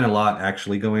 So there's been a lot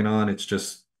actually going on. It's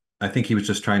just, I think he was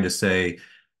just trying to say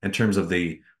in terms of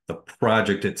the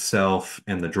project itself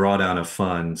and the drawdown of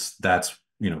funds, that's,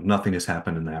 you know, nothing has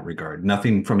happened in that regard.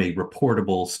 Nothing from a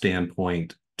reportable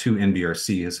standpoint to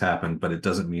NBRC has happened, but it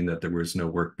doesn't mean that there was no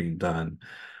work being done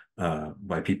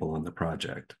by people on the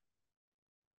project,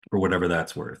 for whatever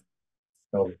that's worth.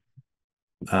 Oh.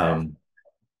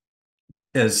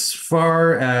 As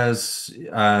far as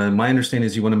my understanding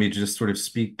is, you wanted me to just sort of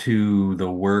speak to the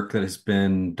work that has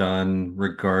been done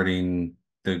regarding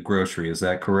the grocery. Is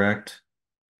that correct?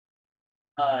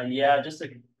 Yeah, just a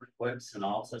quick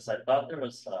synopsis. I thought there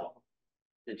was,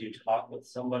 did you talk with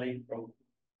somebody from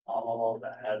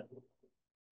that had?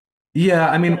 Yeah,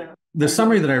 I mean, the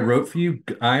summary that I wrote for you,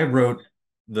 I wrote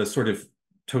the sort of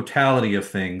totality of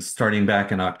things starting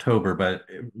back in October, but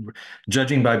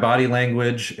judging by body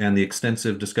language and the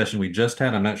extensive discussion we just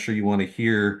had, I'm not sure you want to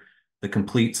hear the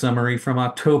complete summary from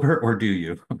October, or do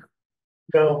you?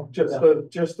 No, just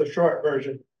the short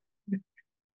version.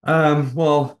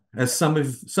 Well, as some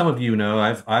of you know,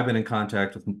 I've been in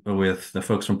contact with the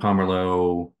folks from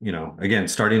Pomerleau, you know, again,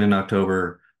 starting in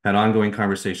October, had ongoing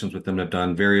conversations with them, have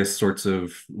done various sorts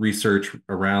of research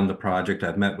around the project.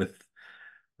 I've met with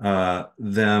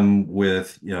them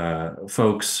with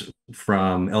folks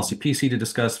from LCPC to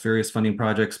discuss various funding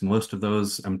projects. Most of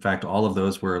those, in fact, all of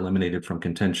those were eliminated from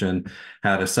contention.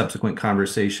 Had a subsequent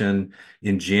conversation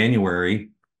in January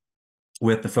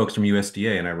with the folks from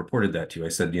USDA, and I reported that to you. I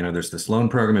said, you know, there's this loan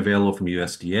program available from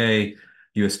USDA.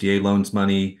 USDA loans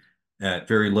money at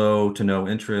very low to no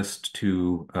interest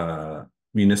to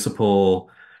municipal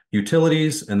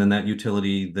utilities, and then that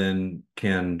utility then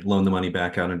can loan the money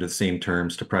back out under the same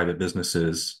terms to private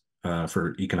businesses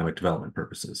for economic development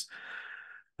purposes.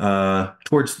 In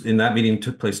that meeting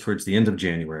took place towards the end of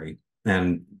January,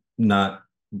 and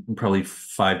probably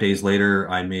 5 days later,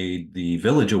 I made the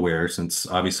village aware, since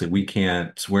obviously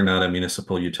we're not a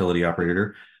municipal utility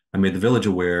operator. I made the village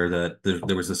aware that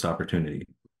there was this opportunity.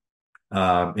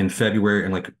 In February,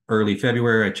 and like early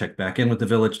February, I checked back in with the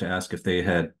village to ask if they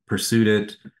had pursued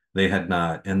it. They had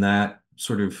not. And that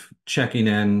sort of checking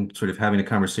in, sort of having a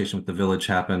conversation with the village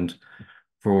happened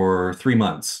for 3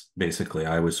 months. Basically,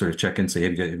 I would sort of check in and say,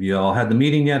 have you all had the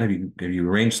meeting yet? Have you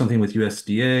arranged something with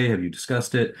USDA? Have you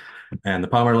discussed it? And the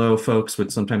Pomerleau folks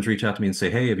would sometimes reach out to me and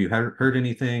say, hey, have you heard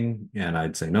anything? And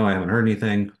I'd say, no, I haven't heard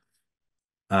anything.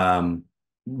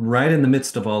 Right in the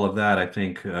midst of all of that, I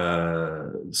think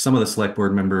some of the select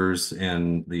board members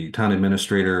and the town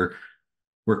administrator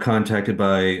were contacted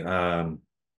by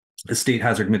the state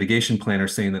hazard mitigation planner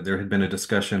saying that there had been a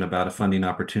discussion about a funding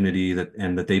opportunity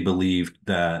and that they believed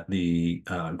that the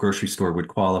grocery store would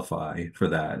qualify for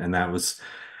that. And that was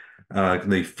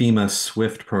the FEMA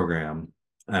SWIFT program.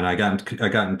 And I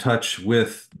got in touch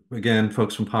with, again,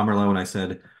 folks from Pomerleau, and I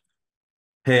said,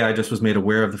 hey, I just was made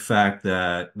aware of the fact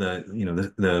that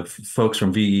the folks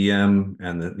from VEM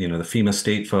and the FEMA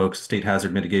state folks, state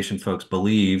hazard mitigation folks,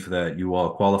 believe that you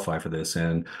all qualify for this.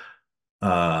 And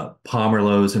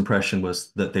Pomerleau's impression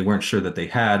was that they weren't sure that they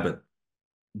had, but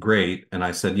great. And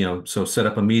I said, so set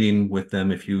up a meeting with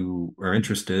them if you are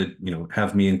interested,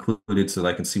 have me included so that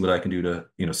I can see what I can do to,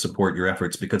 support your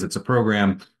efforts, because it's a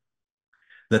program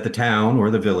that the town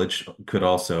or the village could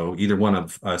also, either one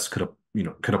of us could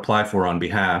apply for on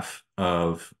behalf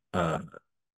of the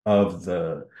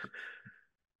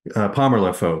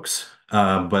Pomerleau folks.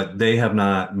 But they have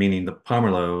not, meaning the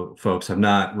Pomerleau folks have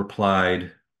not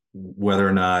replied whether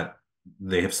or not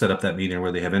they have set up that meeting or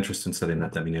whether they have interest in setting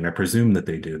up that meeting. I presume that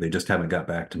they do. They just haven't got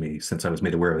back to me since I was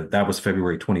made aware of it. That was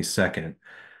February 22nd.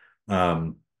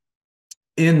 In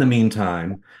the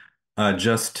meantime,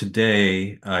 just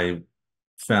today, I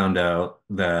found out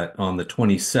that on the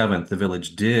 27th, the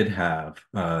village did have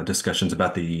discussions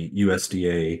about the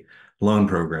USDA loan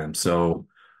program. So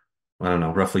I don't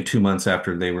know, roughly 2 months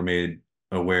after they were made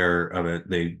aware of it,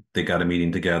 they got a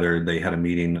meeting together. They had a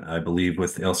meeting, I believe,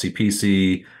 with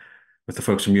LCPC, with the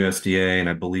folks from USDA, and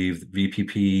I believe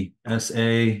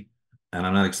VPPSA. And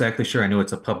I'm not exactly sure. I know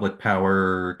it's a public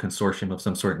power consortium of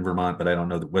some sort in Vermont, but I don't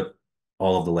know what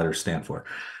all of the letters stand for.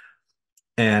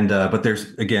 And but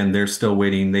they're still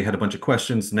waiting. They had a bunch of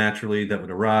questions naturally that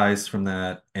would arise from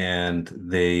that, and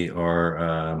they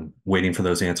are waiting for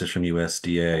those answers from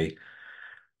USDA.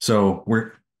 So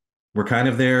we're kind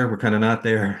of there, we're kind of not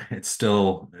there. It's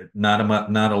still not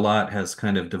a lot has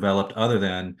kind of developed, other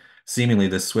than seemingly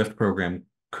this SWIFT program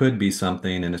could be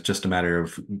something, and it's just a matter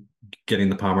of getting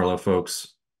the Pomerleau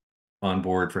folks on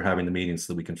board for having the meeting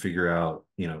so that we can figure out,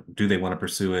 do they want to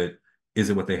pursue it? Is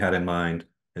it what they had in mind,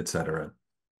 etc.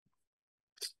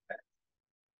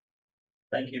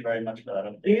 Thank you very much for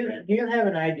that. Do you have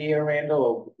an idea,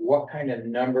 Randall, of what kind of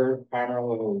number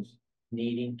Pomerleau is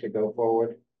needing to go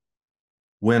forward?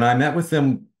 When I met with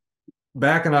them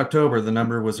back in October, the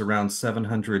number was around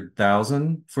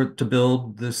 700,000 to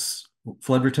build this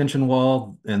flood retention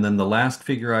wall. And then the last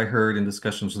figure I heard in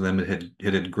discussions with them,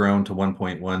 it had grown to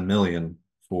 1.1 million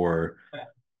for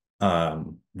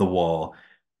the wall.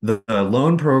 The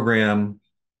loan program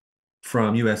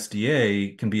from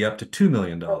USDA can be up to $2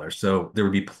 million. So there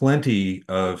would be plenty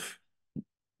of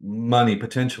money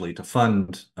potentially to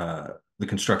fund the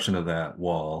construction of that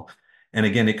wall. And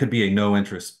again, it could be a no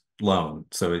interest loan.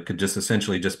 So it could just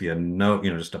essentially just be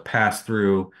just a pass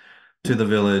through to the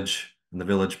village, and the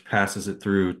village passes it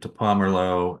through to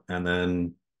Pomerleau, and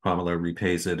then Pomerleau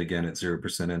repays it again at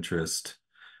 0% interest.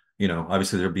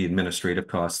 Obviously there'd be administrative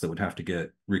costs that would have to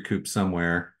get recouped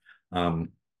somewhere.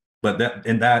 But that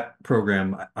in that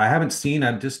program, I haven't seen,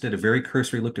 I just did a very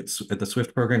cursory look at the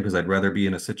SWIFT program because I'd rather be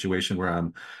in a situation where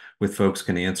I'm with folks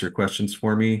can answer questions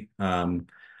for me.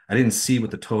 I didn't see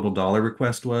what the total dollar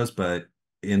request was, but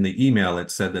in the email,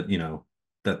 it said that,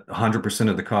 that 100%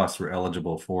 of the costs were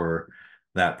eligible for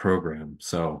that program.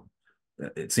 So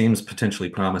it seems potentially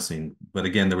promising. But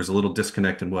again, there was a little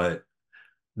disconnect in what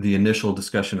the initial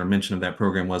discussion or mention of that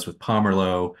program was with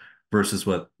Pomerleau versus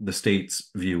what the state's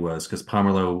view was, because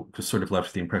Pomerleau was sort of left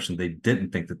with the impression they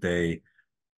didn't think that they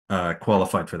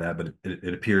qualified for that, but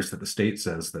it appears that the state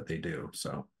says that they do.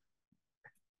 So.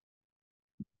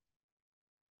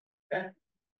 Okay.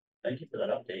 Thank you for that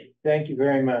update. Thank you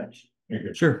very much.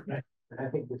 Sure. I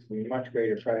think this will be a much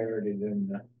greater priority than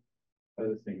the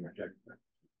other thing we're talking about.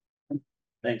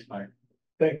 Thanks, Mark.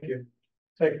 Thank you.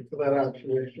 Thank you for that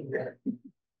observation.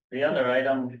 The other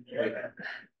item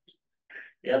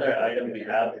we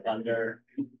have under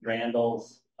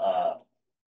Randall's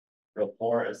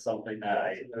report is something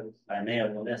that I may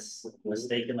have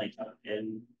mistakenly tucked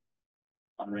in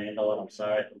on Randall, and I'm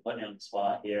sorry for putting you on the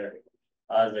spot here.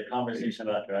 There's a conversation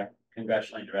about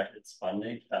congressionally directed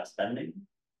spending.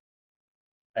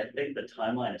 I think the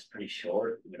timeline is pretty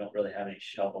short. We don't really have any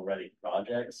shovel-ready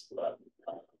projects, but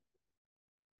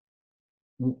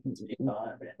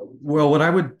Well, what I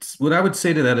would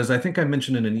say to that is, I think I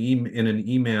mentioned in an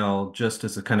email, just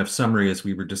as a kind of summary as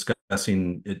we were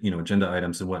discussing, agenda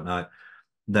items and whatnot,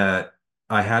 that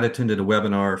I had attended a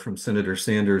webinar from Senator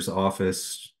Sanders'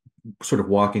 office, sort of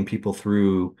walking people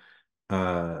through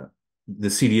the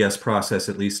CDS process,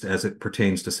 at least as it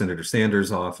pertains to Senator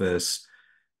Sanders' office.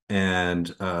 And,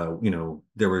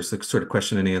 there was a sort of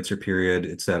question and answer period,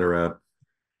 et cetera.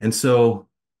 And so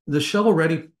the shovel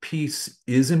ready piece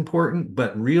is important,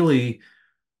 but really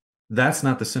that's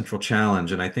not the central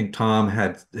challenge. And I think Tom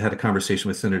had a conversation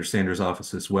with Senator Sanders'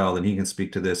 office as well, and he can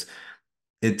speak to this.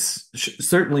 It's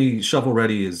certainly shovel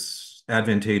ready is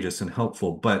advantageous and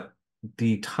helpful, but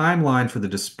the timeline for the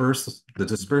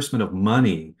disbursement of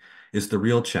money is the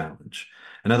real challenge.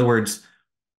 In other words,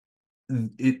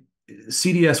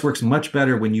 CDS works much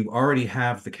better when you already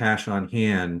have the cash on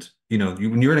hand.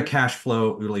 When you're in a cash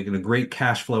flow, like in a great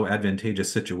cash flow advantageous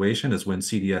situation, is when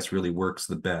CDS really works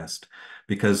the best.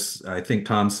 Because I think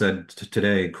Tom said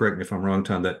today, correct me if I'm wrong,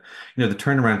 Tom, that the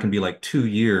turnaround can be like 2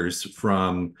 years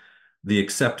from the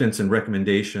acceptance and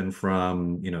recommendation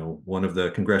from one of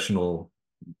the congressional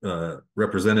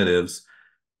representatives,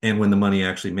 and when the money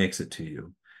actually makes it to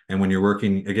you. And when you're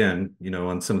working again,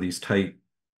 on some of these tight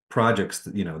projects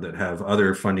that have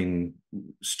other funding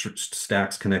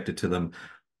stacks connected to them,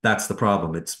 that's the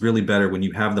problem. It's really better when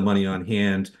you have the money on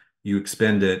hand, you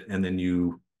expend it, and then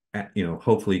you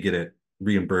hopefully get it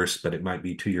reimbursed, but it might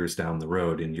be 2 years down the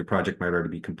road and your project might already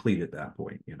be complete at that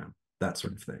point, that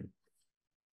sort of thing.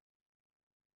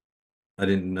 I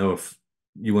didn't know if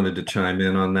you wanted to chime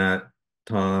in on that,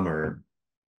 Tom, or.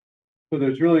 So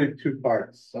there's really two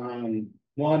parts.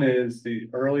 One is the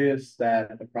earliest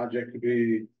that the project could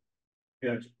be,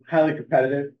 it's highly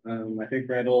competitive. I think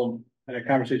Randall, in a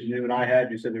conversation you and I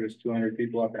had, you said there was 200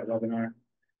 people at that webinar.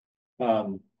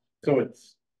 So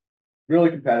it's really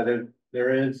competitive.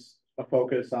 There is a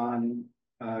focus on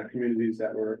communities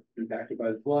that were impacted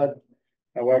by the flood.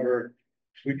 However,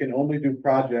 we can only do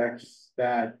projects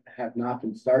that have not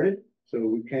been started. So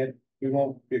we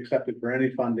won't be accepted for any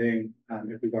funding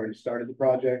if we've already started the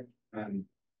project. And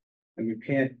we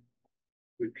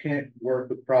can't work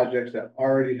with projects that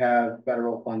already have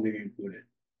federal funding included.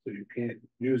 So you can't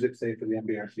use it, say, for the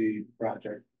MBRC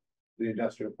project, the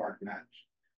industrial park match,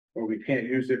 or we can't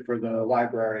use it for the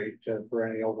library for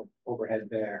any overhead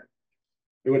there.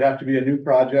 It would have to be a new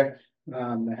project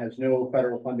that has no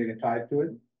federal funding tied to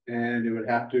it, and it would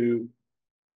have to.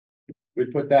 We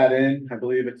put that in. I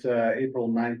believe it's April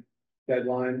 9th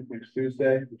deadline, next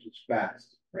Tuesday, which is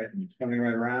fast, right? It's coming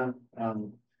right around.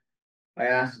 I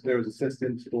asked if there was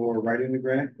assistance for writing the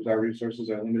grant because our resources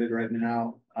are limited right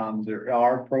now. There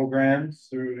are programs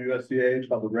through USDA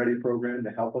called the READY program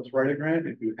to help us write a grant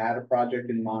if you had a project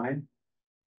in mind,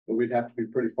 but we'd have to be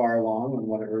pretty far along on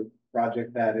whatever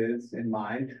project that is in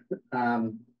mind.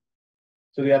 So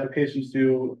the application's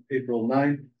due April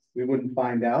 9th. We wouldn't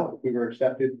find out if we were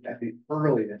accepted at the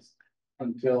earliest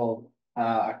until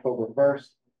October 1st.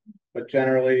 But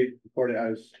generally, according I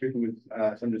was speaking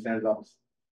with Senator Sanders' office,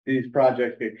 these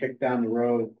projects get kicked down the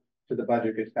road to the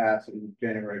budget gets passed in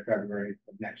January, February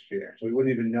of next year. So we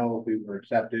wouldn't even know if we were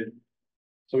accepted.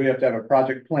 So we have to have a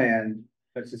project plan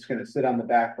that's just going to sit on the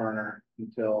back burner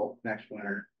until next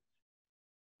winter.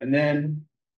 And then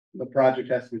the project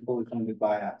has to be fully funded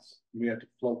by us. We have to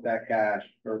float that cash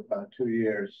for about 2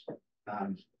 years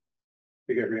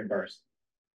to get reimbursed.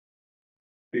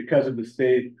 Because of the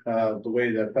state, the way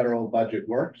the federal budget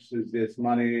works is this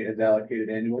money is allocated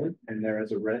annually, and there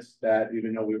is a risk that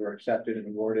even though we were accepted and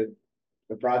awarded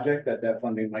the project, that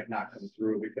funding might not come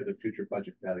through because of future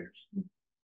budget failures.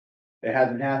 It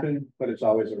hasn't happened, but it's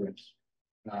always a risk.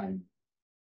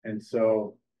 And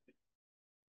so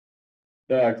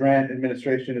the grant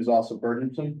administration is also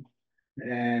burdensome,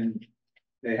 and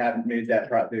they haven't made that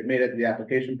they've made it the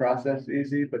application process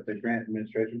easy, but the grant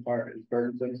administration part is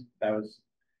burdensome.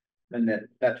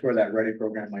 That's where that READY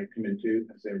program might come into,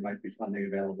 because there might be funding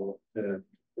available to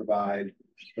provide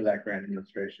for that grant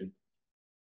administration.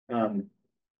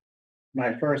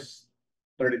 My first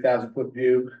 30,000 foot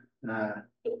view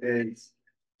is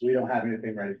we don't have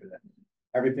anything ready for that.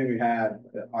 Everything we have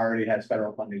already has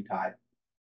federal funding tied.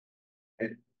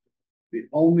 The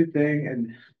only thing,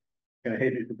 and I'm gonna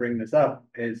hate you for bringing this up,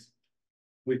 is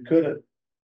we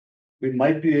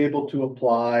might be able to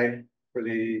apply for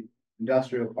the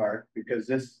industrial park because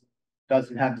this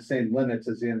doesn't have the same limits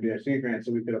as the MBRC grant,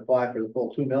 so we could apply for the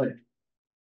full 2 million.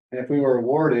 And if we were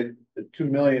awarded the 2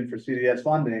 million for CDS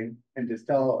funding and just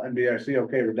tell MBRC,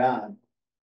 okay, we're done,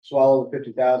 swallow the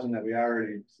 50,000 that we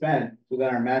already spent, so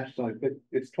then our match is only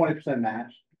it's 20%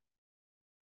 match.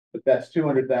 But that's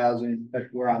 200,000 that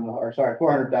we're on the, or sorry,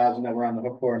 400,000 that we're on the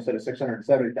hook for instead of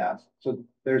 670,000. So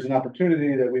there's an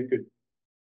opportunity that we could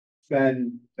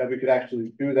spend, that we could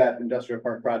actually do that industrial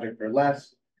park project for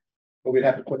less, but we'd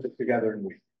have to put this together in a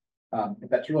week.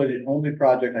 That's really the only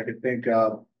project I could think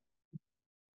of.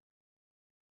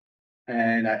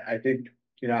 And I think,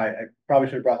 you know, I probably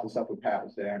should have brought this up with Pat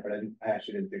was there, but I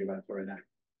actually didn't think about it for right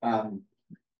now.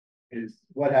 Is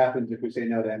what happens if we say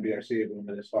no to MBRC when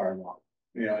we're this far along?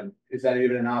 You know, and is that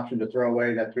even an option to throw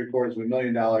away that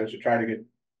 $750,000 to try to get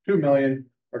 2 million?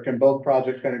 Or can both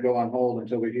projects kind of go on hold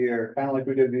until we hear, kind of like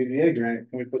we did the EDA grant,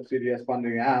 can we put CDS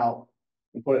funding out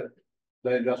and put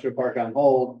the industrial park on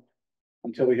hold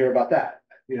until we hear about that?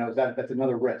 You know, that's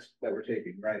another risk that we're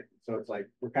taking, right? So it's like,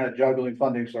 we're kind of juggling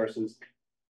funding sources.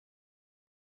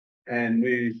 And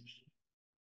we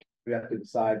have to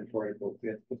decide before April, we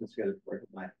have to put this together before April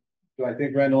 9th. So I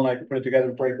think Randall and I can put it together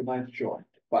before April 9th, sure,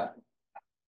 but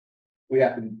we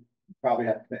probably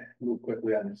have to move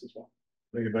quickly on this as well.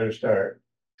 I think you better start.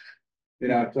 You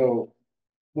know, so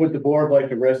would the board like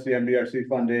to risk the MBRC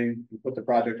funding, put the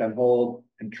project on hold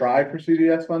and try for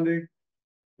CDS funding?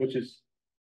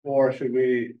 Or should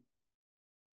we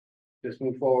just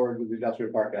move forward with the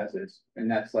industrial park as is? And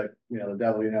that's like, you know, the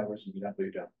devil you know versus the devil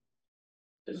you don't.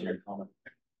 Does your comment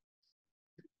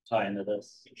tie into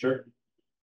this? Sure.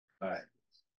 All right.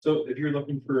 So if you're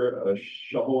looking for a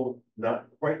shovel not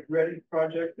quite ready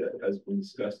project that has been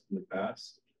discussed in the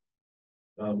past,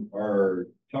 our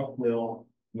Tuck Mill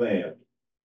land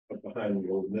up behind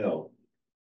the old mill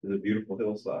is a beautiful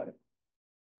hillside.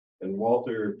 And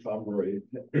Walter Pomeroy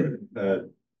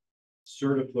had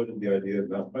sort of floated the idea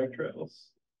of mountain bike trails.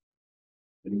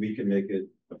 And we can make it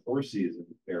a 4-season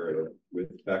area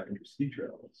with backcountry ski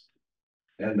trails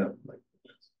and mountain bike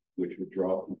trails, which would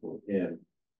draw people in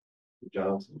to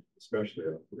Johnson, especially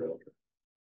off the rail trail.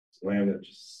 It's land that's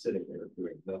just sitting there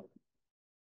doing nothing.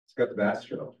 It's got the Bass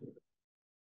Trail to it.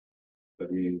 I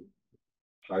mean,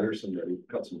 hire somebody,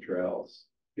 cut some trails,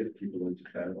 get people into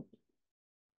town.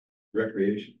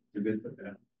 Recreation, it's a good thing.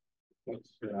 Yeah. What's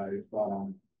your thought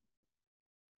on?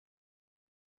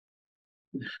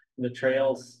 The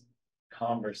trails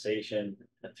conversation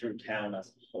through town as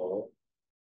a whole.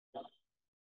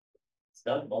 Is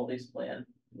Doug Baldy's plan on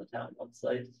the town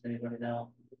website? Does anybody know?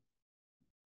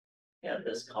 Yeah,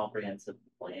 this comprehensive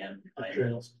plan.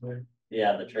 Trails plan.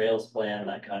 Yeah, the trails plan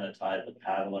that kind of tied the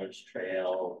paddlers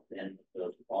trail and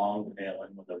the long trail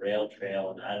and with the rail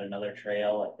trail and add another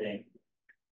trail, I think.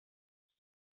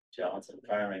 Johnson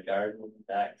Farm and Garden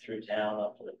back through town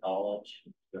up to the college.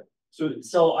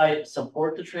 So I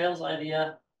support the trails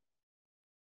idea.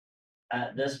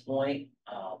 At this point,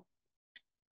 I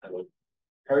would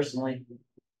personally,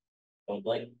 I would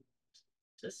like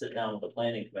to sit down with the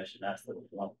planning commission, ask them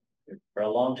for a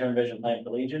long-term vision plan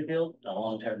for Legion Field, a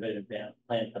long-term vision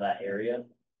plan for that area.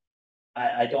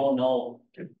 I don't know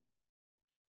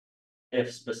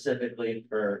if specifically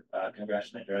for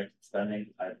congressionally directed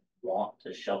spending, I want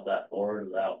to shove that forward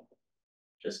without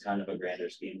just kind of a grander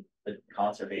scheme. The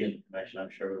Conservation Commission, I'm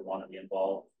sure would want to be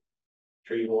involved.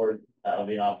 Tree Board, that'll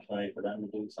be an opportunity for them to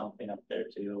do something up there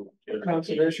too. The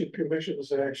Conservation Commission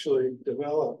has actually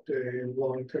developed a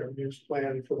long-term use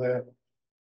plan for that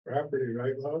property,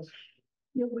 right, Lois?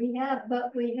 Yeah, we have,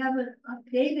 but we haven't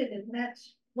updated it.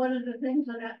 That's one of the things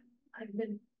that I've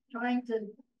been trying to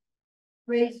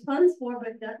raise funds for,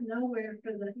 but got nowhere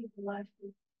for the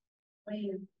ecological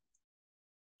plan.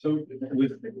 So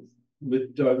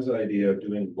with Doug's idea of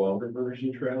doing longer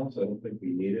version trails, I don't think we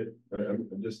need it. I'm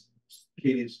just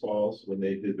Katie's Falls, when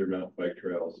they did their mountain bike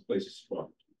trails, the place is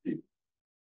swamped with people.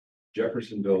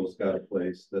 Jeffersonville's got a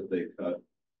place that they cut.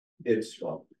 It's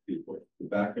swamped with people. The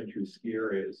backcountry ski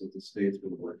areas that the state's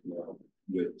been working on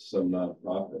with some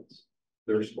nonprofits,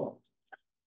 they're swamped.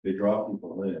 They draw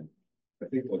people in. I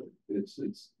think what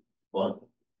it's fun.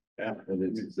 Yeah, and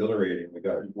it's exhilarating. We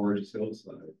got a gorgeous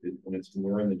hillside, and it's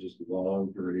more than just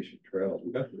long duration trails.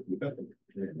 We got the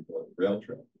rail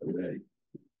trail already.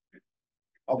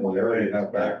 Oh, we already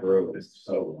have back roads,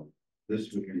 so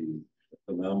this would be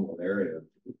a phenomenal area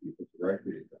for people to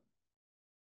recreate.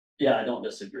 Yeah, I don't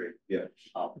disagree. Yeah.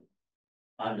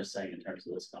 I'm just saying in terms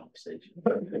of this conversation.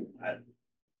 I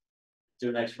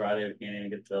do next Friday, we can't even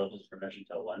get the village's permission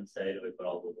till Wednesday. Do we put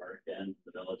all the work in?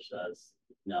 The village says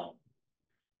no.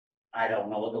 I don't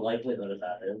know what the likelihood of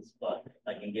that is, but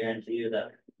I can guarantee you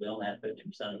that we only have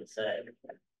 50% of the say.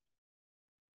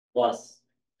 Plus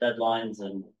deadlines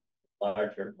and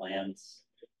larger plans.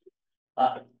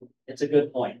 It's a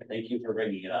good point. Thank you for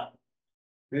bringing it up.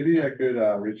 Maybe I could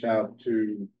reach out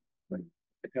to like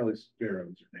Kelly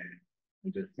Spiro's her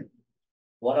name.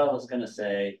 What I was gonna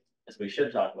say is we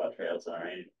should talk about trails in our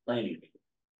annual planning meeting.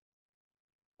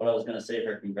 What I was gonna say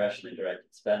for congressionally directed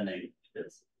spending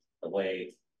is the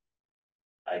way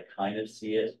I kind of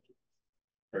see it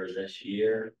for this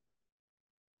year.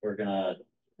 We're gonna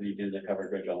redo the covered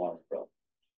bridge on Waterfront.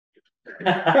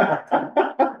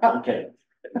 Okay.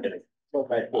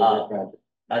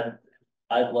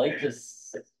 I'd like to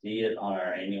see it on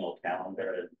our annual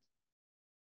calendar.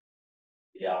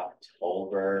 The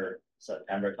October,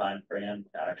 September timeframe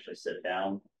to actually sit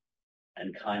down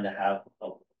and kind of have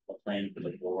a plan for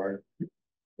the board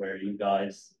where you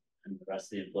guys and the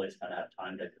rest of the employees kind of have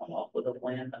time to come up with a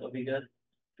plan that would be good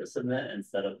to submit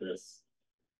instead of this,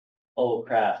 oh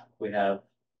crap, we have,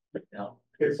 you know,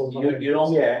 you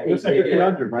don't. Yeah, it's like a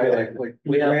conundrum, right? Like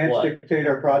we have grants what? dictate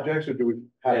our projects, or do we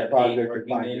have a project to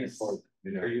finance for,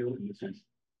 you know? For you. In the sense.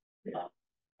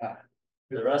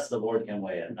 The rest of the board can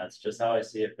weigh in. That's just how I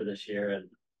see it for this year, and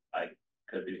I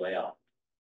could be way off.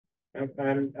 I'm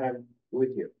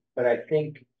with you, but I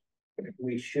think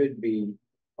we should be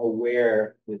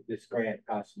aware that this grant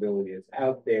possibility is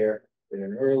out there at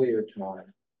an earlier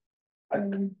time.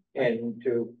 And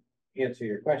to answer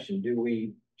your question, do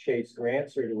we chase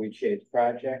grants or do we chase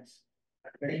projects? I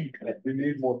think we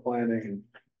need more planning, and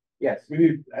Yes, we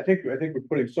need, I think we're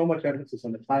putting so much emphasis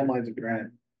on the timelines of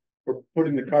grant. We're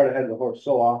putting the cart ahead of the horse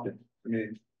so often. I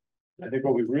mean, I think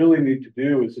what we really need to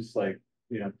do is just like,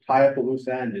 you know, tie up the loose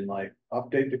end and like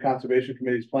update the conservation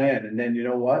committee's plan. And then you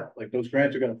know what, like those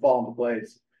grants are gonna fall into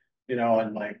place, you know,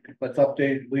 and like, let's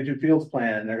update Legion Field's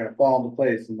plan and they're gonna fall into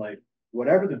place. And like,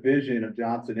 whatever the vision of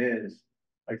Johnson is,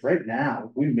 like right now,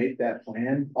 if we make that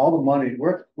plan, all the money,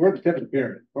 we're at the tip of the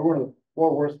pyramid. We're one of the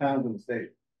 4 worst towns in the state.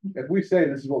 If we say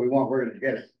this is what we want, we're gonna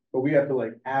get it, but we have to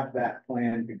like have that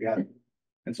plan together.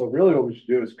 And so really what we should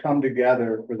do is come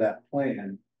together for that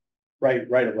plan right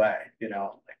away, you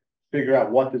know, like figure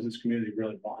out what does this community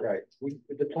really want. right.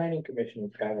 The planning commission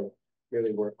has kind of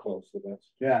really worked close with us.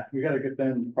 Yeah, we gotta get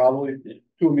them probably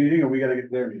to a meeting, or we gotta get to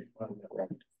their meeting. I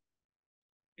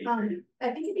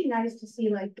think it'd be nice to see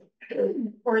like, I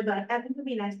think it'd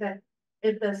be nice that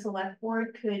if the select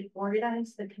board could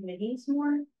organize the committees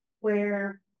more,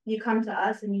 where you come to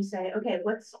us and you say, okay,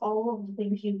 what's all of the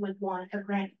things you would want a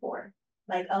grant for?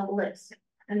 Like a list,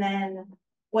 and then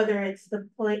whether it's the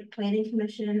planning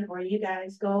commission or you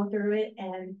guys go through it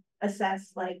and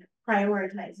assess, like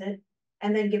prioritize it,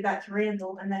 and then give that to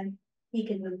Randall, and then he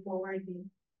can move forward and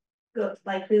go,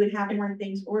 like we would have more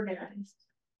things organized.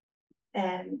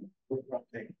 And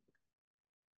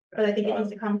but I think it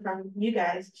needs to come from you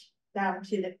guys down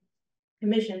to the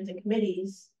commissions and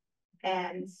committees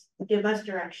and give us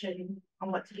direction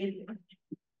on what to give you.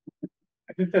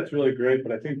 I think that's really great,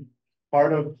 but I think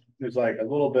part of there's like a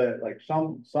little bit like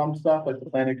some stuff like the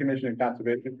planning commission and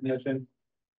conservation commission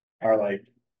are like,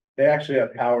 they actually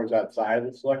have powers outside of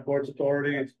the select board's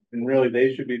authority, and really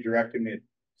they should be directing the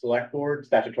select board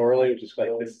statutorily, which is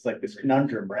like this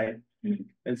conundrum, right? Mm-hmm.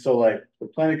 And so like the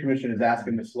planning commission is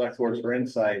asking the select board for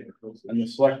insight, and the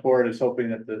select board is hoping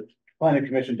that the planning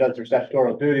commission does their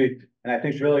statutory duty. And I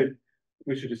think really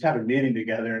we should just have a meeting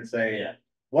together and say, Yeah.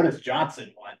 What does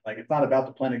Johnson want? Like, it's not about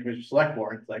the planning commission select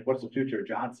board. It's like, what's the future of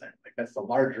Johnson? Like, that's the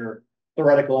larger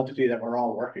theoretical entity that we're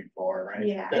all working for, right?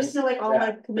 Yeah, I just know like all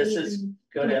my committees. This is and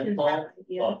good commissions info, have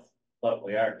ideas. but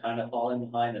we are kind of falling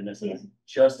behind, and this is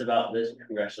just about this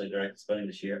congressionally directed spending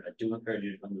this year. I do encourage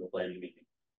you to come to the planning meeting,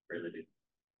 really do.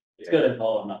 It's good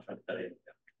info, I'm not trying to cut it.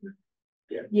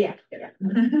 Yeah.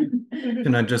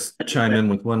 Can I just chime in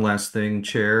with one last thing,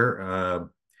 Chair?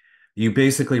 You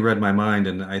basically read my mind,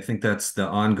 and I think that's the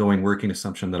ongoing working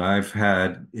assumption that I've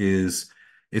had is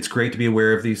it's great to be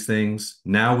aware of these things.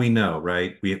 Now we know,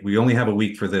 right? We only have a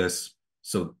week for this.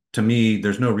 So to me,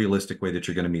 there's no realistic way that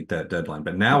you're going to meet that deadline.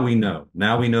 But now we know.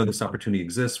 Now we know this opportunity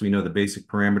exists. We know the basic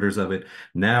parameters of it.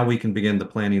 Now we can begin the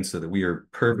planning so that we are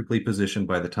perfectly positioned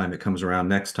by the time it comes around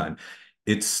next time.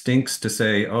 It stinks to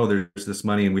say, oh, there's this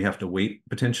money and we have to wait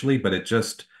potentially, but it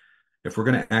just, if we're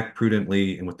going to act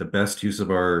prudently and with the best use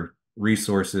of our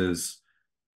resources,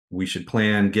 we should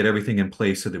plan, get everything in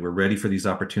place so that we're ready for these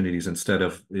opportunities instead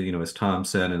of, you know, as Tom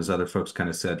said and as other folks kind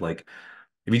of said, like,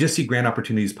 if you just see grant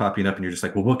opportunities popping up and you're just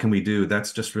like, well, what can we do?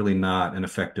 That's just really not an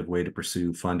effective way to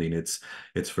pursue funding. It's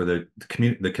for the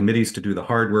committees to do the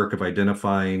hard work of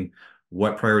identifying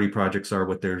what priority projects are,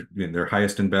 what their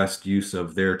highest and best use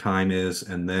of their time is,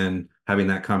 and then having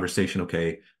that conversation.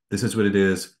 Okay, this is what it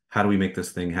is. How do we make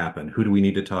this thing happen? Who do we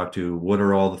need to talk to? What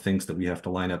are all the things that we have to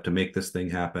line up to make this thing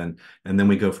happen? And then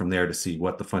we go from there to see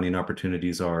what the funding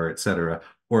opportunities are, et cetera.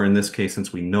 Or in this case,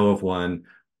 since we know of one,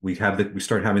 we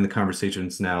start having the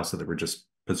conversations now so that we're just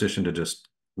positioned to just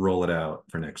roll it out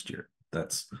for next year.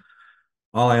 That's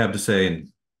all I have to say, and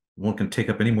won't can take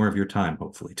up any more of your time,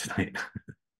 hopefully, tonight.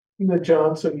 The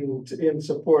Johnson, in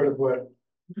support of what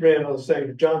Randall was saying,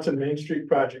 the Johnson Main Street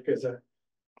project is a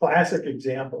classic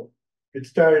example. It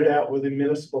started out with a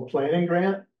municipal planning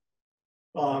grant.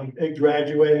 It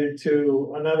graduated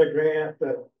to another grant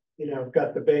that,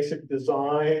 got the basic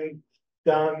design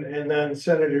done, and then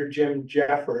Senator Jim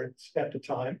Jeffords at the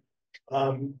time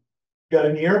got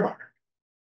an earmark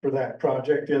for that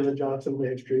project, and the Johnson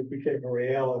Main Street became a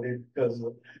reality because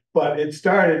of, but it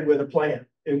started with a plan,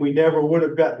 and we never would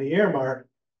have gotten the earmark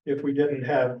if we didn't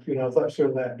have, sort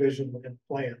of that vision and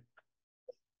plan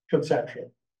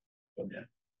conceptual. Yeah.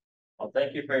 Well,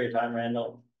 thank you for your time,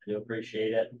 Randall. I do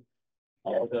appreciate it.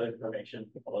 All good information.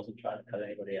 I wasn't trying to cut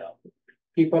anybody out.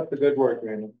 Keep up the good work,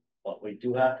 Randall. But we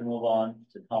do have to move on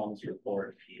to Tom's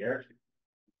report here.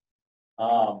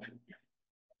 So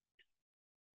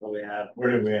we have.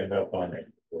 Where did we end up on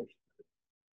it?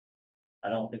 I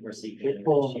don't think we're seeking We'll any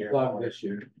pull this the year. plug this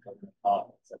year.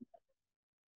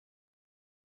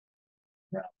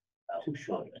 Too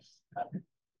short.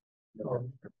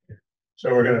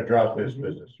 So we're gonna drop this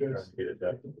business. We're gonna get it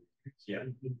done. Yeah.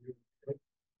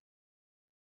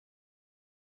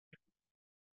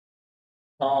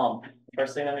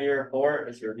 First thing on your report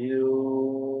is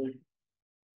review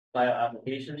bio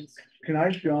applications. Can I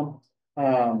jump?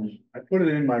 I put it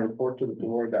in my report to the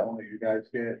board, that one that you guys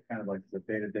get, kind of like the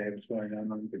day-to-day what's going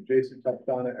on, but Jason touched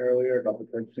on it earlier about the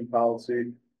purchasing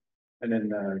policy. And in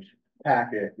the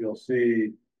packet, you'll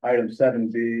see item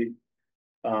 7B.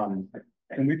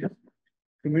 Can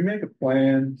we make a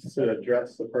plan to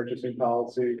address the purchasing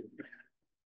policy?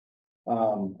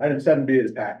 Item 7B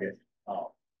is packet.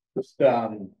 Just,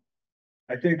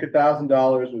 I think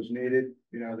 $1,000 was needed.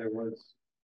 There was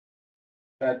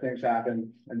bad things happened,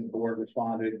 and the board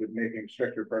responded with making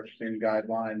stricter purchasing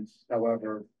guidelines.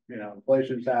 However,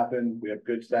 inflation's happened. We have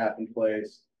good staff in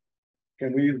place.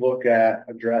 Can we look at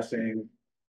addressing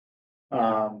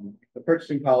the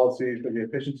purchasing policy for the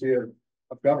efficiency of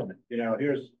government?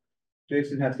 Here's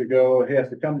Jason has to go. He has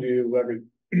to come to you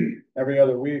every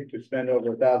other week to spend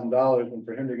over $1,000, and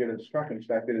for him to get his truck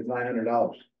inspected is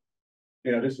 $900.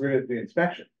 Just read the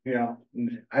inspection.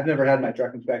 I've never had my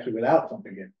truck inspection without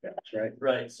something getting fixed, right?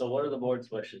 Right, so what are the board's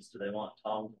wishes? Do they want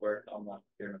Tom to work on the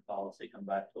procurement policy, come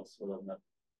back to us with them?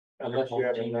 Unless you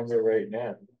have a number right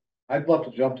now. I'd love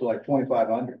to jump to like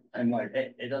 2,500 and like.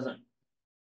 It doesn't.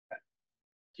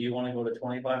 Do you want to go to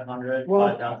 2,500, Well,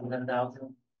 5,000,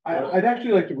 10,000? I'd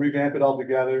actually like to revamp it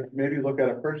altogether, maybe look at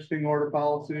a purchasing order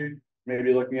policy,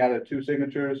 maybe looking at it 2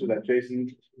 signatures so that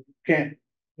Jason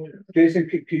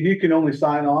he can only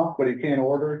sign off, but he can't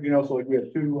order, so like we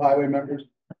have 2 highway members.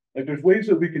 Like there's ways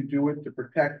that we can do it to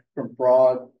protect from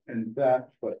fraud and theft,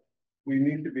 but we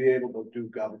need to be able to do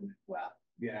government well,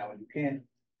 and you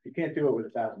can't do it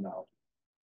with $1,000.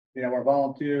 Our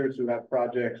volunteers who have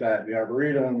projects at the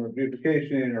Arboretum or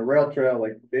beautification or rail trail,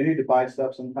 like they need to buy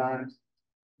stuff sometimes.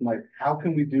 I'm like, how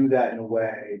can we do that in a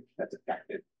way that's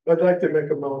effective? I'd like to make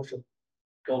a motion.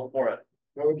 Go for it.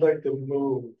 I would like to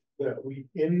move that we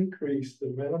increase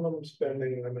the minimum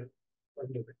spending limit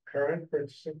under the current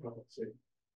purchasing policy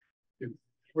to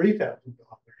 $3,000.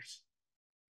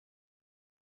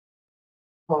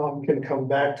 Tom can come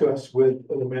back to us with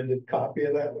an amended copy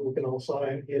of that we can all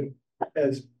sign in.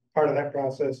 As part of that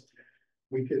process,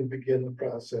 we can begin the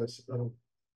process of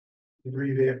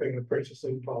revamping the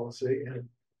purchasing policy. And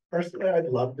personally, I'd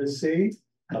love to see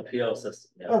A PO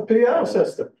system. Yeah. a PO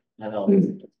system. I know,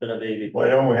 it's been a baby. Why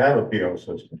don't we have a PO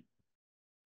system?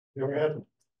 Never had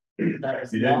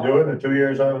That You didn't do it in the 2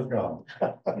 years I was gone.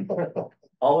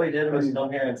 All we did was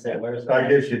come here and say, where's. I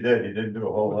guess you did. You didn't do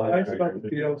a whole lot. Nice about the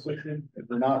PO system, if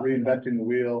we're not reinventing the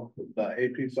wheel, the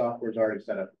AP software is already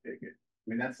set up to take it.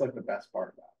 That's like the best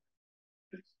part about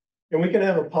it. And we can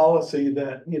have a policy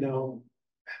that,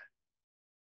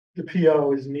 the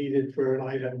PO is needed for an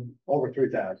item, Over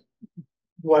 3,000.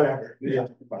 whatever. Yeah,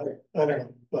 I don't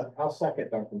know, but I'll second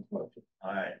Duncan's motion.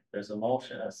 All right, there's a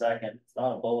motion, a second. It's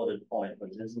not a bulleted point, but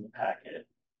it is in the packet.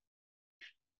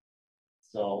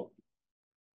 So.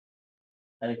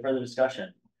 Any further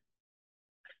discussion?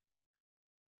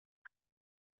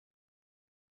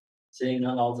 Seeing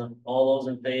none, all those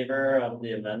in favor of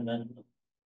the amendment.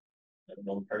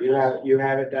 You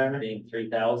have it, Diamond? Being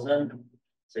 3,000,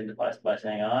 signifies by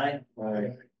saying aye.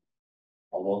 Aye.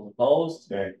 All those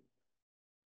opposed? Okay.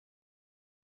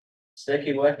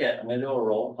 Sticky wicket, I'm gonna do a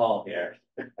roll call here.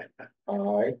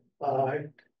 Aye.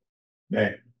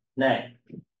 Nay. Nay.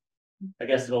 I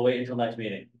guess it'll wait until next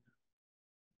meeting.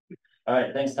 All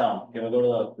right, thanks, Tom. Can we go to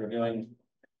the reviewing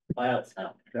buyouts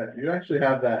now? You actually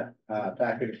have that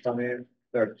package from you.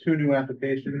 there are 2 new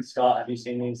applications. Scott, have you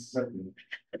seen these?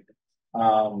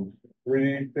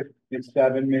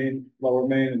 357 Main, Lower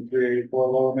Main, and 384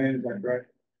 Lower Main, is that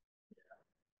correct?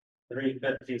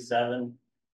 357.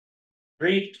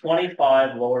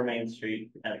 325 Lower Main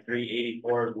Street and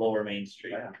 384 Lower Main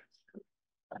Street.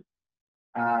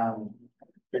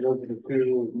 Those are the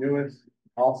 2 newest,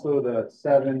 also the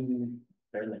 7.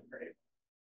 Fairly great.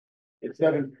 The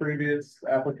 7 previous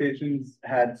applications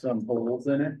had some holes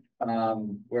in it,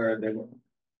 where they were,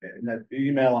 and that the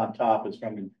email on top is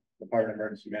from the Department of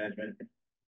Emergency Management.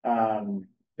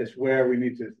 It's where we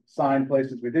need to sign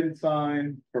places we didn't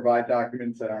sign, provide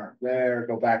documents that aren't there,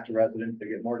 go back to residents to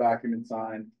get more documents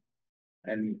signed.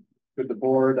 And could the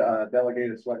board delegate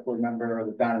a select board member or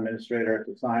the town administrator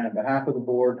to sign on behalf of the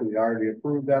board to the already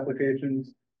approved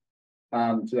applications?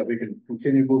 So that we can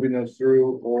continue moving those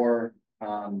through, or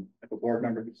if a board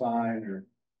member could sign, or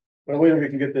but a way that we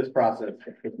can get this process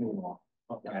moving along.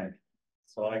 Okay.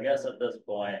 So I guess at this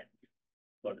point,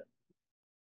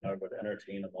 I would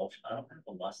entertain a motion. I don't have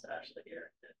a mustache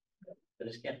here. I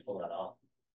just can't pull that off.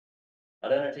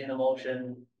 I'd entertain a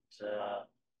motion to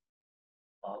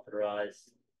authorize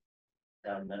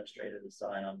town administrator to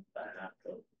sign on behalf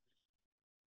of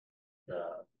the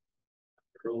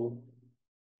approved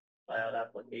buyout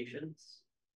applications.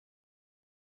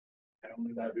 I don't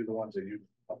think that'd be the ones that you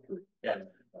approve. Yeah.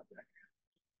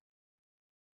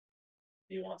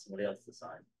 Do you want somebody else to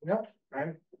sign? No,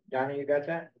 Johnny, you got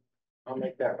that? I'll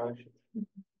make that motion.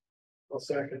 I'll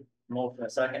second. Motion a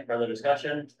second, further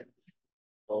discussion.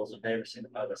 Those in favor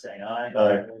signify by saying aye.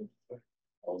 Aye.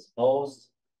 Those opposed.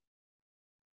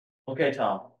 Okay,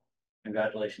 Tom,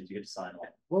 congratulations, you get to sign one.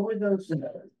 What were those,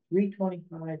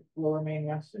 325 Lower Main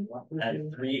West and what was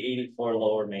And it? 384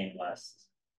 Lower Main West.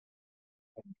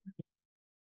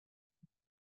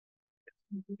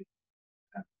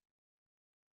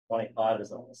 $25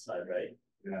 is on this side, right?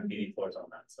 Yeah. 84 is on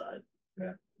that side.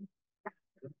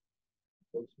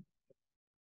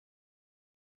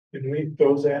 And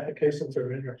those applications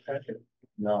are in our packet.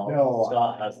 No,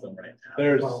 Scott has them right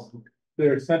now.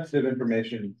 There's sensitive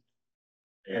information.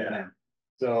 Yeah,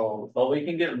 So but we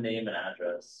can give name and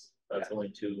address. That's only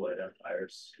 2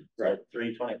 identifiers. Right. So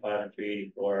 325 and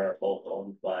 384 are both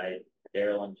owned by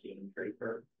Daryl and Gene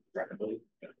Draper, I believe.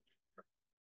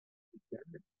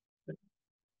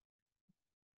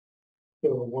 So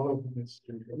one of them is.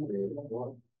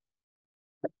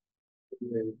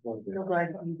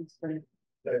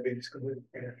 Diabetes clinic.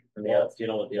 And the other, do you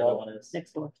know what the other one is?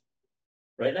 Next door.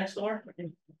 Right next door?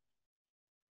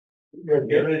 Your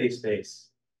Community space.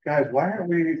 guys, why aren't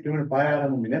we doing a buyout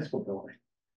on the municipal building?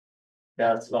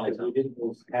 Yeah, that's fine. We didn't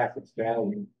lose half its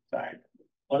value. Sorry.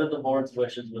 What are the board's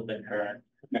wishes with the current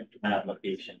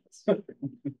applications?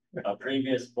 A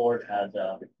previous board had,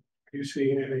 You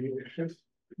see any issues?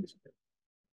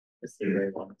 it's the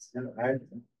great ones.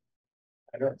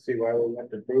 I don't see why we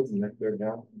have to prove them if they're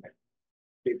down.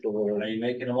 People Are were, you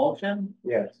making a motion?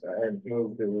 yes, I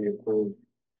moved that we approve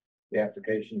the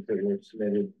applications that were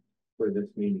submitted for this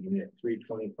meeting at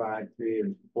 325, 3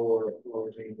 and 4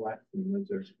 Lower Main West, and was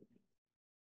there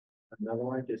another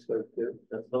one, just those 2?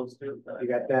 That's those 2. You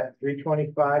got that,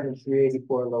 325 and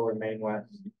 384 Lower Main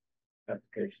West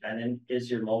application. And then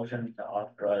is your motion to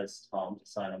authorize Tom to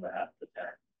sign on behalf of the town?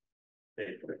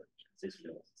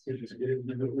 We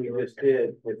just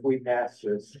did, if we pass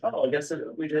this. Oh, I guess if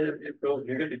we did it,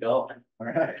 you're good to go. All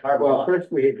right, Hard well, luck.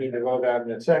 first we need to vote on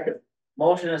the Second.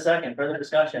 Motion and a second, further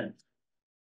discussion.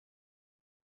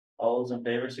 All those in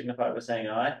favor signify by saying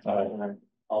aye. Aye.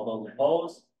 All those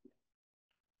opposed,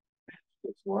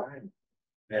 It's wide.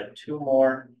 we have 2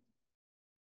 more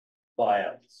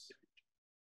buyouts.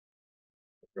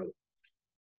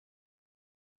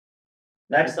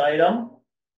 Next item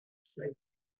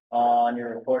on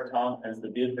your report, Tom, is the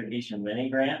beautification mini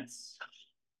grants.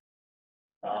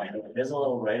 It is a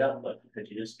little write-up, but could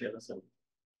you just give us a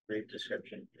brief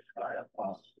description?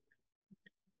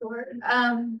 Sure.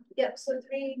 Yep, so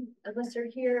 3 of us are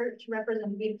here to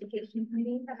represent the beautification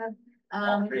committee.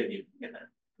 All 3 of you.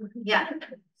 Yeah,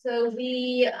 so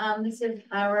we, this is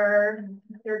our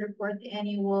 3rd or 4th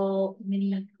annual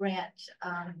mini grant,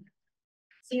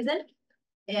 season.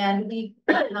 And we,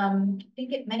 didn't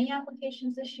get many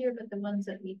applications this year, but the ones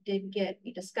that we did get,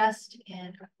 we discussed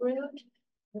and approved.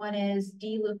 One is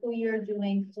Dee Lupoyer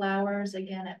doing flowers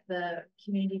again at the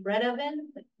community bread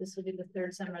oven. This will be the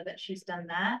 3rd summer that she's done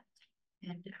that.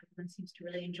 And everyone seems to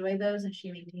really enjoy those, and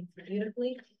she maintains them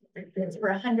beautifully. It's for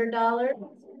 $100.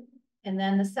 And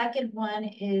then the second one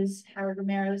is Howard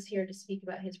Romero's here to speak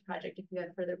about his project if you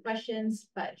have further questions,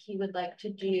 but he would like to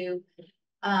do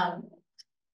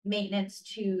maintenance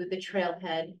to the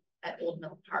trailhead at Old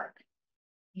Mill Park.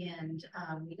 And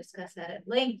we discussed that at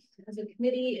length as a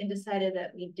committee and decided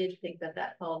that we did think that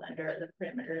that fell under the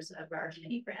parameters of our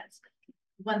mini grants.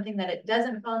 One thing that it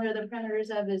doesn't fall under the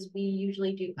parameters of is we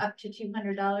usually do up to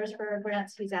 $200 for our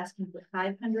grants. He's asking for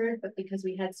 500, but because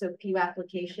we had so few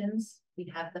applications,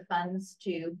 we have the funds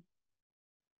to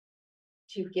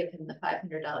give him the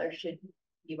 $500 should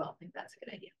you all think that's a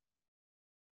good idea.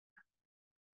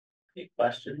 Any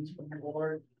questions from the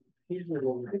board? Usually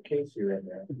we'll the case you in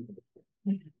there.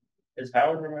 Is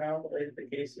Howard Romero related to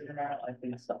Casey Romero? I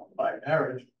think so. By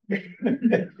marriage. I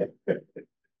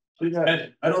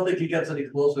don't think he gets any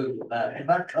closer than that.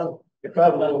 Not coming.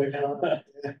 Probably not.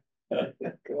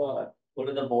 Go on. What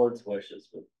are the board's wishes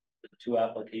with the two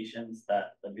applications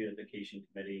that the beautification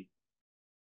committee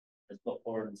has put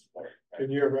forward in support?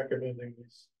 And you're recommending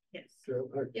this? Yes. So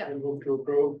Yeah. I move to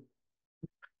approve.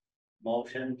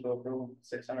 Motion to approve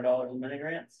 $600 in mini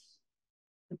grants.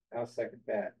 I'll second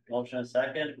that. Motion and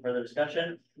second, further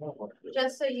discussion?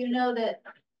 Just so you know that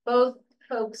both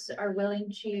folks are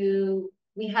willing to,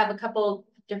 we have a couple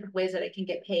different ways that it can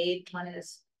get paid. One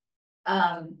is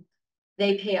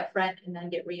they pay up front and then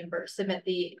get reimbursed, submit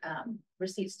the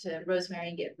receipts to Rosemary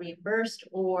and get reimbursed,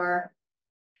 or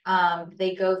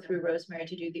they go through Rosemary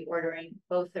to do the ordering.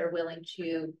 Both are willing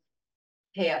to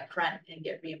pay up front and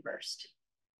get reimbursed.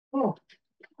 Oh.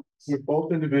 Would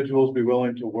both individuals be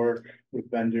willing to work with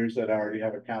vendors that already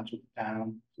have accounts with the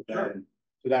town? So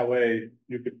that way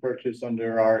you could purchase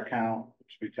under our account,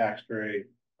 which would be tax free,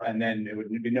 and then it would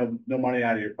be no money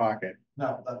out of your pocket.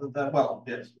 No, well,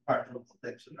 yes, part of the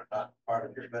things that are not part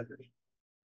of your vendors.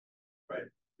 Right.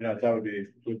 You know, that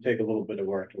would take a little bit of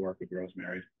work to work with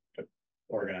Rosemary to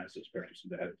organize this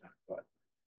purchases ahead of time, but.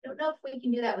 I don't know if we can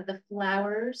do that with the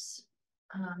flowers.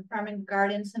 Farm and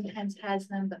Garden sometimes has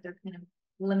them, but they're kind of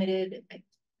limited. I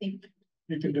think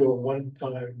You can do a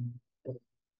one-time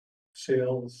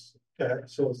sales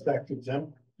tax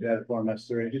exempt. Yeah, the Form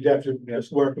S3. You'd have to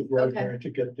just work with Rosemary to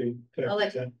get the I'll let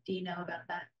tax exempt. Dee know about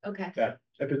that. Okay. Yeah,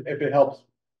 if it helps,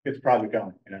 it's probably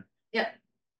going, you know. Yeah.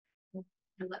 I'll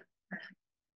let her know.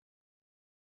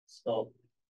 So.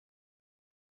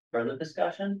 Further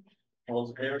discussion? All those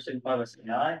in favor, signify by saying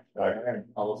aye. Aye.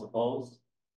 All those opposed?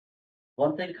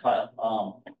 One thing,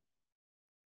 Kyle, if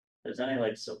there's any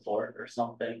like support or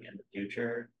something in the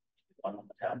future on the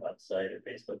town website or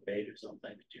Facebook page or something,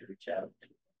 could you reach out to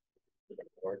the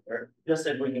board, or just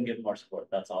if we can give more support,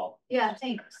 that's all. Yeah,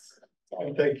 thanks.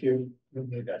 And thank you.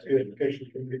 You guys are good. Beautification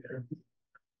committee there.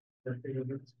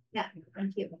 Yeah,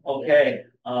 thank you. Okay,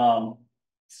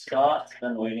 Scott's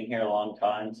been waiting here a long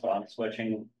time, so I'm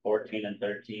switching 14 and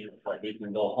 13, but he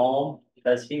can go home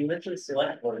because he literally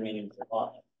select board meetings a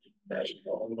lot.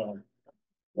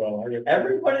 Well,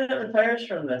 everybody that retires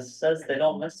from this says they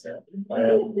don't miss it. I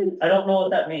don't know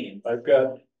what that means. I've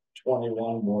got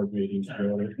 21 board meetings to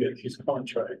go to get these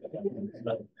contracts.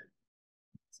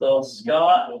 So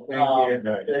Scott,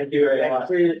 thank you very much.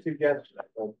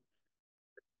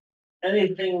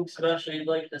 Anything special you'd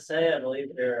like to say? I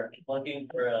believe they're looking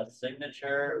for a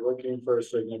signature. Looking for a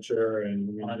signature,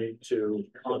 and we need to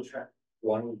Contract.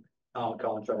 one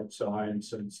contract signed,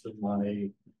 since the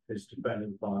money is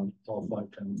dependent on all 5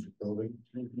 towns approving,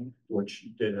 which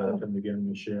did happen again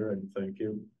this year, and thank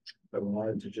you. I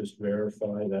wanted to just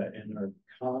verify that in our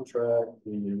contract,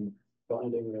 the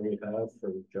funding that we have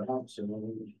for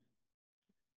Johnson.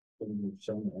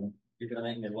 Somewhere. You're gonna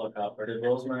make me look up, or did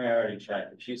Rosemary already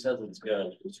check? She says it's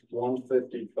good. It's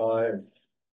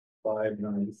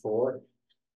 155,594.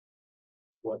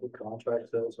 What the contract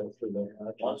says, hopefully they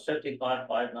have.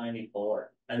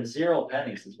 155,594, and 0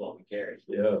 pennies is what we carry.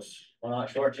 Yes. We're not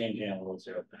shortchanging them with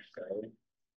 0 pennies, are we?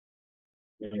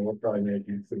 Yeah, we're probably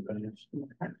making 3 pennies.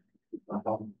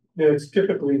 Yeah, it's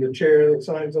typically the chair that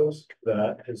signs those.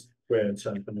 That has been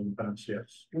something in the past,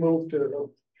 yes.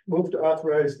 Move to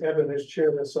authorize Evan as chair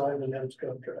to sign the next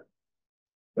contract.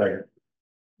 Second.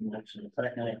 Motion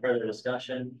second, any further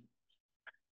discussion?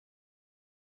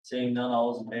 Seeing none,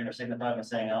 all those in favor signify by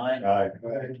saying aye. Aye.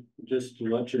 Just to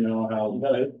let you know how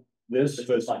this This is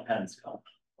was, my pen, Scott.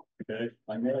 okay,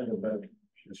 I made it about.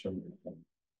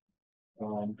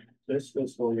 This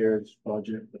fiscal year's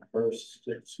budget, the first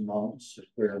 6 months,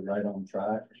 we're right on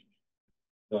track.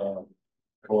 The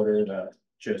quarter that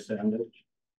just ended.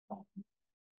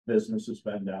 Business has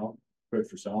been down, good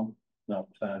for some, not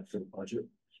bad for the budget.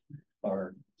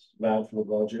 Or bad for the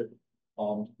budget,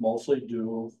 mostly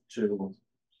due to,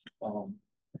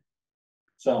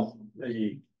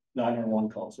 the 911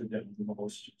 calls are getting the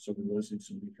most, so we're losing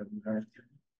some income there.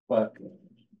 But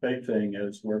big thing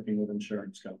is working with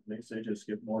insurance companies, they just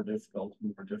get more difficult.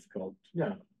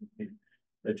 Yeah.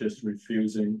 They're just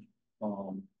refusing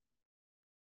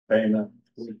payment.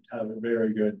 We have a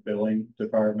very good billing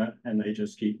department and they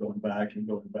just keep going back and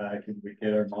we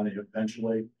get our money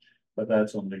eventually, but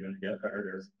that's only gonna get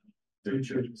harder. You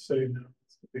should say no,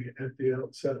 at the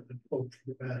outset and hope for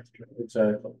the best.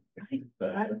 Exactly.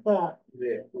 I thought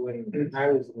that when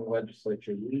I was in the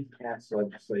legislature, we passed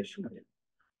legislation that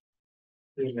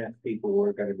EMS people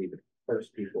were gonna be the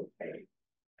first people paid.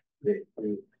 That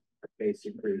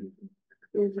basically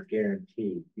there was a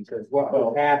guarantee, because what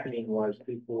was happening was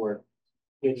people were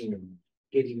getting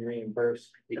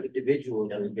reimbursed, the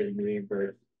individuals were getting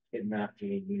reimbursed and not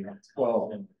being,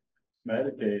 Well,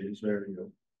 Medicaid is very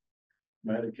good.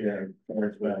 Medicare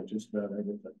covers back just about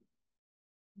everything.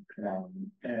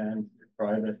 And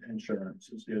private insurance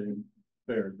is getting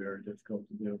very, very difficult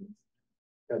to deal with.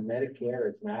 So Medicare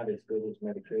is not as good as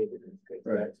Medicaid in this case.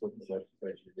 Right. That's what the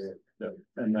legislature did. Yeah.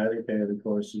 And Medicaid, of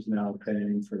course, is now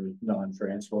paying for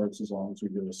non-transports as long as we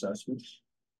do assessments.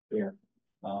 Yeah.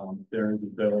 There is a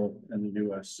bill in the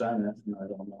US Senate, and I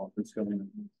don't know if it's going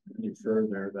any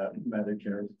further, that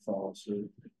Medicare follows suit.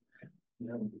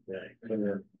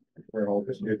 We're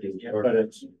hoping, but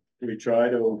it's, we try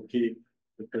to keep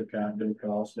the per capita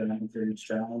cost down for each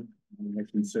town, and they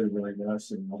considerably less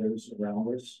than others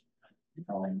around us.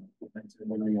 When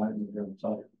we want to go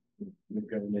talk, we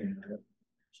go in.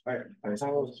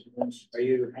 Are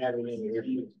you having any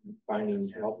issues finding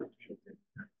help?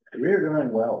 We're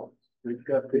doing well. We've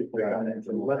got people Let's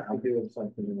be doing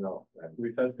something else.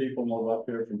 We've had people move up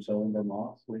here from southern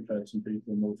Vermont. We've had some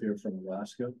people move here from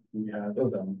Alaska. We had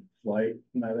flight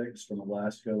medics from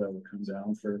Alaska that would come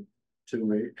down for 2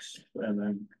 weeks and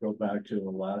then go back to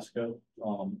Alaska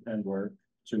and work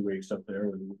 2 weeks up there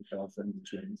with a week off in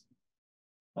between.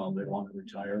 They want to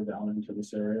retire down into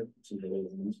this area. So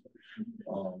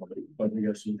but we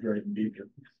got some great people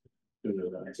to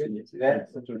do that.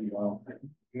 That's doing well.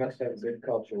 You must have a good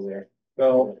culture there.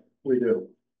 Well, we do.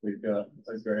 We've got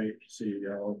a great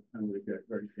CEO and we've got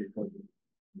great people,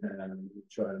 and we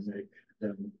try to make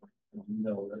them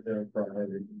know that they're a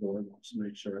priority. The board wants to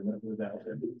make sure that without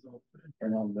them, they're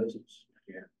not business.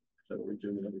 Yeah. So we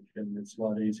do what we can. It's a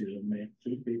lot easier to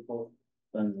keep people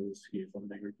than it is to keep them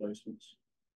make replacements.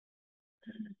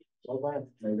 Well,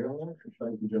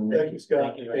 Thank you, Jim. Thank you,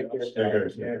 Scott. Thank you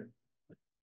very much.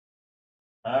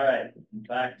 All right,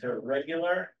 back to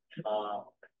regular,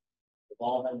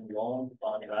 revolving loan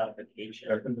fund ratification.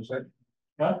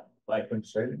 Huh? Like,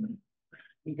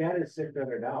 he got his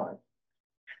 $600.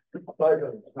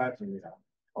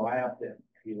 Oh, I upped it.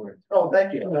 You were. Oh,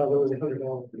 thank you. No, there was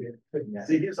 $100.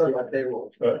 See, he's on my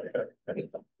payroll.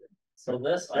 So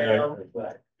this item,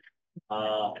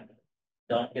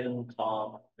 Duncan and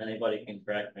Tom, anybody can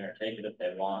correct me or take it if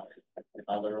they want.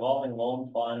 The revolving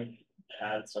loan fund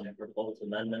had some proposed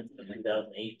amendments in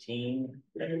 2018,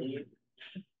 I believe,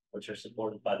 which are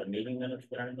supported by the meeting minutes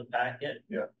that are in the packet.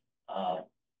 Yeah.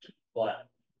 But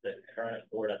the current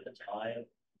board at the time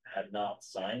had not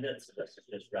signed it, so this is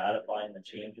just ratifying the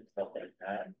changes that they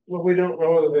had. Well, we don't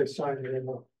know whether they signed it or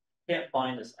not. Can't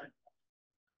find a sign.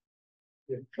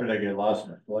 Or they get lost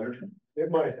in the letter.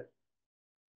 It might have.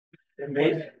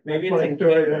 Maybe it's Like, in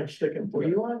Dory, I'm sticking to Were it.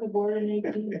 you on the board in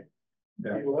 18?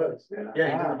 Yeah. He was. Yeah, you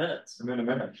do the minutes. I'm in a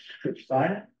minute.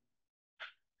 Sign it?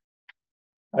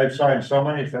 I've signed so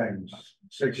many things,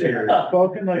 6 years.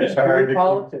 Spoken like It's a hard true to-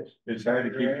 politician. It's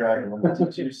hard to keep track of them.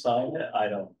 Did you sign it? I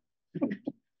don't.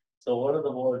 So what are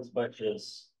the board's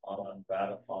wishes on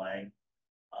ratifying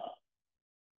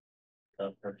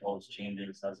the proposed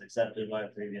changes as accepted by the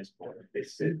previous board?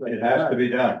 It has to be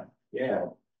done. Yeah.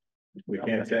 We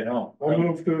can't say no. I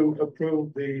move to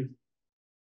approve the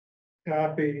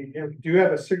copy. Do you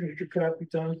have a signature copy,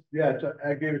 Tom? Yeah,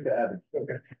 I gave it to Evan.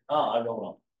 Okay. Oh, I don't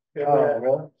know.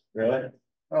 Really? Really?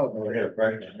 Oh, we got a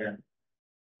freshman here.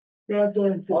 God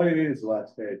darn. All you need is the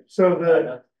last page. So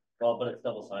the, Well, but it's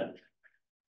double sided.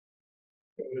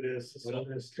 it is, so it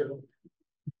is too.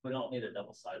 We don't need a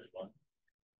double sided one.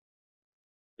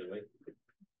 Do we?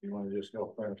 You want to just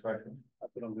go for a freshman?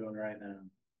 That's what I'm doing right now.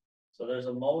 So there's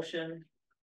a motion.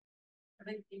 I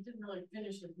think he didn't really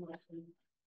finish his motion.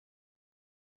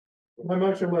 My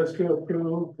motion was to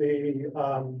approve the,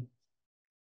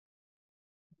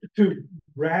 to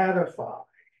ratify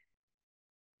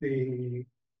the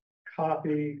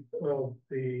copy of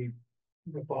the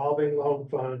revolving loan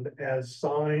fund as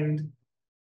signed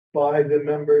by the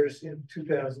members in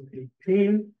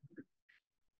 2018,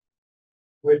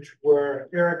 which were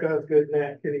Erica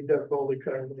Goodnett, Kitty Duffoli,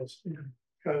 Carlos,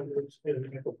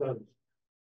 and Michael Dunn.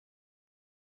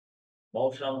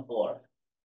 Motion on the floor.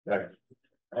 Second.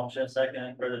 Motion second,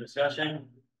 any further discussion?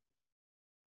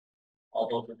 All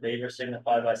those in favor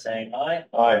signify by saying aye.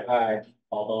 Aye. Aye.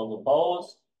 All those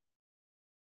opposed?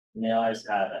 And the ayes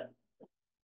have it.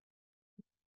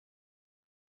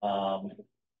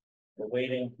 We're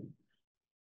waiting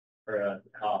for a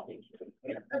copy.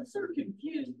 I'm sort of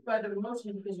confused by the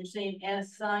motion because you're saying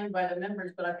as signed by the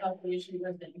members, but I thought the issue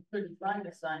was that you couldn't find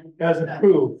a sign. As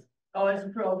approved, Oh, as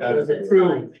approved. as It's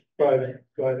approved signed.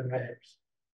 by the members.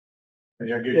 And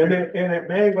you And it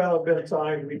may well have been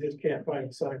signed, we just can't find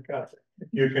a signed copy.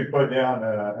 you can put down,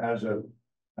 as of,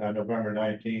 November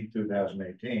 19th,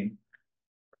 2018.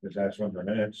 Because that's when the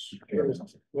minutes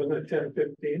Wasn't it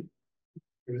 10/15?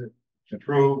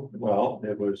 approved, well,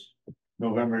 it was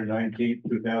November 19th,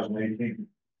 2018,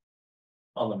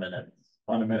 On the minutes.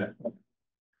 on the minute.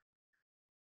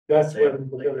 That's when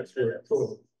the minutes were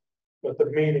approved. But the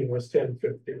meeting was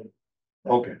 10/15.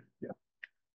 Okay, yeah.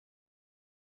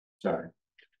 Sorry.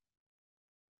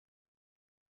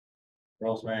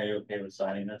 Rosemary, are you okay with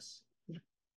signing this?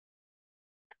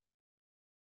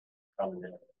 Probably.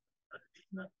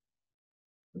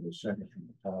 For the second from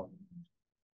the top.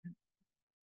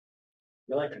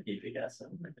 We like to keep you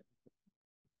guessing.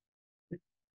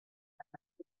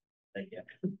 Thank you.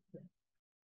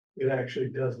 It actually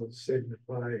doesn't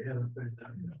signify anything.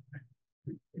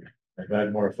 I've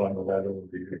had more fun with that over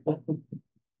the years.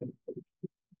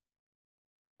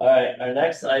 All right, our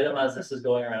next item, as this is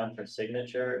going around for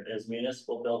signature, is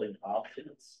municipal building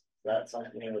options. Is that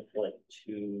something you would like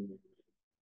to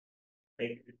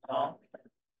take, Tom?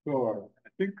 Sure, I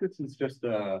think this is just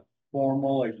a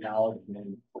formal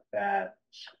acknowledgement that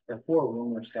before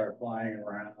rumors start flying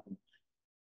around.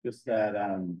 Just that,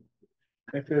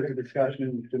 if there's a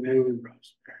discussion to move.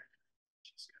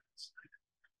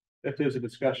 If there's a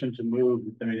discussion to move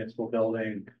the municipal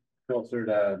building closer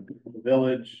to the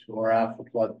village or off the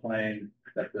floodplain,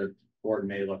 that the board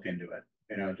may look into it,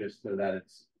 you know, just so that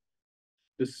it's.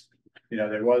 Just, you know,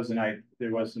 there was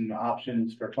some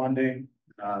options for funding,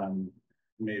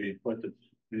 maybe put the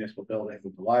municipal building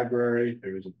with the library.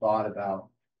 There was a thought about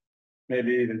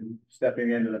maybe even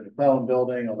stepping into the McClellan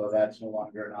building, although that's no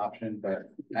longer an option,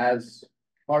 but as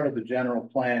part of the general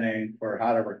planning for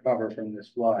how to recover from this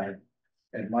flood,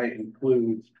 it might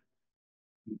include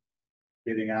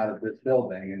getting out of this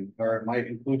building, and or it might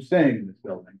include staying in this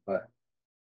building, but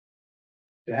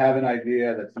to have an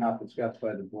idea that's not discussed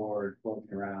by the board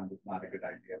floating around is not a good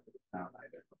idea for the town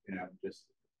either. You know, just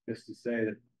to say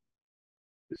that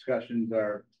discussions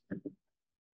are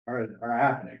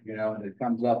happening, you know, and it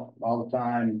comes up all the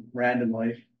time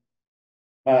randomly.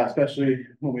 Especially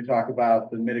when we talk about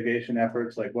the mitigation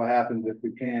efforts, like what happens if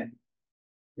we can't.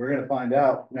 We're gonna find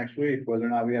out next week whether or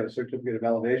not we have a certificate of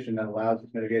elevation that allows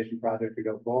this mitigation project to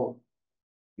go forward.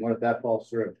 What if that falls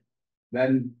through?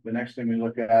 Then the next thing we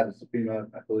look at is the FEMA,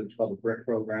 I believe it's called the BRIC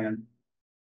program,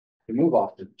 to move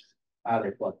off out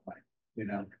of the floodplain. You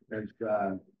know, there's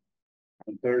on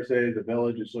Thursday, the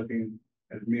village is looking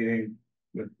at a meeting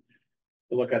to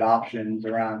look at options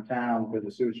around town for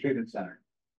the sewage treatment center.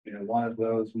 You know, one of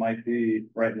those might be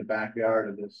right in the backyard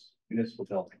of this municipal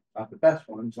building. Not the best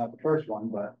one, it's not the first one,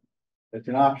 but it's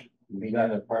an option. You mean on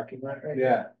the parking lot, right?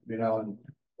 Yeah, you know,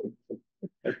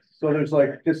 and so there's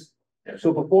like just,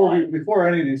 so before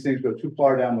any of these things go too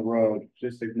far down the road,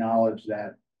 just acknowledge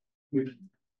that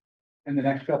in the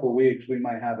next couple of weeks, we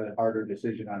might have a harder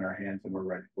decision on our hands than we're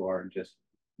ready for, and just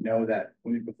know that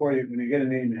when you get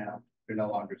an email, you're no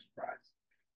longer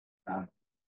surprised.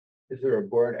 Is there a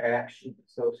board action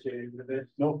associated with this?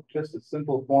 No, just a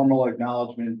simple formal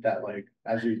acknowledgement that, like,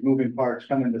 as these moving parts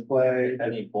come into play. If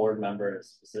any board member is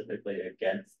specifically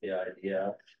against the idea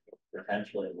of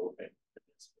potentially moving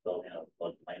this building out of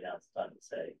floodplain, now it's time to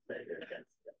say that you're against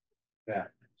it. Yeah,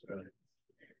 so.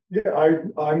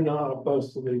 Yeah, I'm not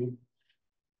opposed to the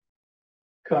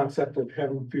concept of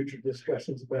having future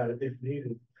discussions about it if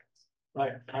needed.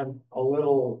 I'm a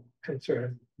little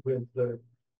concerned with the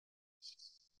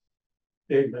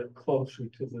statement closer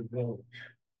to the village.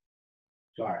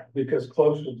 Sorry. Because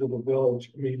closer to the village,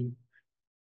 I mean,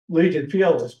 Legion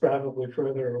Field is probably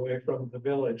further away from the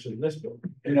village than this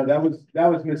building. You know, that was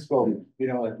misspoken. You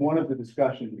know, like one of the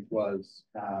discussions was,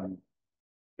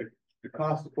 the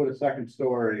cost to put a second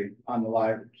story on the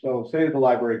library. So say the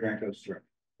library grant goes through.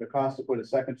 The cost to put a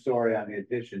second story on the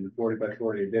addition, the 40 by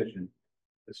 40 addition,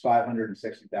 is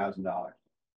 $560,000.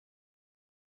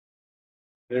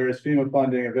 There is FEMA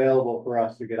funding available for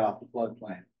us to get off the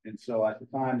floodplain. And so at the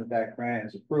time that grant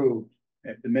is approved,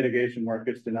 if the mitigation work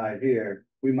gets denied here,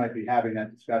 we might be having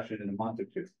that discussion in a month or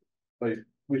two. But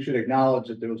we should acknowledge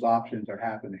that those options are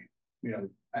happening, you know,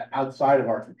 outside of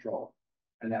our control.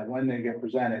 And that when they get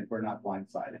presented, we're not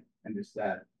blindsided. And just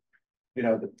that you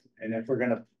know, and if we're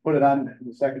gonna put it on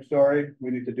the second story,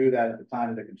 we need to do that at the time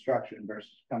of the construction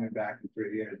versus coming back in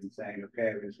 3 years and saying,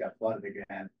 okay, we just got flooded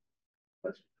again.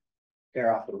 Let's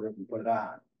tear off the roof and put it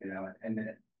on, you know, and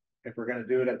then if we're gonna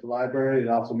do it at the library, it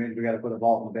also means we gotta put a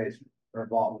vault in the basement or a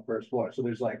vault in the first floor. So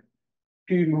there's like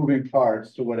few moving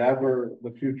parts to whatever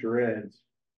the future is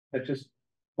that just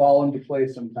fall into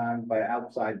place sometimes by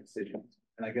outside decisions.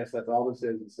 And I guess that's all this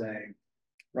is saying,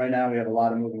 right now we have a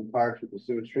lot of moving parts with the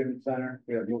sewage treatment center.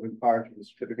 We have moving parts with the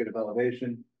certificate of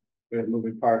elevation. We have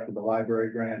moving parts with the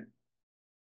library grant.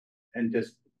 And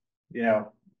just, you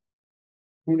know,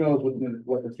 who knows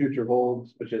what the future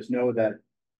holds, but just know that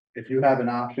if you have an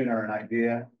option or an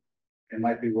idea, it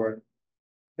might be worth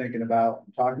thinking about,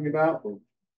 talking about, or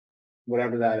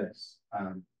whatever that is.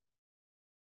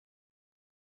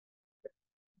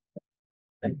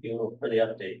 Thank you for the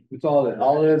update. It's all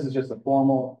it is just a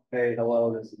formal, hey,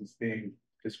 hello, this is being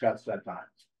discussed at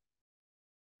times.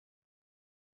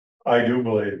 I do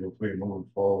believe if we move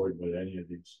forward with any of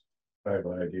these type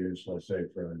of ideas, let's say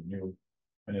for a new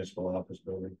municipal office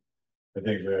building, I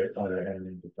think they ought to enter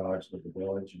into talks with the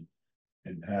village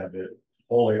and have it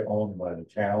wholly owned by the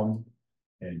town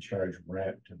and charge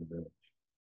rent to the village.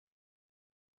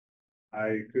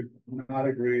 I could not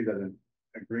agree that an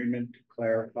agreement to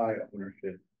clarify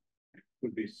ownership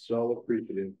would be so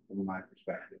appreciative from my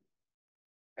perspective.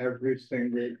 Every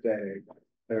single day,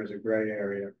 there's a gray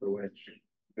area for which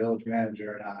the village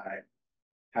manager and I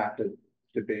have to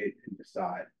debate and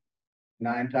decide.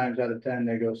 9 times out of 10,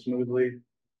 they go smoothly.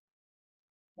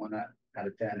 1 out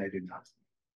of 10, they do not.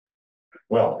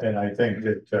 Well, and I think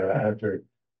that after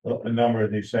a number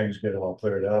of these things get all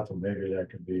cleared up, and maybe that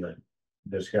could be a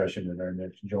discussion in our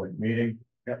next joint meeting.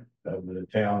 Yep. With the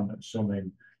town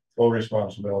assuming full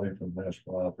responsibility from the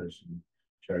municipal office and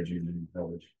charging the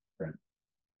village rent.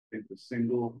 I think the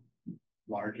single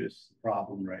largest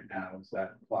problem right now is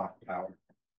that clock tower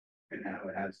and how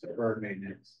it has deferred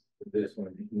maintenance. This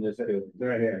one, this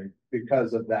right here,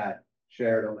 because of that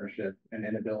shared ownership and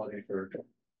inability for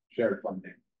shared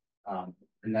funding.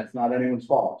 And that's not anyone's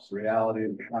fault. It's the reality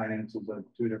of the finances of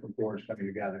 2 different boards coming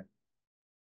together.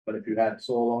 But if you had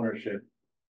sole ownership,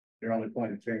 you're only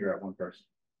pointing the finger at one person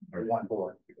or one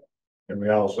board. And we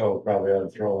also probably ought to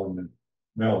throw in the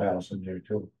mill house in there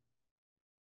too.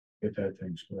 Get that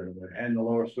thing squared away. And the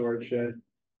lower storage shed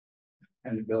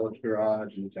and the village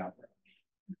garage and the town garage.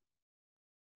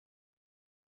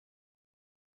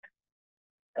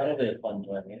 That'll be a fun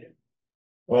joint meeting.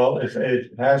 Well, it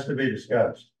has to be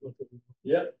discussed.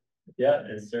 Yep. Yeah,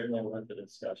 it's certainly worth the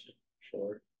discussion,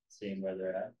 sure, seeing where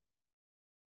they're at.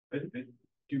 I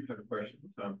do have a question.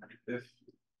 If,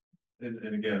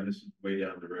 and again, this is way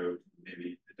down the road,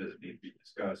 maybe it doesn't need to be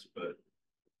discussed, but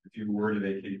if you were to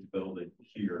vacate the building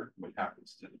here, what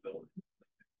happens to the building?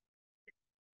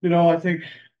 You know, I think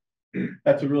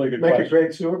that's a really good Make question. a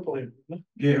great sewer plant.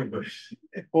 Yeah, but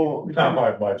Well,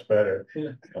 Not much better.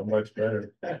 Not much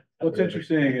better. what's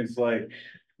interesting is like,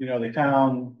 you know, the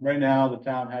town, right now, the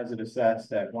town has it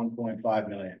assessed at 1.5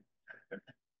 million.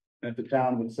 And if the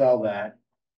town would sell that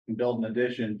and build an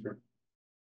addition for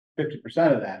 50%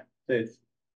 of that, say it's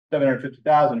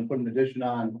 750,000 and put an addition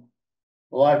on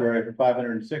the library for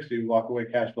 560, we walk away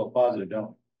cash flow positive,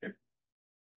 don't we?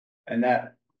 And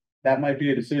that might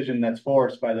be a decision that's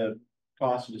forced by the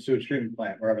cost of the sewage treatment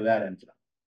plant, wherever that ends up.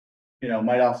 You know, it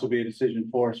might also be a decision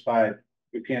forced by,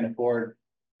 we can't afford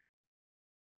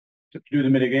to do the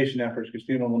mitigation efforts because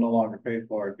FEMA will no longer pay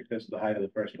for it because of the height of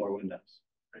the first floor windows.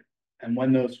 And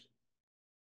when those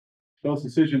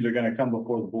decisions are going to come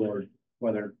before the board,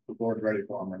 whether the board's ready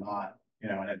for them or not, you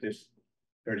know, and there's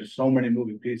just so many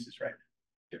moving pieces right now.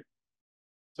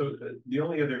 So the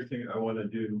only other thing I want to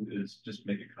do is just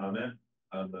make a comment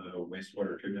on the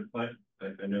wastewater treatment plant.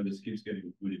 I know this keeps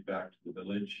getting booted back to the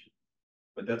village,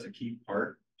 but that's a key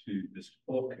part to this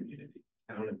whole community,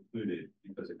 town included,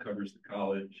 because it covers the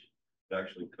college, it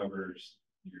actually covers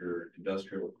your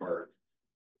industrial park,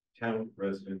 town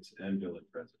residents and village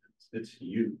residents. It's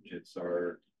huge. It's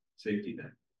our safety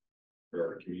net for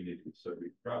our community. So we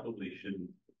probably shouldn't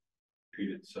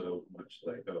treat it so much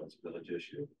like, oh, it's a village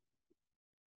issue.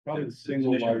 Probably the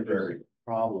single largest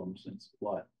problem since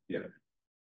flood. Yeah.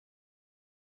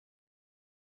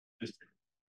 Just.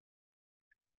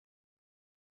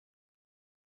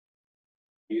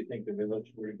 Do you think the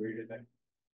village would agree to that?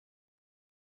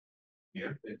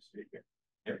 Yeah.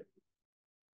 Yeah.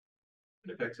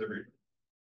 It affects everything.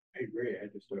 I agree. I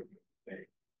just don't think.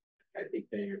 I think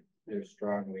they're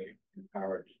strongly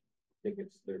empowered. I think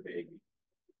it's their baby.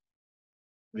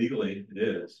 Legally, it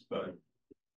is, but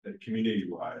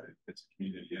community-wide, it's a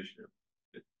community issue.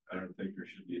 I don't think there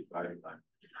should be a dividing line.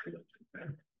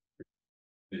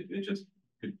 It just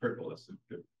could cripple us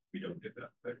if we don't get that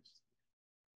fixed.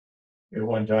 At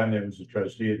one time, there was a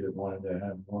trustee that wanted to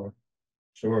have more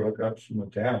sewer hookups from the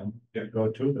town to go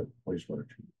to the wastewater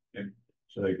treatment. Yeah.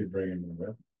 So they could bring in the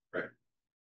revenue. Right.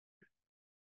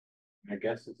 I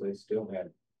guess if they still had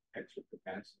extra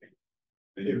capacity.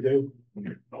 They They do.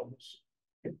 do almost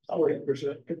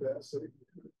 40% capacity.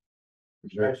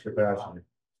 Reserve capacity.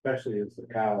 Especially as the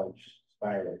college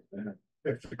spirals.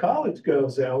 If the college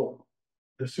goes out,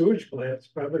 the sewage plant's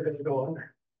probably gonna go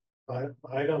under.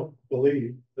 I don't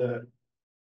believe that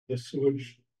the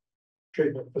sewage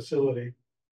treatment facility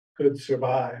could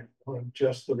survive on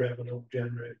just the revenue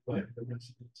generated by the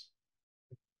residents.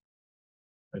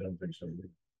 I don't think so.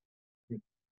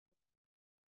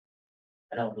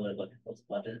 I don't really look at those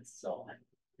budgets, so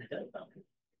I don't know.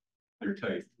 They're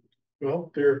tight.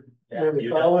 Well, they're, Yeah, the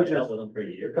you college dealt is, with them for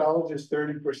the years. college is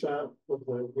 30% of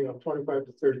the, 25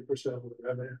 to 30% of the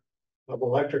revenue of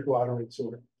electric, water, and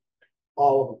sewer.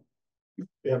 All of them.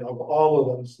 And of all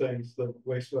of those things, the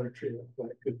wastewater treatment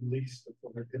plant could least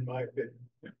afford, in my opinion,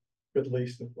 could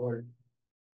least afford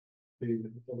the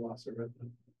loss of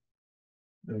revenue.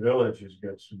 The village has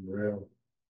got some real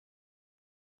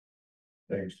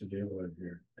things to deal with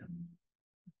here.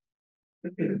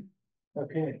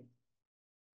 Okay.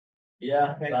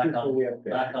 Yeah, Thank back you for on, the update.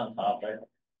 back on topic.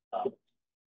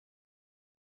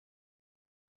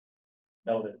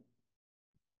 Noted.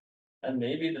 And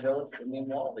maybe the village would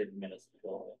mean all the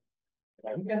municipal.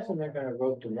 I'm guessing they're gonna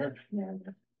vote to merge.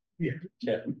 Yeah.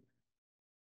 Yeah.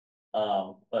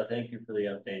 But thank you for the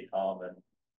update, Tom, and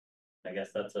I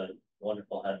guess that's a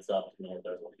wonderful heads up to know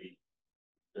there will be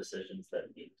decisions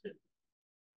that need to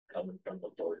come from the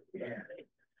board. Yeah.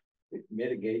 The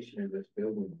mitigation of this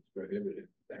building is prohibitive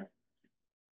there.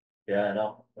 Yeah, I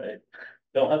know, right?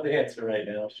 Don't have the answer right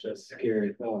now, it's just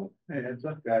Scary thought. Hey, heads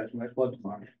up, guys, my flood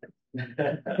tomorrow. I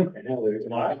know there's.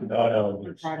 No,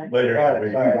 it's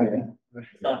later.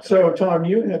 So, Tom,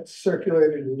 you had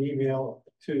circulated an email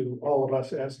to all of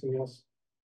us asking us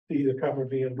to either come or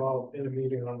be involved in a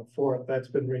meeting on the 4th. That's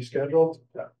been rescheduled.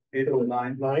 8 to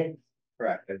 9, 9.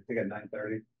 correct, I think at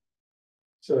 9:30.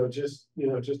 So just,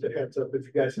 just a heads up, if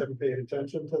you guys haven't paid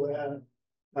attention to that.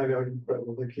 I know you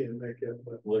probably can't make it,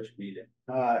 but which meeting.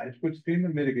 It's which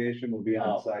FEMA mitigation will be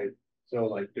on Oh. site, so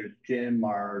like there's Jim,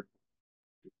 I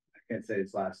can't say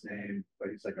his last name, but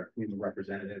he's like our FEMA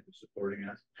representative who's supporting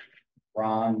us.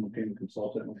 Ron, the FEMA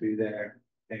consultant, will be there.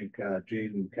 I think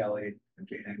Gene Kelly and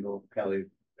Gene Engel, Kelly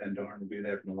Van Dorn will be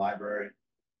there from the library.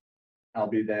 I'll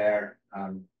be there.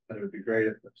 But it would be great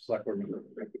if the select board member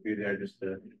could be there just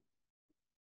to.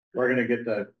 We're gonna get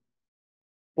the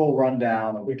full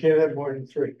rundown of. we can't have more than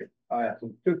 3. Oh yeah,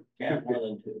 so two. Yeah, more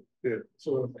than two.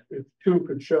 So if 2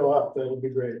 could show up, that would be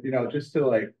great. Just to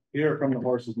like hear from the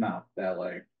horse's mouth that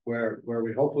like where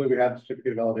we hopefully we have the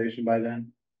certificate of elevation by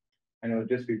then. And it would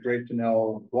just be great to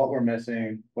know what we're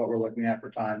missing, what we're looking at for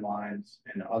timelines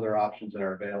and other options that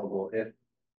are available if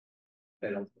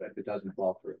it doesn't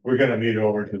fall through. We're gonna meet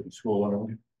over to the school, aren't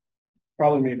we?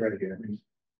 Probably meet right here.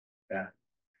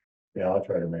 Yeah, I'll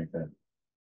try to make that.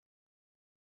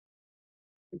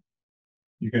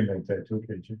 You can make that too,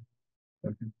 can't you?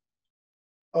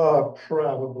 Okay.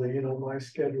 Probably, my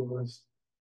schedule is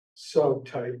so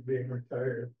tight being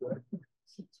retired, but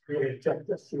it's really tough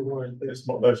to see one. That's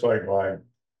like mine.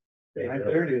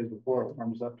 9:30 is before it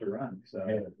warms up to run, so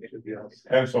it should be all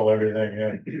set. Pencil everything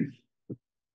in.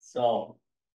 So,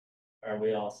 are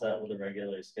we all set with a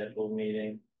regularly scheduled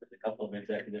meeting with a couple of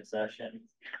executive sessions?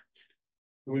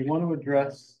 Do we want to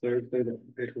address Thursday the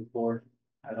April 4th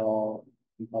at all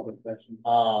in public session?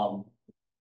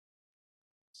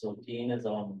 So Dean is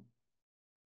on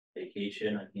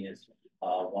vacation and he is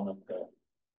one of the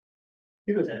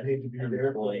He doesn't need to be there.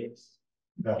 employees.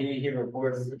 No. He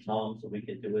reports to Tom so we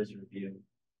could do his review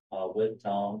with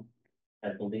Tom. I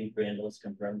believe Randall's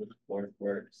confirmed with the Board of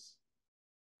Works.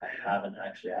 I haven't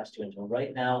actually asked you until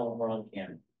right now when we're on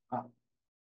camera.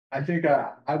 I think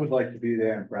I would like to be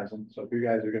there and present, so if you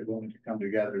guys are willing to come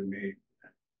together with me,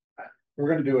 we're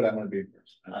gonna do it, I'm gonna be in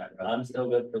person. I'm still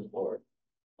good for the board.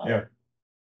 Yeah.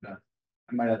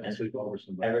 I might have to sleep over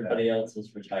somebody. Everybody else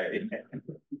is retired.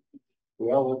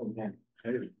 We all live in town.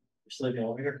 You're sleeping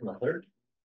over here from the 3rd?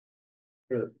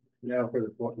 For the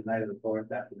night of the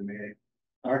 4th after the meeting.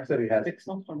 Mark said he has,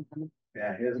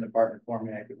 yeah, he has an apartment for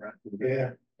me, I could rent.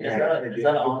 Yeah. Is that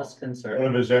an honest concern?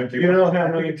 One of his empty. You know how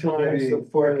many times the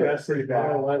forecast Pretty is bad.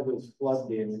 bad. Line was flood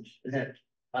damage. Is it,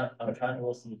 I'm trying to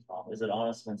listen to Tom. Is it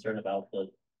honest concern about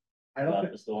I don't about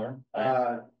think, the storm?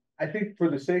 I think for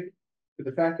the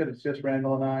fact that it's just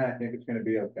Randall and I think it's gonna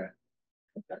be okay.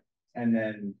 And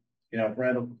then, if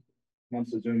Randall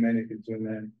wants to zoom in, you can zoom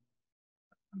in.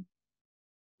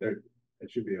 There, it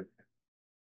should be okay.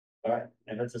 All right,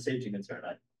 and that's a safety concern,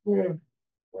 Yeah,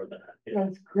 more than that.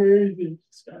 that's crazy.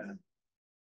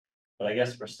 But I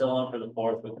guess we're still on for the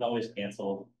 4th, we can always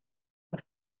cancel.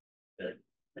 Good.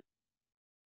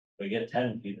 We get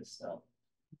 10 feet of snow.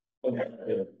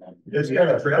 It's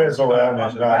gonna fizzle out, and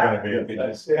it's not gonna be.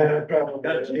 Yeah, probably.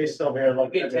 Got Chase over here,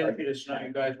 look, get 10 feet of snow,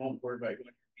 you guys won't worry about it.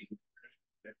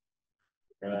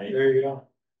 Right, There you go.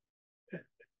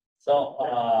 so,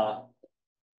 our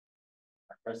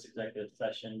first executive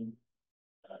session.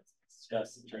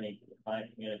 Discuss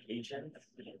attorney-client communications,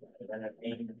 and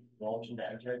entertain motion to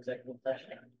enter executive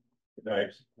session.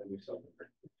 Nice.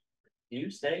 Do you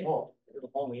stay for the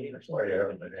whole meeting or Sorry, I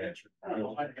something? haven't been answered. I don't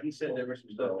know, he said there was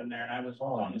some stuff in there and I was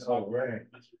on. Oh, right.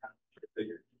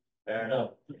 Fair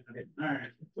enough. Alright.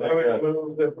 I would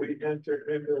move that we enter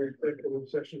into executive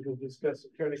session to discuss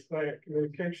attorney-client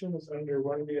communications under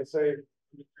 1 VSA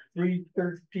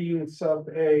 313 sub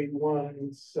A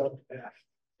 1 sub F.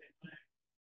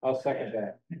 I'll second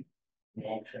that.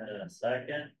 Motion in a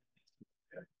second.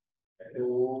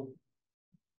 Who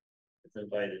is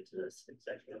invited to this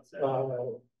executive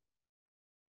session?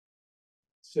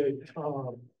 Say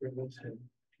Tom for this one.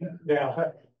 Now,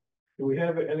 do we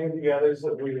have any of the others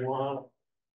that we want?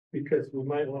 Because we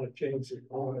might want to change the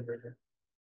order.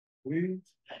 We,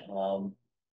 Um,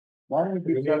 why don't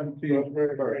we do 17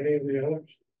 Rosemary or any of the others?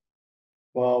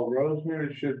 Well,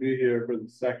 Rosemary should be here for the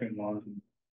second one.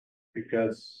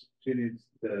 Because she needs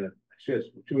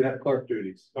she would have clerk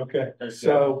duties. Okay, That's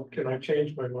so can I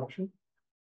change my motion?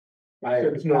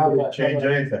 Since How nobody about change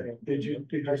anything? Did you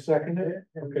second it?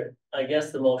 Okay, I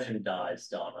guess the motion dies,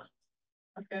 Donna.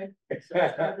 Okay.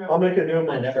 I'll make a new I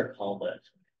motion. never called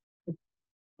it.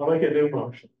 I'll make a new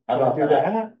motion. How Can I about do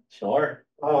that? Sure.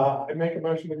 I make a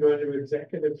motion to go into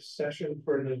executive session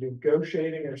for the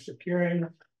negotiating or securing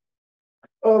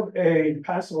of a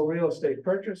possible real estate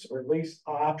purchase or lease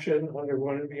option under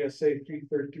 1 VSA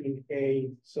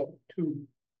 313A sub 2.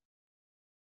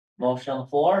 Motion on the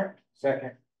floor,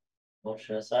 Second.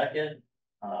 motion a second.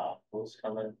 Who's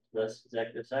coming to this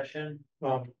executive session?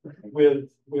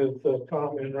 With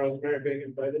Tom and Rosemary being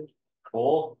invited.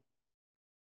 Cool.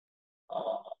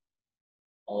 All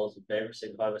those in favor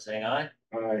signify by saying aye.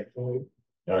 Aye.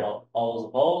 All those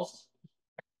opposed?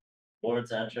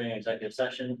 Board's entering executive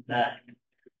session at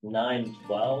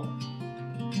 9:12.